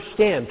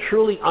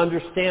truly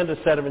understand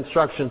a set of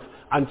instructions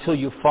until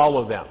you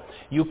follow them.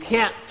 You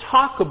can't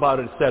talk about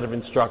a set of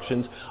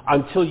instructions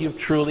until you've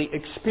truly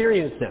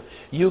experienced them.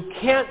 You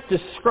can't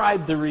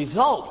describe the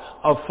result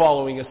of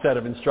following a set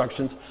of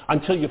instructions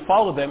until you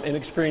follow them and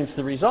experience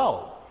the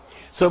result.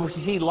 So we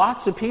see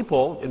lots of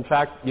people, in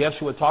fact,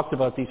 Yeshua talked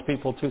about these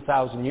people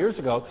 2,000 years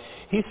ago.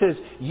 He says,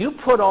 you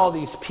put all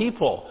these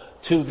people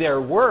to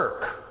their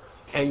work,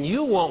 and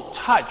you won't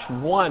touch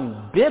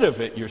one bit of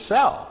it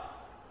yourself.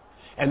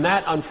 And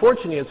that,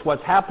 unfortunately, is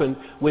what's happened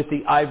with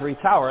the ivory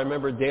tower. I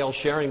remember Dale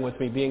sharing with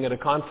me being at a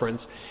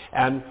conference,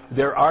 and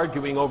they're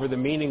arguing over the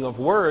meaning of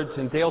words,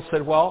 and Dale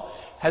said, well,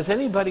 has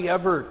anybody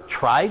ever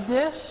tried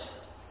this?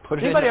 Put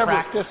it into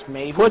practice,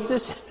 maybe? Put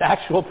this into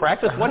actual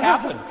practice? What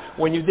happened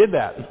when you did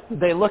that?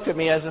 They looked at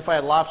me as if I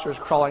had lobsters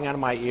crawling out of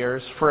my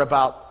ears for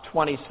about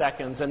 20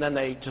 seconds, and then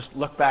they just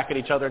looked back at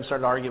each other and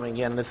started arguing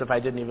again as if I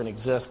didn't even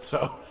exist.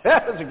 So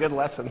that was a good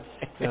lesson.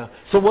 Yeah.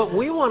 So what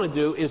we want to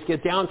do is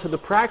get down to the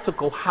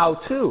practical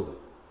how-to,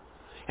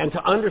 and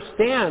to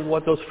understand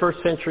what those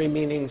first century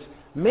meanings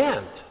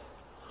meant.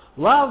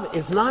 Love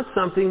is not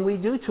something we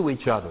do to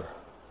each other.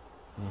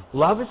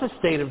 Love is a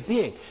state of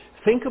being.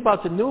 Think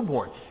about the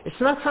newborn.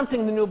 It's not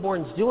something the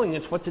newborn's doing,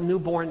 it's what the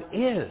newborn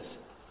is.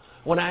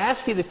 When I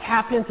ask you to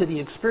tap into the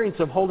experience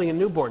of holding a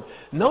newborn,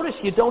 notice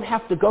you don't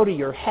have to go to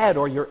your head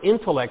or your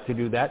intellect to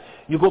do that.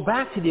 You go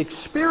back to the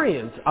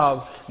experience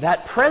of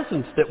that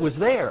presence that was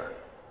there.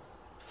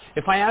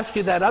 If I ask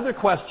you that other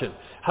question,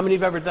 how many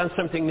have ever done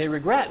something they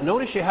regret?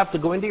 Notice you have to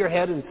go into your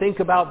head and think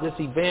about this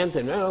event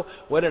and, oh,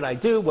 what did I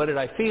do? What did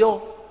I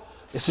feel?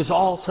 This is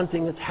all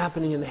something that's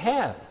happening in the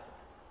head.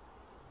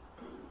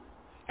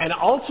 And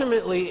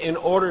ultimately, in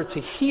order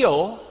to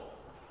heal,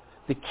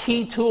 the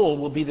key tool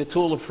will be the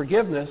tool of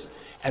forgiveness.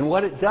 And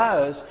what it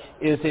does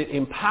is it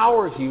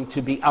empowers you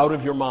to be out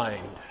of your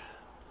mind,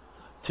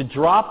 to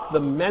drop the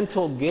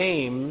mental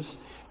games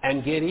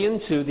and get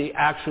into the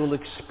actual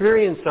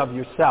experience of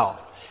yourself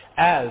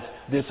as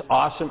this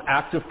awesome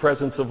active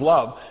presence of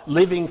love,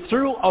 living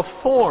through a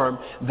form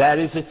that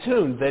is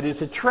attuned, that is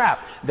a trap,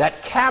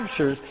 that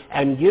captures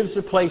and gives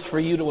a place for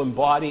you to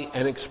embody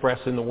and express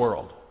in the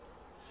world.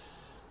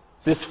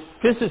 This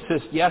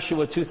physicist,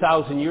 Yeshua,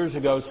 2,000 years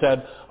ago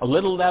said, a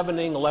little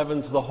leavening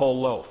leavens the whole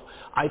loaf.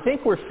 I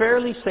think we're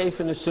fairly safe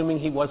in assuming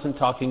he wasn't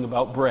talking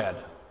about bread.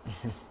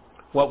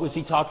 What was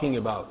he talking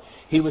about?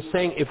 He was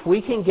saying if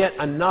we can get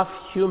enough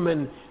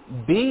human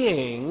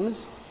beings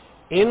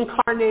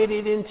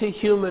incarnated into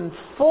human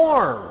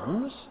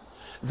forms,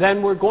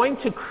 then we're going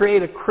to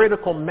create a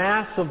critical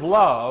mass of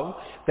love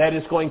that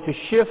is going to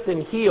shift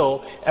and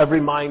heal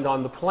every mind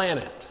on the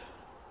planet.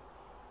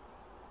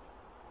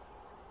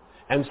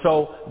 And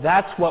so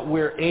that's what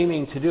we're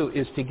aiming to do,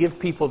 is to give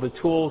people the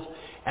tools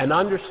and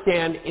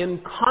understand in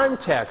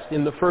context,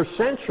 in the first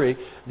century,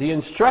 the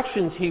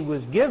instructions he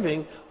was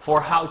giving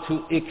for how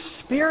to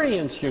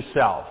experience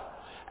yourself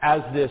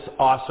as this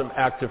awesome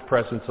active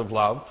presence of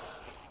love,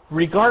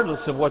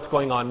 regardless of what's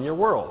going on in your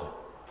world.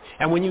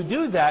 And when you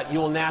do that,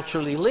 you'll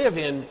naturally live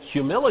in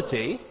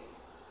humility,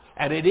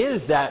 and it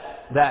is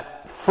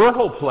that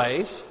fertile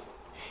place,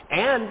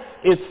 and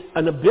it's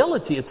an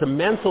ability, it's a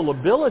mental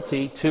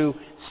ability to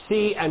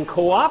see and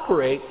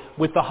cooperate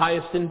with the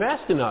highest and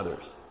best in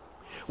others.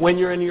 When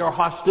you're in your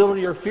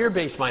hostility or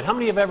fear-based mind, how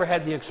many have ever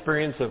had the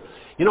experience of,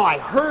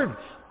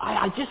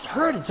 I just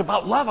heard it's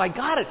about love, I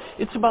got it,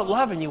 it's about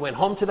love, and you went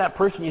home to that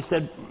person, you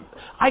said,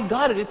 I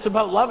got it, it's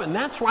about love, and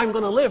that's where I'm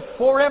going to live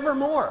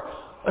forevermore,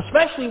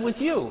 especially with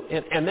you.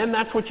 And then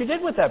that's what you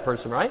did with that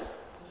person, right?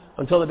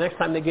 Until the next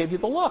time they gave you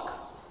the look.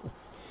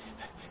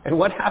 And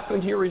what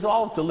happened to your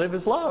resolve to live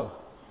as love?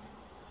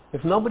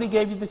 If nobody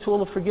gave you the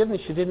tool of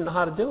forgiveness, you didn't know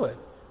how to do it,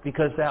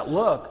 because that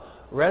look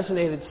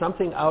resonated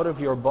something out of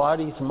your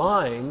body's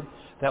mind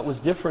that was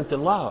different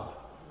than love.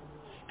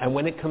 And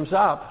when it comes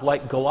up,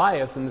 like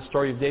Goliath in the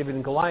story of David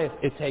and Goliath,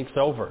 it takes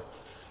over.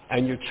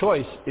 And your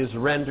choice is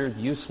rendered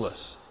useless.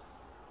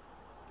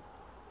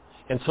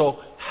 And so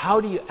how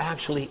do you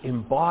actually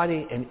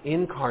embody and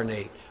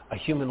incarnate a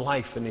human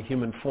life in a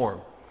human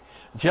form?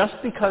 Just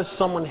because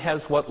someone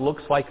has what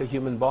looks like a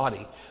human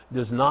body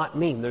does not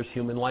mean there's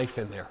human life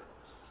in there.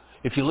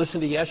 If you listen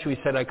to Yeshua, he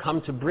said, I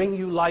come to bring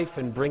you life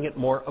and bring it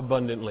more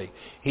abundantly.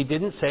 He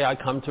didn't say, I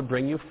come to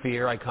bring you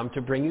fear, I come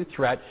to bring you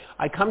threat,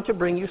 I come to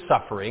bring you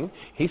suffering.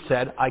 He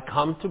said, I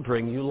come to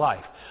bring you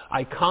life.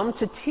 I come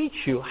to teach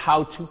you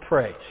how to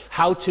pray,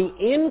 how to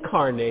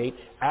incarnate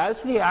as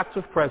the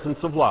active presence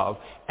of love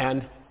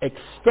and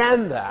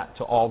extend that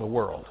to all the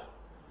world.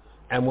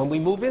 And when we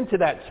move into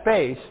that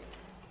space,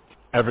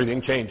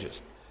 everything changes.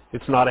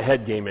 It's not a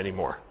head game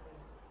anymore.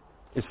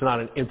 It's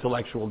not an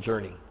intellectual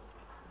journey.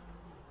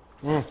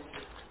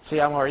 See,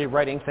 I'm already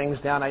writing things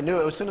down. I knew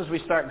it as soon as we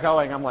start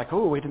going, I'm like,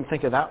 ooh, we didn't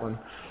think of that one.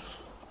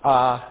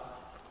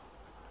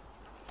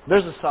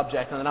 There's a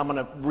subject, and then I'm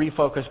going to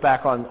refocus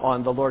back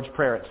on the Lord's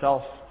Prayer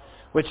itself,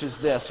 which is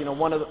this.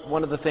 One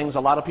of the things a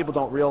lot of people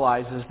don't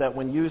realize is that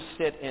when you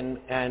sit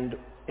and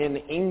in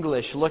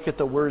English look at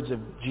the words of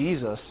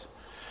Jesus,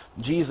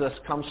 Jesus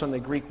comes from the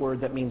Greek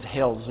word that means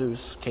hail Zeus,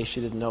 in case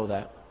you didn't know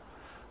that.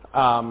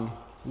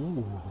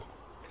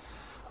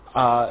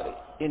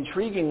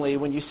 Intriguingly,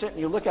 when you sit and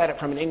you look at it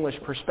from an English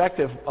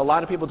perspective, a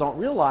lot of people don't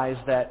realize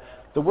that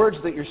the words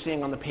that you're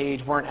seeing on the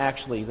page weren't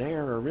actually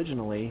there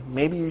originally.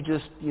 Maybe you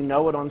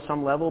know it on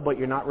some level, but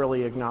you're not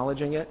really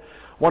acknowledging it.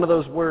 One of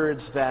those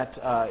words that,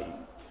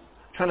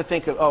 trying to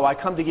think of, I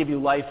come to give you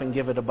life and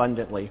give it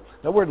abundantly.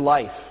 The word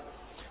life.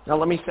 Now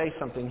let me say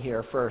something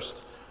here first.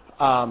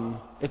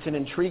 It's an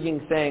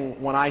intriguing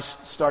thing when I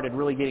started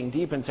really getting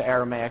deep into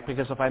Aramaic,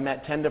 because if I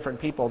met 10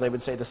 different people, they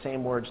would say the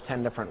same words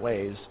 10 different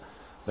ways.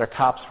 Their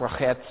cops were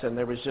chets, and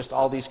there was just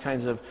all these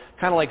kinds of,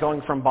 kind of like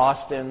going from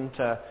Boston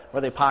to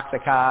where they park the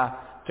car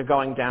to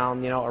going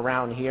down,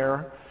 around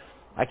here.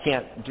 I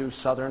can't do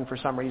Southern for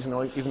some reason,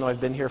 even though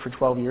I've been here for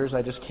 12 years.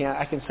 I just can't.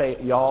 I can say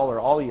y'all or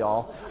all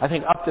y'all. I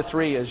think up to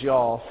 3 is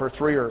y'all. For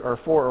 3 or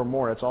 4 or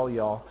more, it's all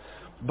y'all.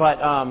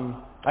 But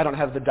I don't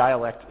have the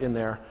dialect in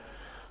there.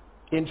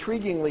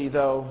 Intriguingly,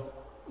 though,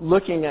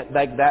 looking at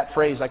that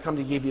phrase, I come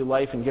to give you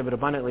life and give it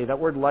abundantly, that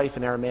word life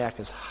in Aramaic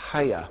is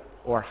chaya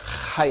or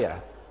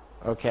chaya,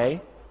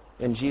 okay,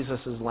 in Jesus'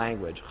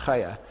 language,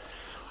 chaya.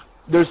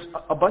 There's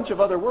a bunch of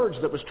other words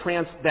that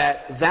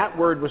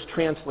word was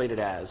translated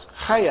as.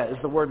 Chaya is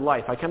the word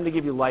life. I come to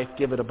give you life,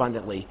 give it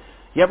abundantly.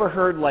 You ever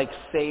heard like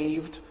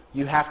saved?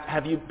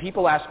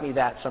 People ask me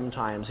that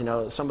sometimes,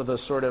 some of the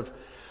sort of,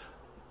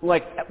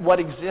 like what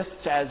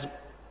exists as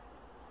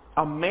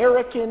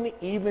American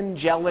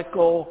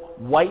evangelical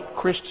white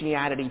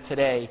Christianity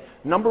today,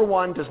 number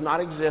one, does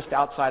not exist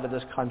outside of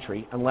this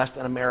country unless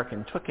an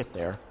American took it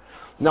there.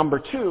 Number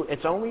two,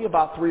 it's only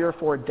about 3 or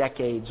 4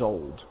 decades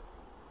old.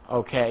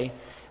 Okay?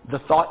 The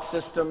thought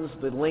systems,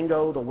 the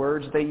lingo, the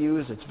words they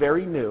use, it's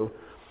very new.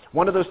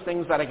 One of those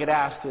things that I get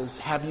asked is,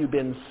 have you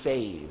been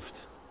saved?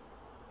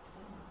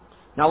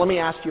 Now let me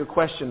ask you a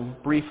question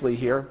briefly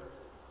here.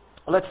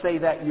 Let's say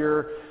that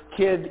your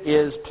kid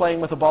is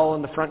playing with a ball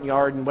in the front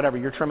yard and whatever,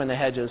 you're trimming the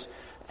hedges,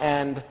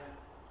 and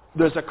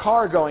there's a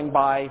car going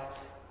by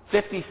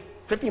 50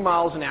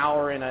 miles an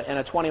hour in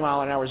a 20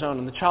 mile an hour zone,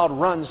 and the child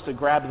runs to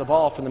grab the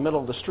ball from the middle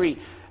of the street,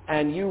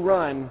 and you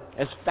run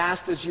as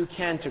fast as you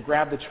can to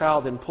grab the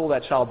child and pull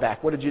that child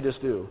back. What did you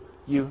just do?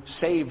 You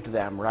saved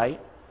them,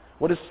 right?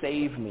 What does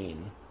save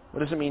mean?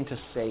 What does it mean to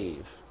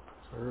save?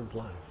 Preserved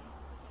life.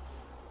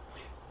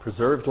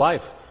 Preserved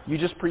life. You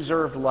just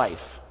preserved life.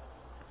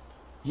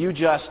 You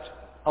just,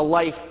 a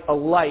life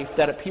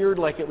that appeared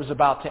like it was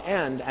about to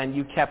end, and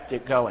you kept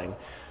it going.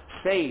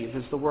 Save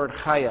is the word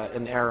chaya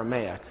in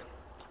Aramaic.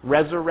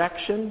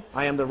 Resurrection,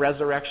 I am the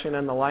resurrection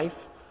and the life.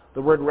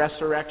 The word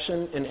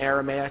resurrection in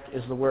Aramaic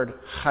is the word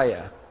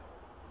chaya.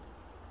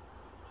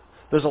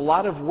 There's a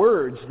lot of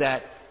words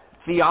that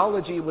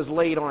theology was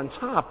laid on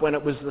top when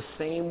it was the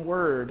same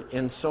word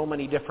in so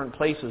many different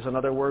places.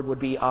 Another word would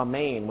be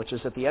amen, which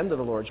is at the end of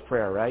the Lord's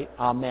Prayer, right?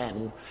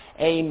 Amen.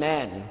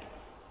 Amen.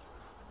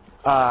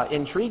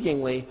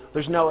 Intriguingly,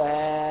 there's no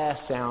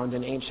sound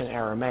in ancient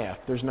Aramaic.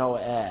 There's no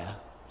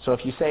So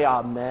if you say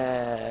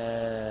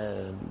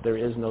amen, there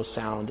is no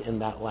sound in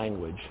that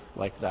language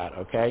like that,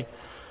 okay?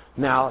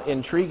 Now,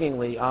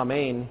 intriguingly,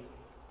 amen,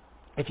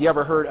 if you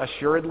ever heard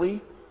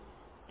assuredly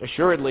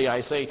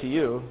I say to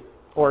you,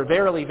 or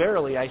verily,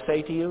 verily I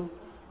say to you,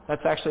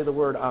 that's actually the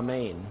word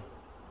amen.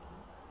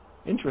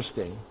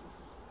 Interesting.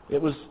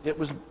 It was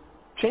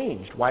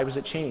changed. Why was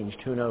it changed?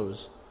 Who knows?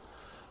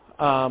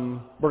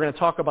 We're going to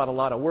talk about a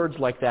lot of words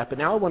like that, but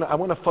now I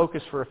want to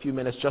focus for a few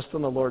minutes just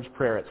on the Lord's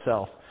Prayer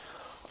itself.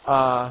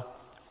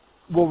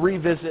 We'll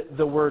revisit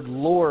the word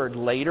Lord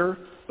later,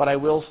 but I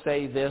will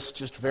say this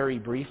just very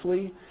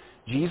briefly.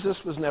 Jesus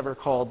was never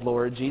called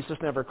Lord. Jesus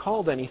never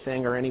called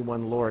anything or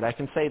anyone Lord. I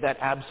can say that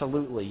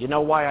absolutely. You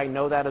know why I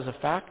know that as a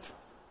fact,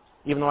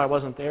 even though I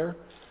wasn't there?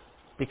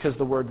 Because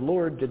the word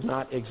Lord did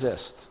not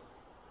exist.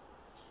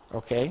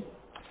 Okay?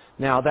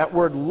 Now, that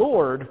word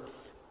Lord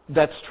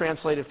that's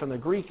translated from the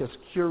Greek is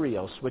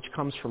kurios, which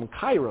comes from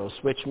kairos,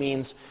 which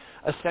means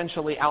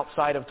essentially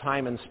outside of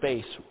time and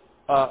space.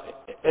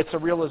 It's a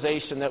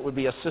realization that would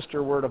be a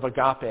sister word of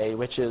agape,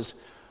 which is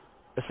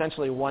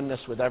essentially oneness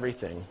with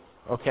everything.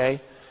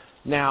 Okay?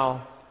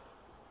 Now,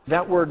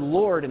 that word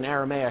Lord in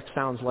Aramaic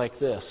sounds like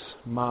this,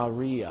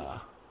 Maria.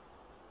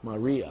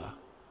 Maria.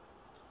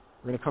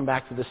 We're going to come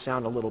back to this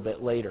sound a little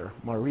bit later.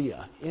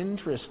 Maria.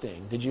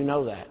 Interesting. Did you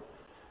know that?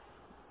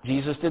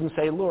 Jesus didn't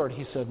say Lord.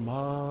 He said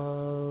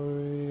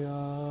Maria.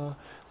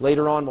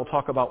 Later on, we'll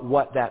talk about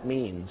what that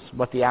means,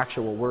 what the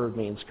actual word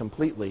means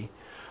completely.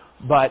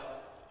 But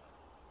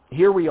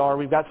here we are.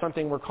 We've got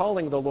something we're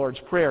calling the Lord's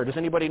Prayer. Does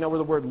anybody know where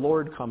the word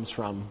Lord comes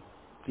from?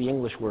 The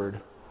English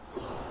word.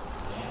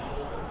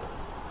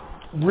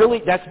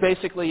 Really, that's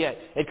basically it.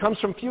 It comes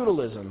from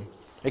feudalism.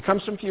 It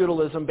comes from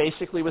feudalism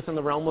basically within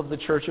the realm of the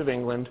Church of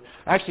England.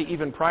 Actually,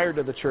 even prior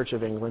to the Church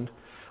of England.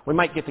 We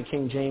might get to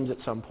King James at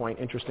some point.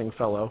 Interesting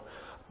fellow.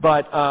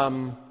 But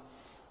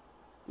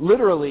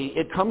literally,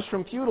 it comes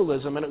from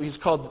feudalism, and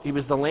he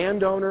was the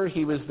landowner,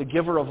 he was the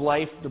giver of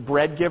life, the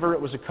bread giver.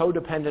 It was a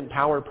codependent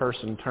power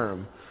person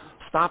term.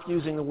 Stop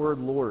using the word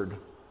Lord.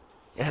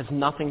 It has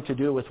nothing to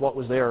do with what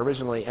was there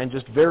originally. And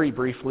just very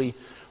briefly,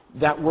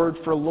 that word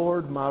for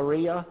Lord,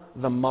 Maria,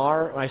 the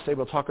Mar, I say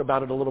we'll talk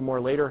about it a little more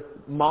later.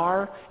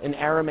 Mar in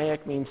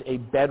Aramaic means a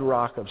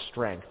bedrock of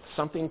strength,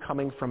 something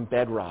coming from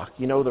bedrock.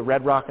 You know the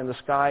red rock in the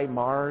sky,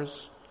 Mars?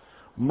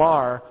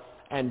 Mar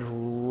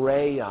and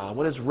Rhea.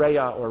 What does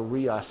Rhea or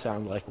Rhea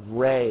sound like?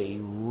 Re,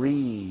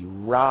 Re,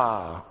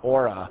 Ra,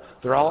 Ora.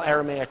 They're all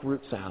Aramaic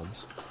root sounds.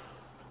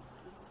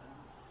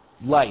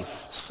 Light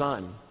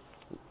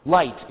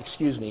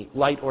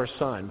or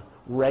sun.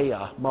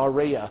 Rhea,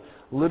 Maria,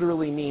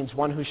 literally means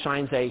one who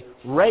shines a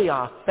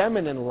Rhea,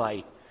 feminine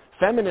light.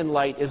 Feminine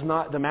light is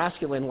not the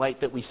masculine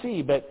light that we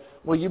see, but,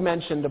 well, you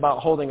mentioned about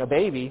holding a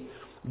baby.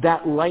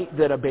 That light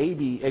that a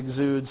baby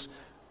exudes,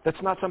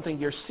 that's not something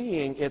you're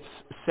seeing, it's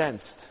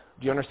sensed.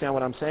 Do you understand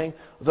what I'm saying?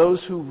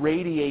 Those who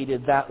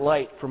radiated that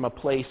light from a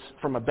place,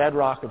 from a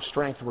bedrock of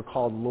strength were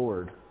called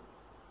Lord.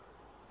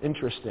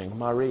 Interesting,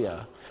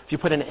 Maria. If you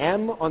put an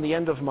M on the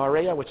end of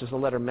Maria, which is the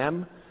letter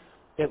Mem,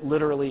 it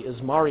literally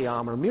is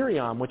Mariam or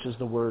Miriam, which is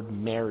the word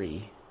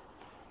Mary,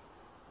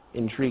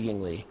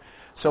 intriguingly.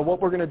 So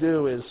what we're going to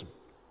do is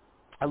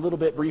a little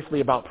bit briefly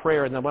about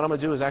prayer, and then what I'm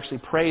going to do is actually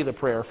pray the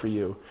prayer for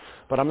you.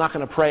 But I'm not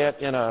going to pray it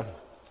in a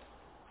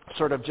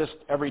sort of just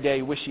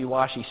everyday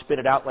wishy-washy, spit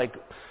it out like,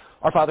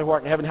 Our Father who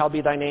art in heaven, hallowed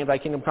be thy name, thy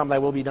kingdom come, thy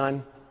will be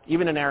done.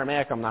 Even in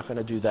Aramaic, I'm not going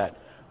to do that.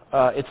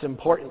 It's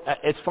important.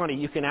 It's funny,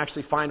 you can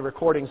actually find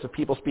recordings of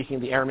people speaking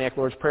the Aramaic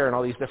Lord's Prayer in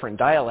all these different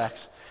dialects,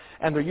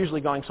 and they're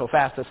usually going so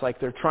fast, it's like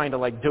they're trying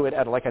to do it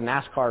at a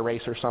NASCAR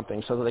race or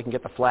something so that they can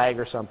get the flag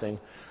or something.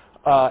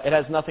 It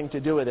has nothing to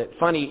do with it.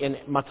 Funny, in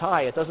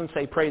Mattai, it doesn't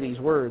say pray these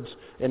words.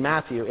 In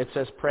Matthew, it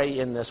says pray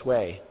in this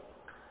way.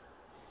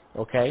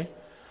 Okay?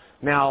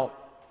 Now,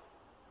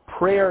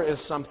 prayer is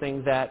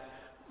something that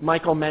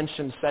Michael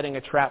mentioned, setting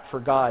a trap for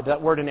God.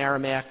 That word in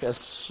Aramaic is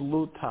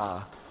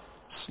sluta.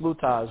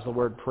 Sluta is the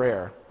word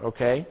prayer.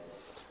 Okay?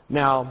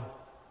 Now,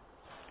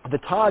 the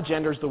ta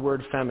genders the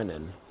word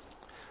feminine.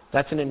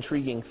 That's an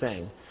intriguing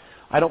thing.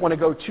 I don't want to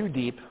go too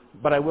deep,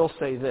 but I will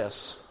say this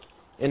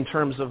in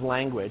terms of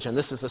language, and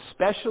this is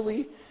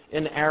especially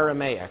in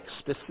Aramaic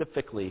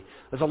specifically.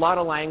 There's a lot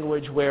of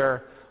languages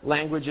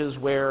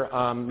where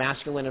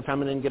masculine and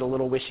feminine get a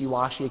little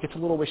wishy-washy. It gets a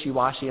little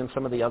wishy-washy in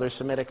some of the other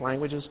Semitic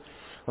languages.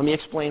 Let me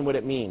explain what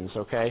it means,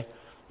 okay?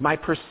 My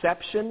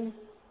perception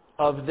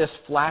of this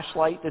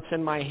flashlight that's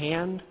in my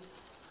hand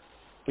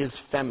is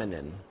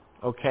feminine,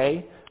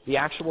 okay? The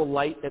actual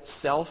light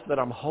itself that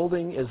I'm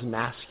holding is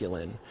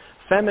masculine.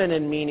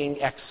 Feminine meaning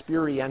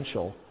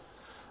experiential.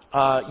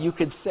 You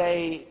could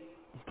say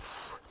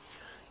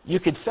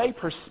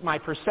my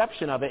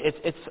perception of it,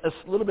 it's a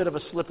little bit of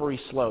a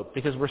slippery slope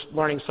because we're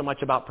learning so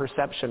much about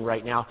perception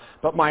right now,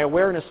 but my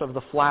awareness of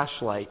the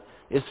flashlight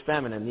is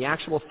feminine. The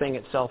actual thing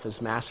itself is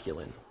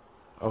masculine.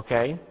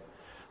 Okay?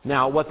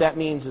 Now, what that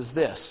means is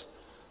this.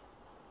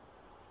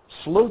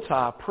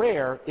 Sluta,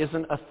 prayer,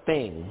 isn't a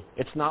thing.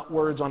 It's not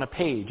words on a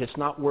page. It's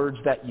not words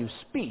that you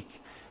speak.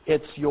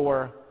 It's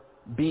your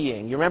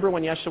being. You remember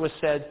when Yeshua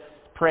said,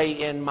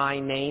 pray in my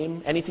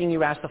name? Anything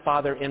you ask the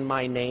Father in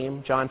my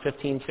name, John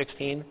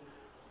 15:16.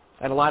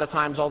 And a lot of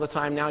times, all the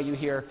time now, you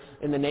hear,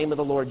 in the name of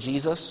the Lord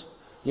Jesus.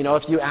 You know,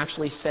 if you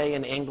actually say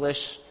in English,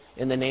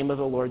 in the name of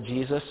the Lord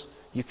Jesus,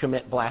 you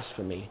commit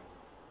blasphemy.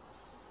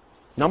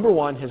 Number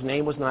one, his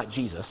name was not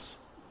Jesus.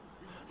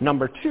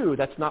 Number two,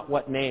 that's not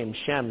what name,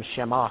 Shem,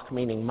 Shemach,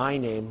 meaning my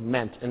name,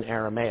 meant in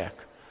Aramaic.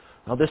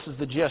 Now this is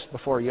the gist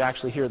before you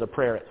actually hear the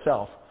prayer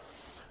itself.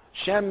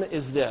 Shem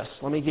is this.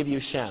 Let me give you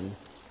Shem.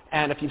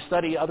 And if you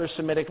study other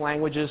Semitic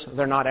languages,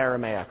 they're not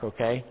Aramaic,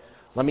 okay?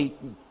 Let me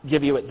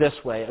give you it this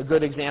way. A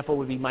good example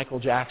would be Michael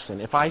Jackson.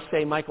 If I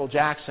say Michael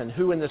Jackson,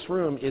 who in this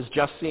room is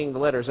just seeing the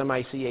letters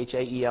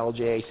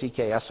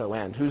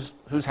M-I-C-H-A-E-L-J-A-C-K-S-O-N?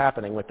 Who's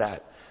happening with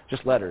that?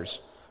 Just letters.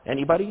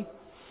 Anybody?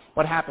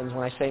 What happens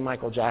when I say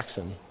Michael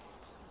Jackson?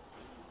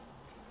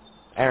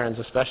 Aaron's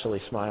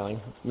especially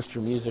smiling, Mr.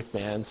 Music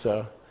Man.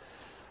 So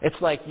it's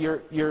like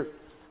you're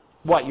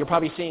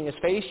probably seeing his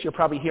face, you're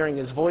probably hearing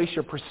his voice,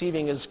 you're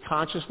perceiving his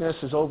consciousness,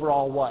 his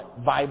overall what?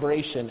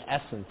 Vibration,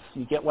 essence.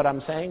 You get what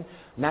I'm saying?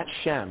 And that's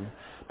Shem.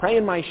 Pray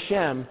in my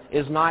Shem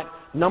is not,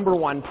 number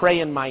one, pray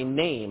in my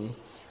name.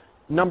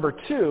 Number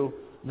two,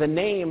 the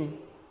name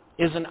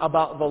isn't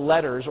about the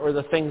letters or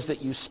the things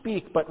that you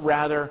speak, but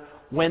rather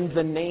when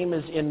the name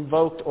is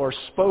invoked or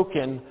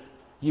spoken,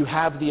 you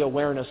have the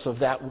awareness of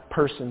that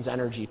person's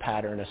energy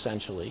pattern,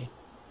 essentially.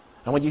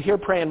 And when you hear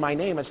pray in my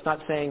name, it's not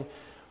saying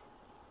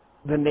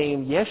the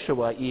name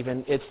Yeshua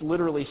even, it's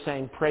literally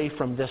saying pray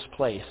from this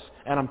place.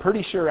 And I'm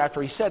pretty sure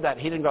after he said that,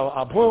 he didn't go,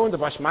 Abun, the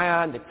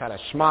Bashmayan, the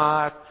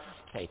Karashmak,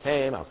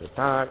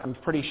 I'm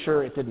pretty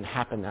sure it didn't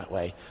happen that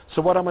way.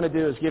 So what I'm going to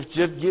do is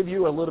give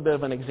you a little bit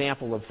of an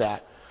example of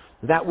that.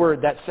 That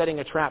word, that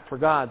setting a trap for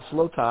God,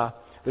 slota,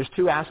 there's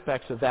two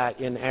aspects of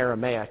that in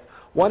Aramaic.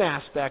 One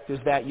aspect is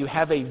that you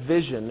have a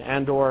vision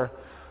and or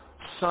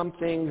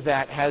something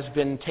that has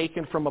been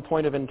taken from a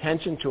point of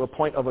intention to a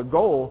point of a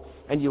goal,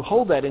 and you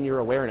hold that in your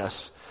awareness.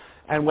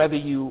 And whether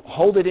you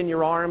hold it in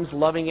your arms,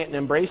 loving it and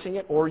embracing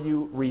it, or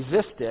you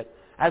resist it,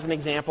 As an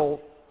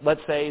example,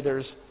 let's say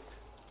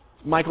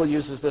Michael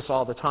uses this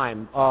all the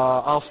time.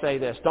 I'll say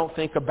this, don't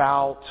think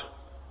about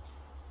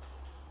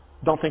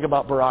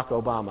Barack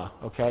Obama,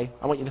 okay?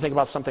 I want you to think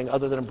about something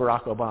other than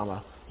Barack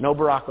Obama. No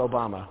Barack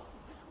Obama.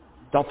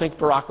 Don't think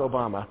Barack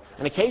Obama.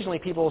 And occasionally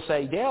people will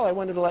say, Dale, I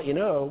wanted to let you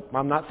know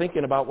I'm not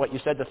thinking about what you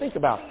said to think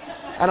about.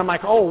 And I'm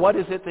like, oh, what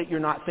is it that you're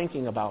not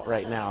thinking about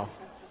right now?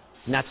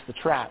 And that's the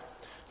trap.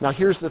 Now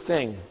here's the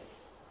thing.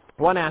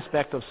 One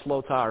aspect of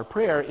slota or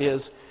prayer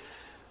is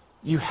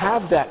you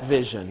have that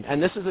vision.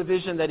 And this is a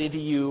vision that either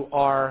you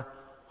are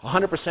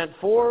 100%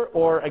 for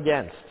or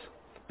against.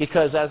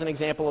 Because as an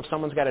example, if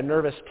someone's got a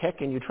nervous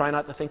tic and you try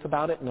not to think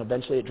about it and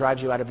eventually it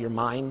drives you out of your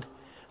mind,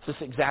 it's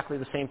just exactly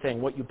the same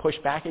thing. What you push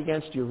back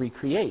against, you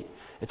recreate.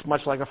 It's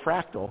much like a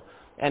fractal.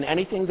 And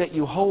anything that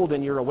you hold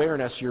in your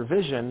awareness, your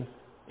vision,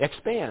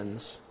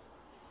 expands.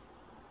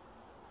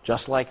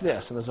 Just like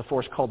this. And there's a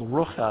force called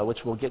rucha, which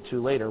we'll get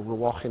to later,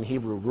 ruach in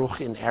Hebrew,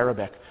 ruch in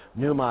Arabic,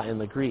 pneuma in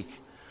the Greek.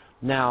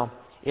 Now,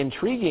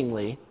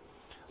 intriguingly,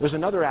 there's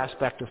another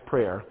aspect of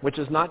prayer, which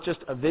is not just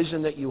a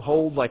vision that you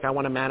hold, like I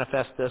want to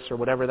manifest this or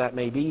whatever that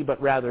may be,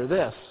 but rather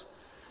this,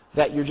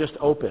 that you're just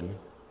open.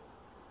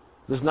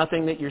 There's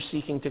nothing that you're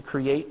seeking to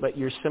create, but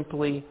you're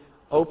simply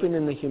open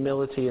in the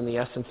humility and the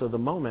essence of the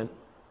moment,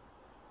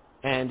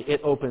 and it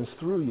opens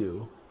through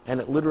you, and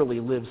it literally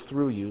lives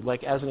through you.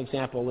 Like as an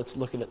example, let's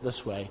look at it this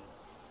way.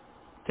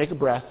 Take a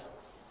breath.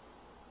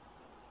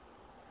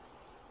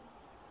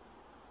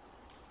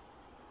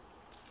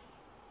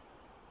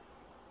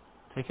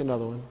 Take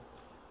another one.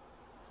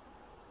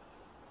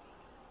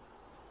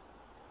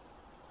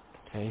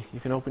 Okay, you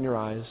can open your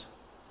eyes.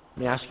 Let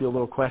me ask you a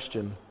little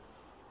question.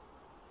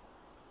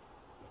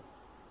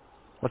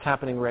 What's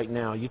happening right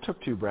now? You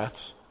took 2 breaths.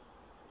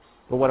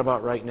 But what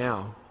about right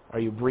now? Are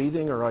you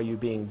breathing or are you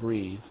being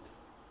breathed?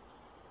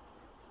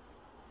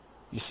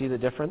 You see the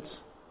difference?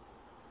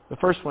 The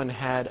first one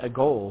had a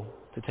goal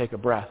to take a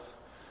breath.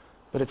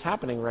 But it's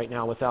happening right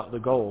now without the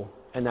goal,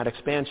 and that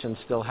expansion's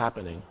still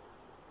happening.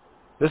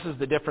 This is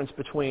the difference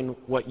between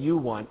what you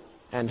want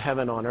and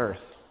heaven on earth.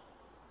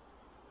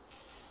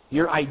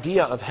 Your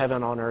idea of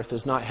heaven on earth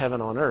is not heaven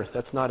on earth.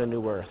 That's not a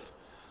new earth.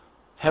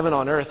 Heaven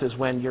on earth is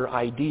when your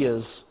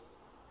ideas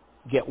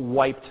get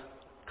wiped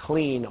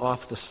clean off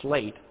the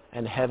slate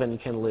and heaven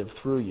can live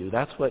through you.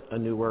 That's what a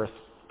new earth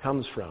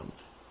comes from.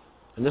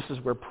 And this is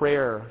where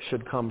prayer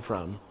should come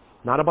from.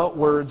 Not about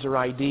words or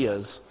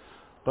ideas,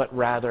 but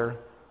rather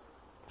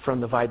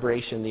from the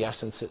vibration, the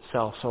essence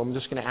itself. So I'm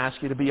just going to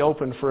ask you to be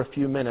open for a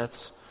few minutes.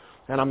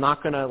 And I'm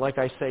not going to, like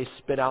I say,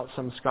 spit out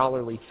some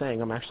scholarly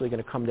thing. I'm actually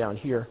going to come down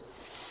here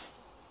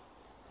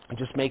and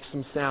just make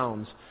some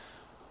sounds.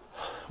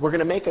 We're going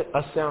to make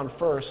a sound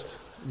first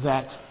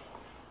that...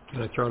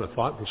 Can I throw in a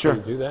thought before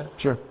you do that?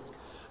 Sure.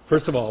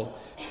 First of all,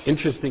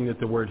 interesting that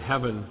the word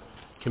heaven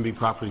can be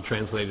properly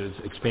translated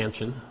as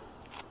expansion,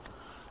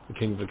 the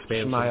kingdom of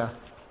expansion. Shemaya.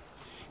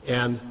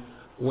 And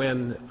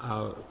when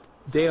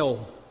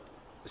Dale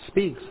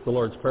speaks the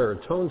Lord's Prayer,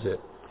 tones it,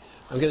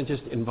 I'm going to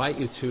just invite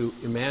you to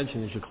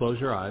imagine as you close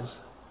your eyes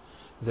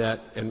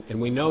that, and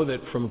we know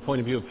that from a point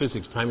of view of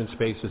physics, time and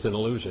space is an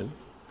illusion.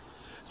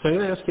 So I'm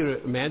going to ask you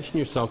to imagine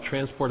yourself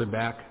transported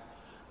back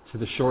to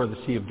the shore of the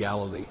Sea of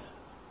Galilee.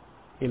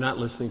 You're not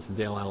listening to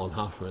Dale Allen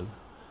Hoffman.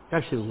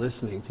 You're actually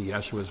listening to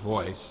Yeshua's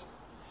voice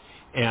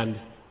and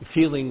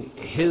feeling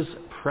his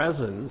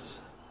presence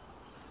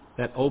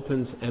that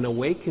opens and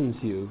awakens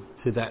you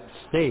to that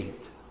state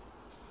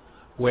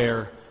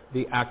where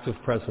the active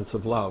presence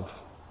of love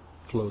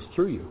flows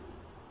through you.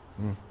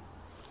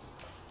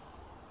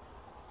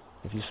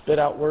 If you spit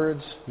out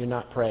words, you're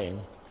not praying.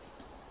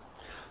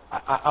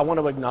 I want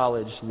to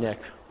acknowledge Nick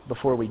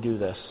before we do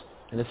this.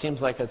 And it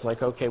seems like it's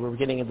like, okay, we're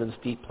getting into this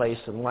deep place,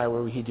 and why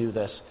would he do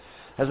this?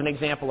 As an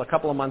example, a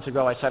couple of months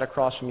ago, I sat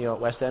across from you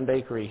at West End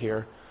Bakery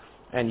here,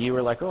 and you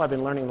were like, oh, I've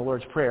been learning the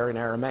Lord's Prayer in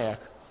Aramaic.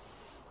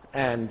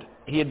 And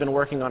he had been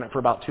working on it for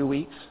about 2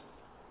 weeks.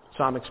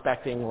 So I'm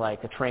expecting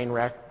like a train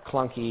wreck,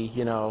 clunky,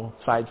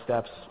 side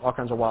steps, all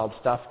kinds of wild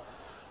stuff.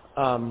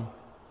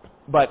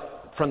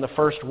 But from the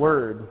first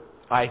word,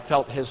 I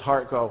felt his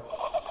heart go,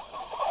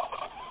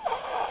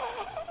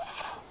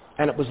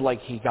 and it was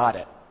like he got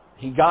it.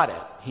 He got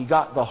it. He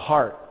got the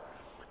heart.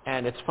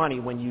 And it's funny,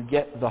 when you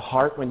get the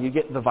heart, when you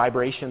get the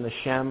vibration, the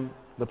Shem,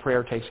 the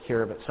prayer takes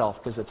care of itself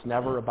because it's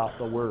never about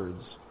the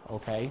words,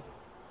 okay?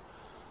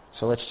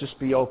 So let's just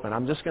be open.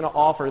 I'm just going to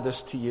offer this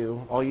to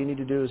you. All you need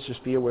to do is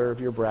just be aware of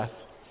your breath.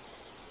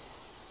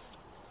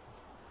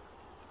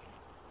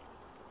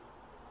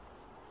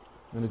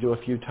 I'm going to do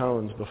a few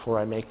tones before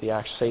I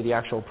say the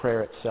actual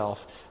prayer itself.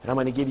 And I'm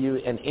going to give you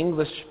an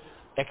English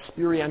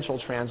experiential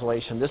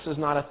translation. This is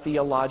not a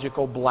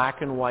theological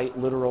black and white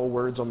literal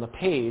words on the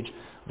page.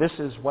 This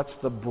is what's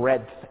the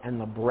breadth and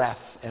the breath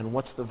and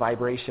what's the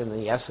vibration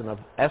and the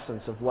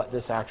essence of what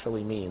this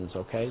actually means,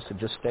 okay? So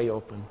just stay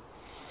open.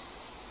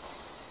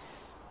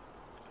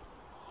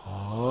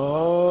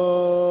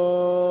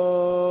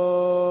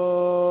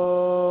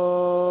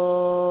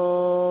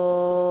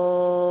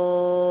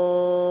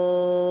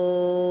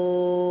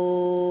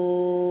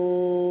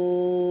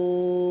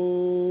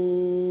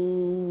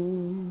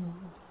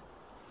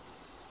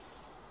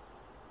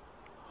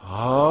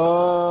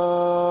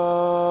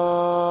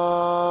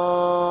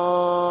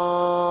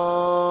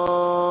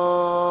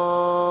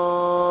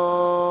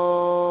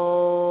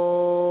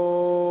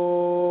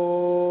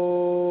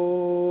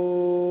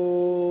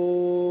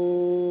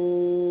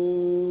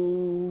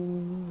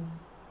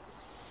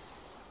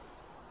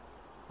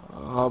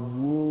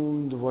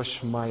 Rabund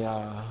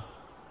Vashmaya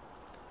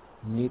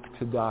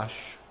Nitkadash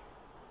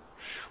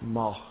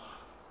Shmach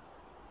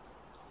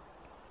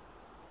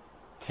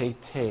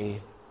Tete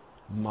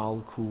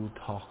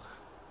Malkutoch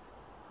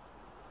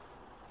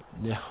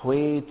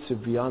Nehwe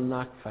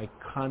Tzivyanak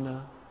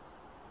Vaikana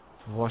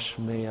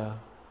Vashmaya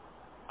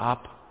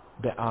Ap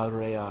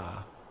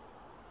Be'area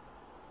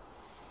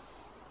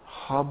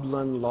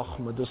Hablan Loch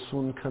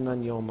Madasun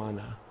Kanan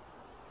Yomana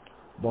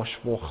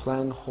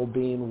Boshwochlan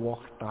Hobin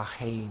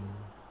Wachtahain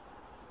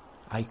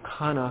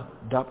Aikana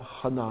Dap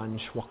Hanan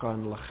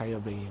Shwakan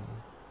Lachayabin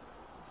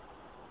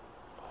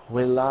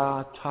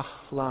Wela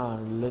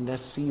Tachlan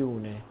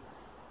Lenesiune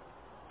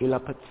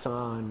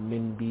Ilapatsan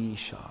Min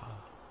Bisha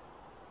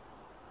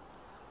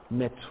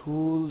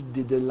Metul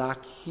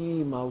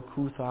Didelaki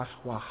Malkutach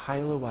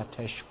Wahaila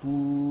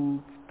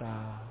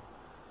Wateshbukta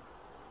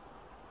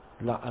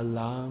La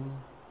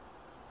Alam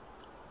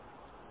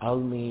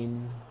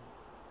Almin.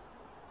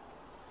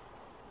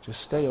 Just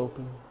stay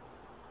open.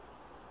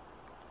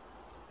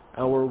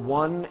 Our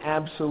one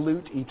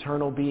absolute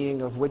eternal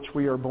being of which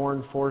we are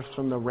born forth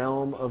from the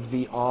realm of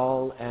the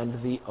all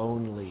and the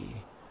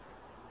only.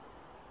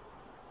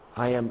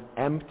 I am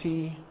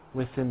empty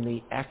within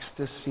the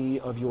ecstasy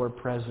of your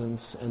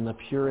presence and the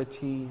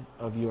purity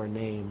of your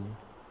name.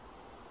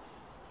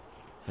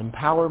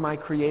 Empower my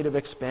creative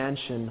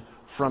expansion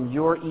from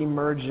your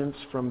emergence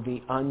from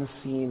the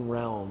unseen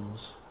realms,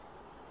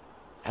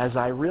 as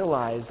I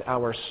realize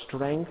our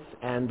strength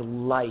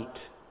and light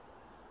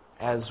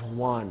as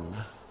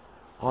one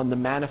on the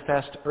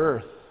manifest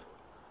earth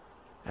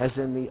as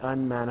in the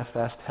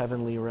unmanifest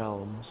heavenly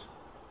realms.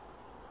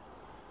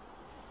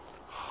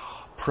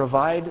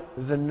 Provide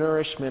the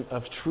nourishment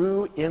of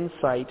true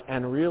insight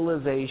and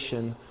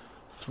realization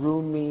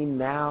through me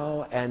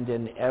now and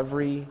in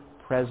every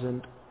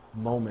present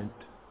moment.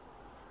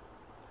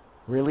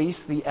 Release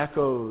the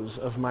echoes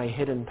of my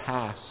hidden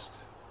past.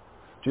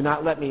 Do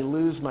not let me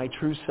lose my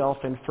true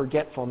self in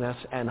forgetfulness,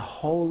 and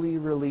wholly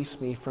release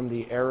me from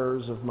the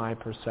errors of my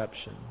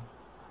perception.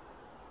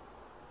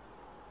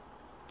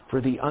 For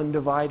the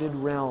undivided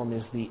realm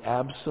is the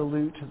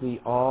absolute, the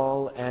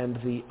all, and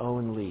the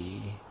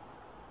only,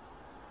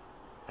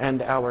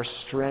 and our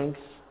strength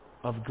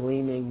of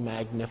gleaming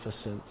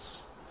magnificence.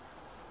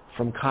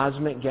 From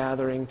cosmic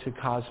gathering to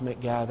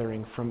cosmic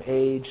gathering, from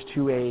age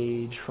to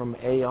age, from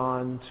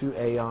aeon to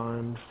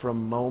aeon,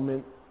 from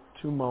moment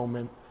to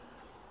moment,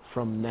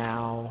 from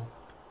now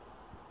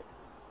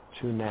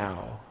to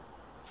now.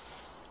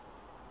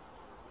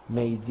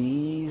 May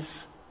these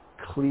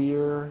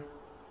clear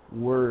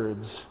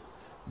words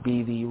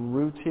be the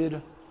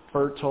rooted,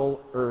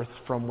 fertile earth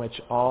from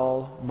which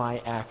all my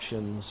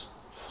actions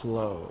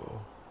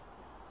flow.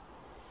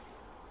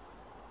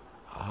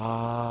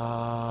 Amen.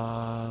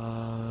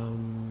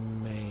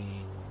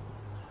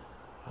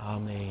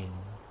 Amen.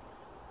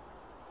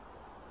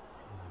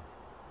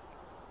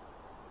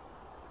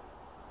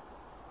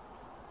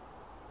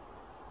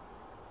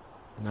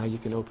 Now you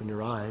can open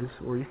your eyes,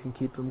 or you can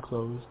keep them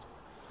closed.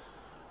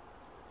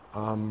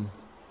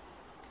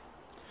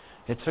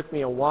 It took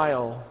me a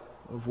while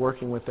of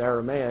working with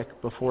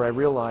Aramaic before I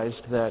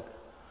realized that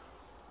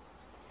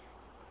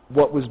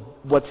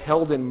what's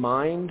held in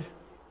mind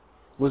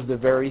was the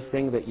very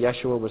thing that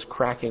Yeshua was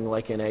cracking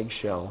like an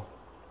eggshell.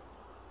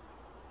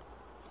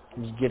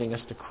 He was getting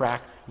us to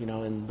crack,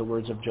 in the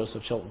words of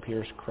Joseph Chilton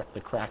Pierce,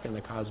 the crack in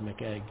the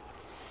cosmic egg.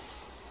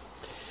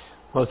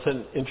 Well, it's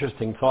an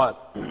interesting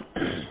thought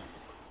to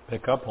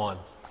pick up on.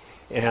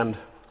 And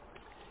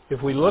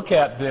if we look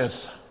at this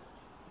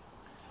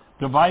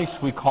device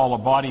we call a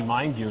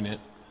body-mind unit,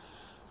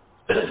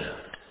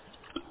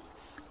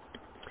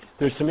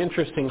 there's some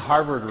interesting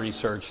Harvard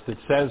research that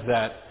says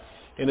that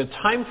in a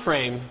time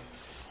frame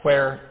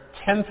where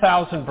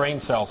 10,000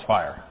 brain cells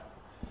fire,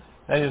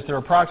 that is, there are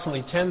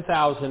approximately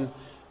 10,000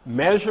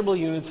 measurable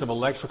units of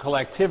electrical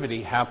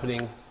activity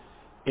happening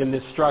in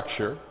this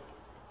structure,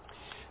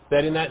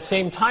 that in that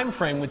same time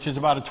frame, which is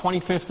about a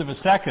 25th of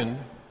a second,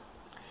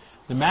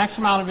 the max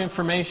amount of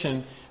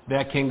information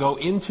that can go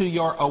into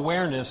your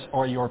awareness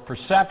or your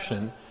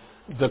perception,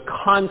 the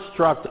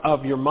construct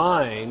of your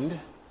mind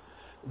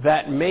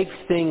that makes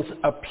things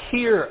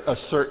appear a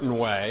certain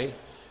way,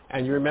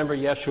 and you remember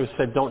Yeshua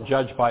said don't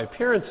judge by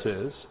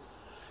appearances,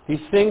 these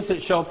things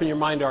that show up in your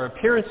mind are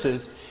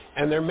appearances,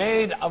 and they're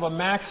made of a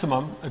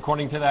maximum,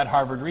 according to that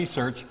Harvard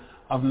research,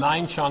 of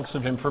 9 chunks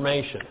of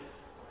information.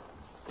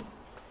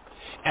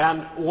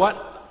 And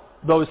what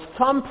those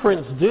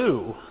thumbprints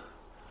do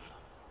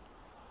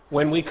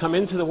when we come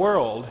into the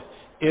world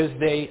is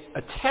they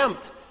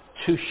attempt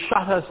to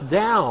shut us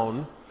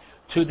down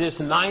to this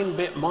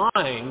 9-bit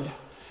mind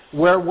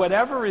where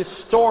whatever is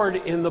stored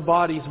in the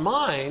body's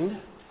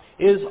mind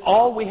is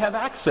all we have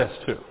access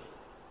to.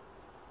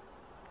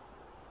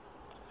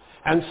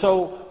 And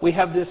so we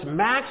have this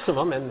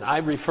maximum, and I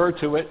refer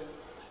to it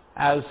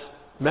as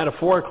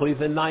metaphorically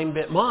the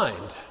 9-bit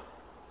mind.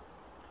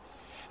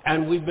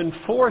 And we've been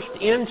forced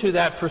into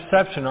that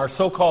perception, our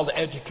so-called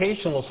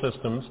educational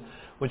systems,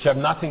 which have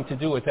nothing to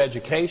do with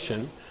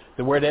education,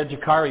 The word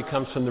edukari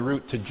comes from the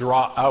root to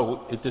draw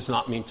out. It does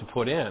not mean to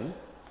put in.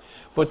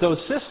 But those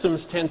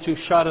systems tend to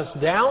shut us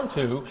down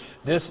to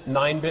this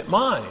 9-bit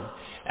mind.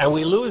 And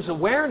we lose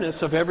awareness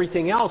of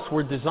everything else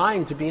we're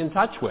designed to be in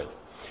touch with.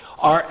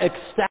 Our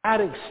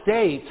ecstatic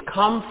states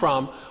come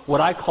from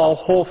what I call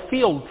whole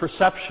field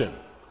perception.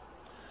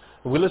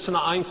 When we listen to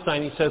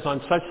Einstein, he says,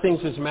 on such things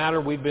as matter,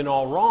 we've been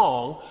all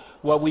wrong.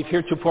 What we've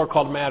heretofore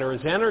called matter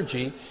is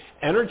energy.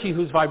 Energy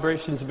whose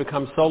vibrations have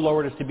become so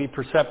lowered as to be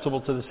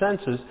perceptible to the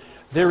senses.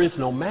 There is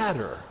no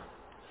matter.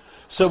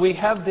 So we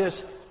have this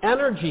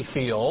energy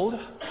field,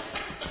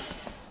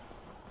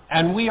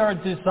 and we are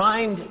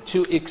designed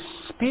to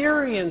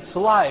experience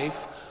life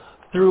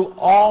through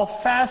all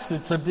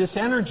facets of this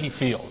energy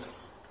field.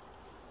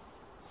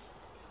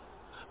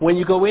 When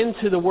you go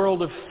into the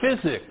world of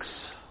physics,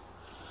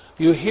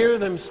 you hear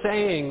them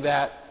saying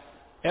that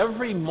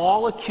every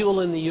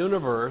molecule in the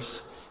universe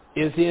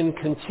is in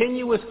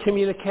continuous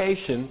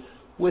communication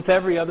with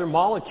every other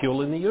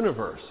molecule in the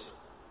universe.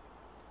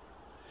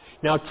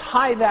 Now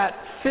tie that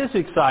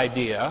physics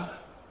idea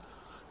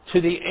to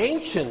the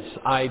ancients'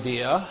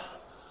 idea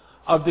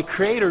of the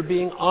Creator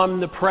being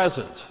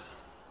omnipresent.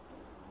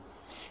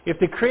 If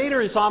the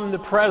Creator is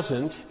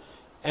omnipresent,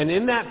 and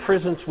in that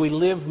presence we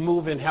live,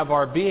 move, and have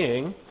our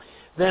being,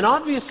 then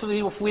obviously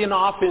if we went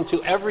off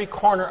into every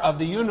corner of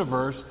the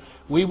universe,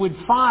 we would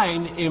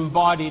find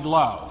embodied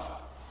love.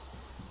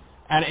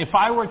 And if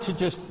I were to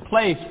just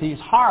place these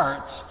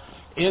hearts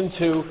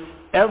into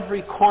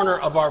every corner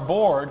of our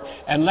board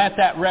and let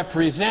that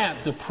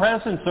represent the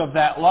presence of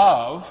that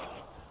love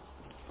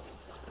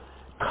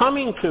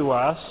coming to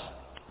us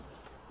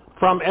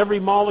from every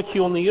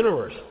molecule in the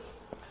universe.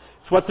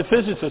 It's what the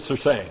physicists are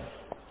saying.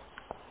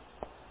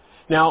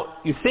 Now,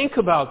 you think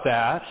about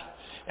that,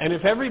 and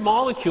if every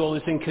molecule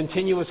is in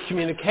continuous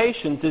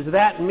communication, does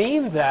that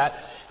mean that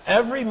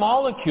every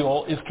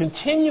molecule is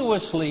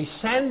continuously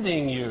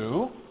sending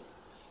you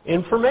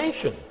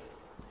information?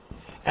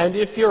 And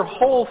if your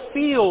whole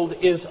field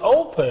is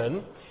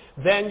open,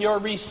 then you're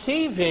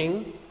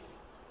receiving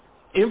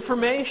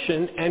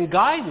information and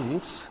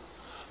guidance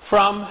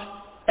from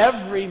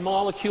every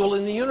molecule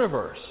in the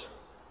universe.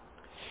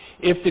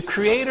 If the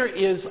Creator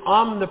is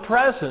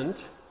omnipresent,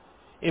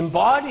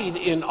 embodied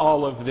in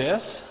all of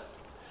this,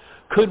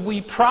 could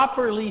we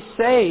properly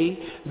say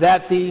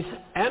that these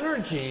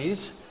energies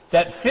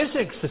that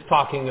physics is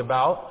talking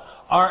about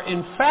are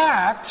in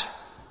fact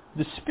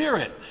the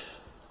Spirit?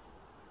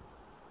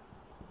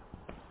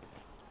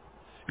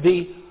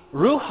 The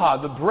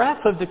Ruha, the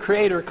breath of the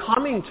Creator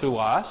coming to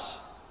us,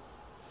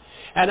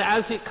 and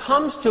as it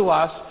comes to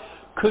us,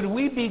 could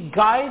we be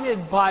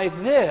guided by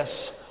this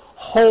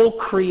whole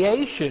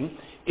creation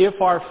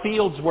if our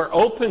fields were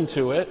open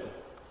to it,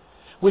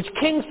 which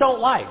kings don't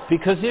like,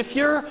 because if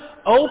you're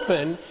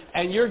open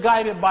and you're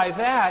guided by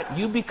that,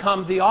 you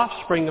become the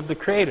offspring of the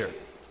Creator.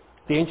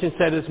 The ancients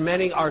said, as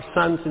many are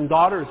sons and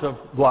daughters of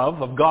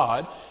love, of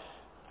God,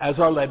 as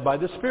are led by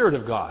the Spirit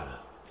of God.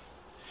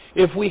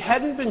 If we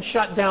hadn't been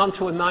shut down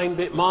to a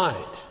 9-bit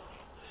mind,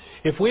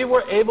 if we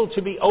were able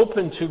to be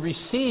open to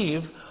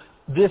receive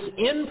this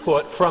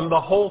input from the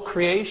whole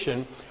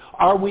creation,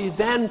 are we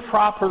then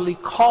properly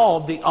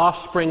called the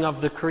offspring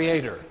of the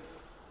Creator,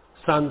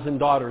 sons and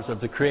daughters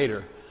of the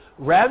Creator,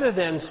 rather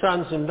than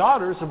sons and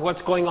daughters of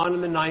what's going on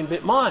in the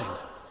 9-bit mind?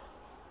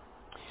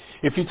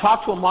 If you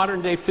talk to a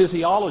modern-day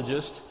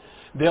physiologist,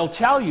 they'll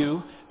tell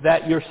you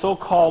that your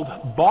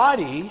so-called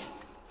body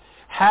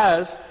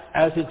has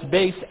as its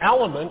base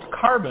element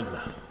carbon.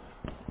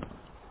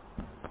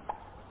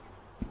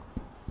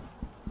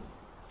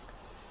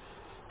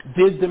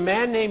 Did the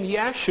man named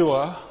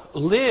Yeshua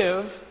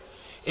live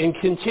in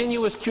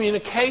continuous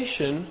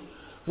communication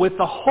with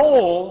the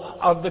whole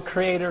of the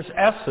Creator's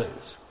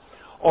essence?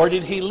 Or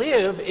did he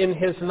live in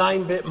his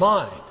 9-bit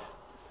mind?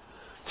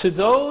 To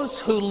those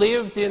who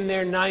lived in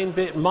their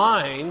 9-bit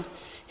mind,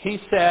 he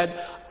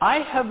said, I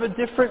have a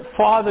different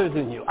father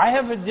than you. I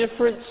have a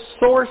different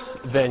source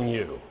than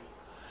you.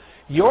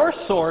 Your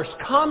source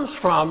comes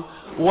from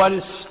what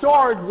is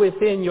stored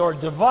within your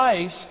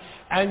device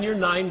and your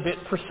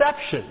 9-bit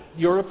perception,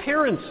 your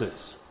appearances.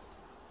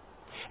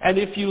 And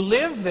if you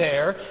live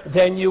there,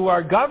 then you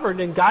are governed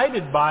and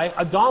guided by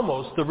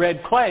Adamos, the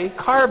red clay,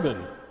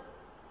 carbon.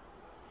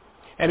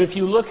 And if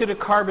you look at a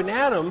carbon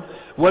atom,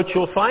 what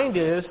you'll find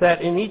is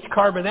that in each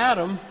carbon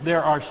atom,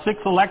 there are 6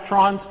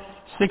 electrons,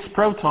 6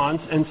 protons,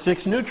 and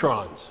 6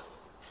 neutrons.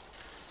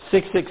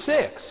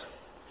 666.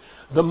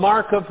 The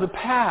mark of the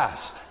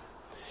past.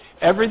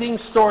 Everything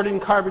stored in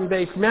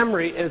carbon-based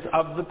memory is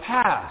of the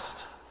past.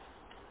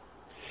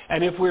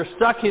 And if we're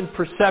stuck in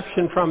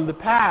perception from the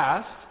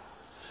past,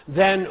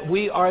 then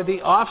we are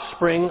the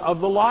offspring of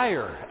the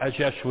liar, as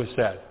Yeshua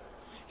said.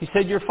 He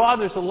said, your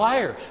father's a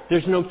liar.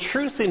 There's no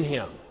truth in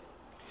him.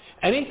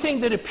 Anything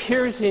that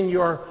appears in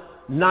your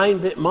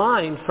 9-bit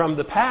mind from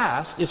the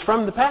past is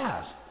from the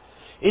past.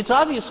 It's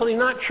obviously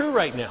not true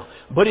right now.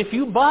 But if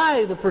you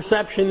buy the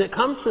perception that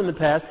comes from the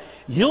past,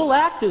 you'll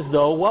act as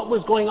though what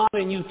was going on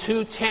in you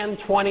 2, 10,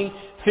 20,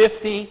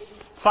 50,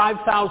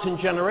 5,000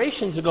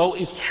 generations ago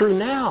is true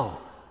now.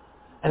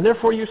 And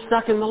therefore you're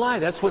stuck in the lie.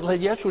 That's what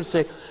Yeshua would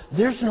say.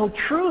 There's no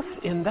truth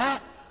in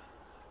that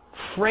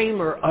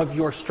framer of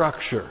your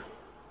structure.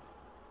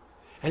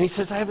 And he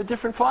says, I have a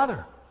different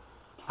Father.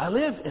 I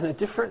live in a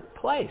different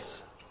place.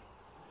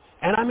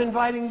 And I'm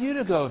inviting you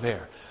to go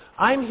there.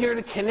 I'm here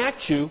to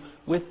connect you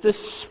with the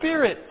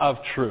Spirit of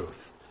truth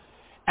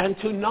and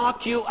to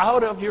knock you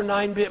out of your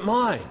 9-bit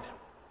mind.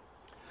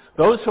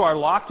 Those who are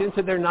locked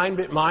into their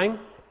 9-bit mind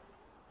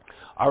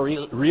are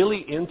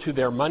really into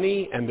their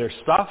money and their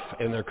stuff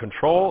and their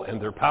control and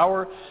their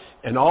power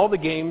and all the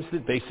games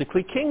that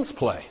basically kings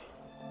play.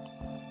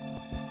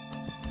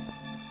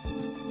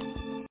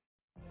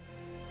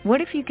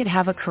 What if you could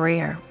have a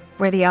career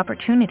where the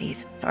opportunities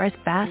are as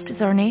vast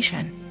as our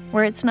nation,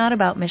 where it's not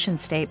about mission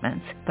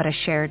statements, but a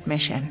shared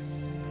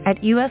mission?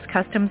 At U.S.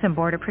 Customs and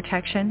Border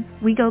Protection,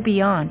 we go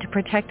beyond to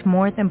protect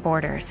more than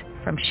borders,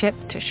 from ship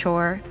to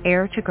shore,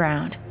 air to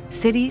ground,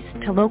 cities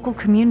to local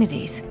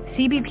communities.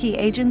 CBP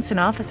agents and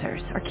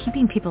officers are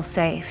keeping people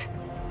safe.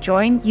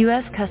 Join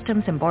U.S.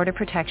 Customs and Border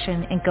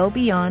Protection and go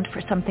beyond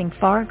for something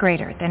far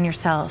greater than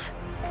yourself.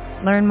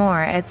 Learn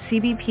more at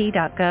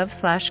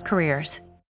cbp.gov/careers.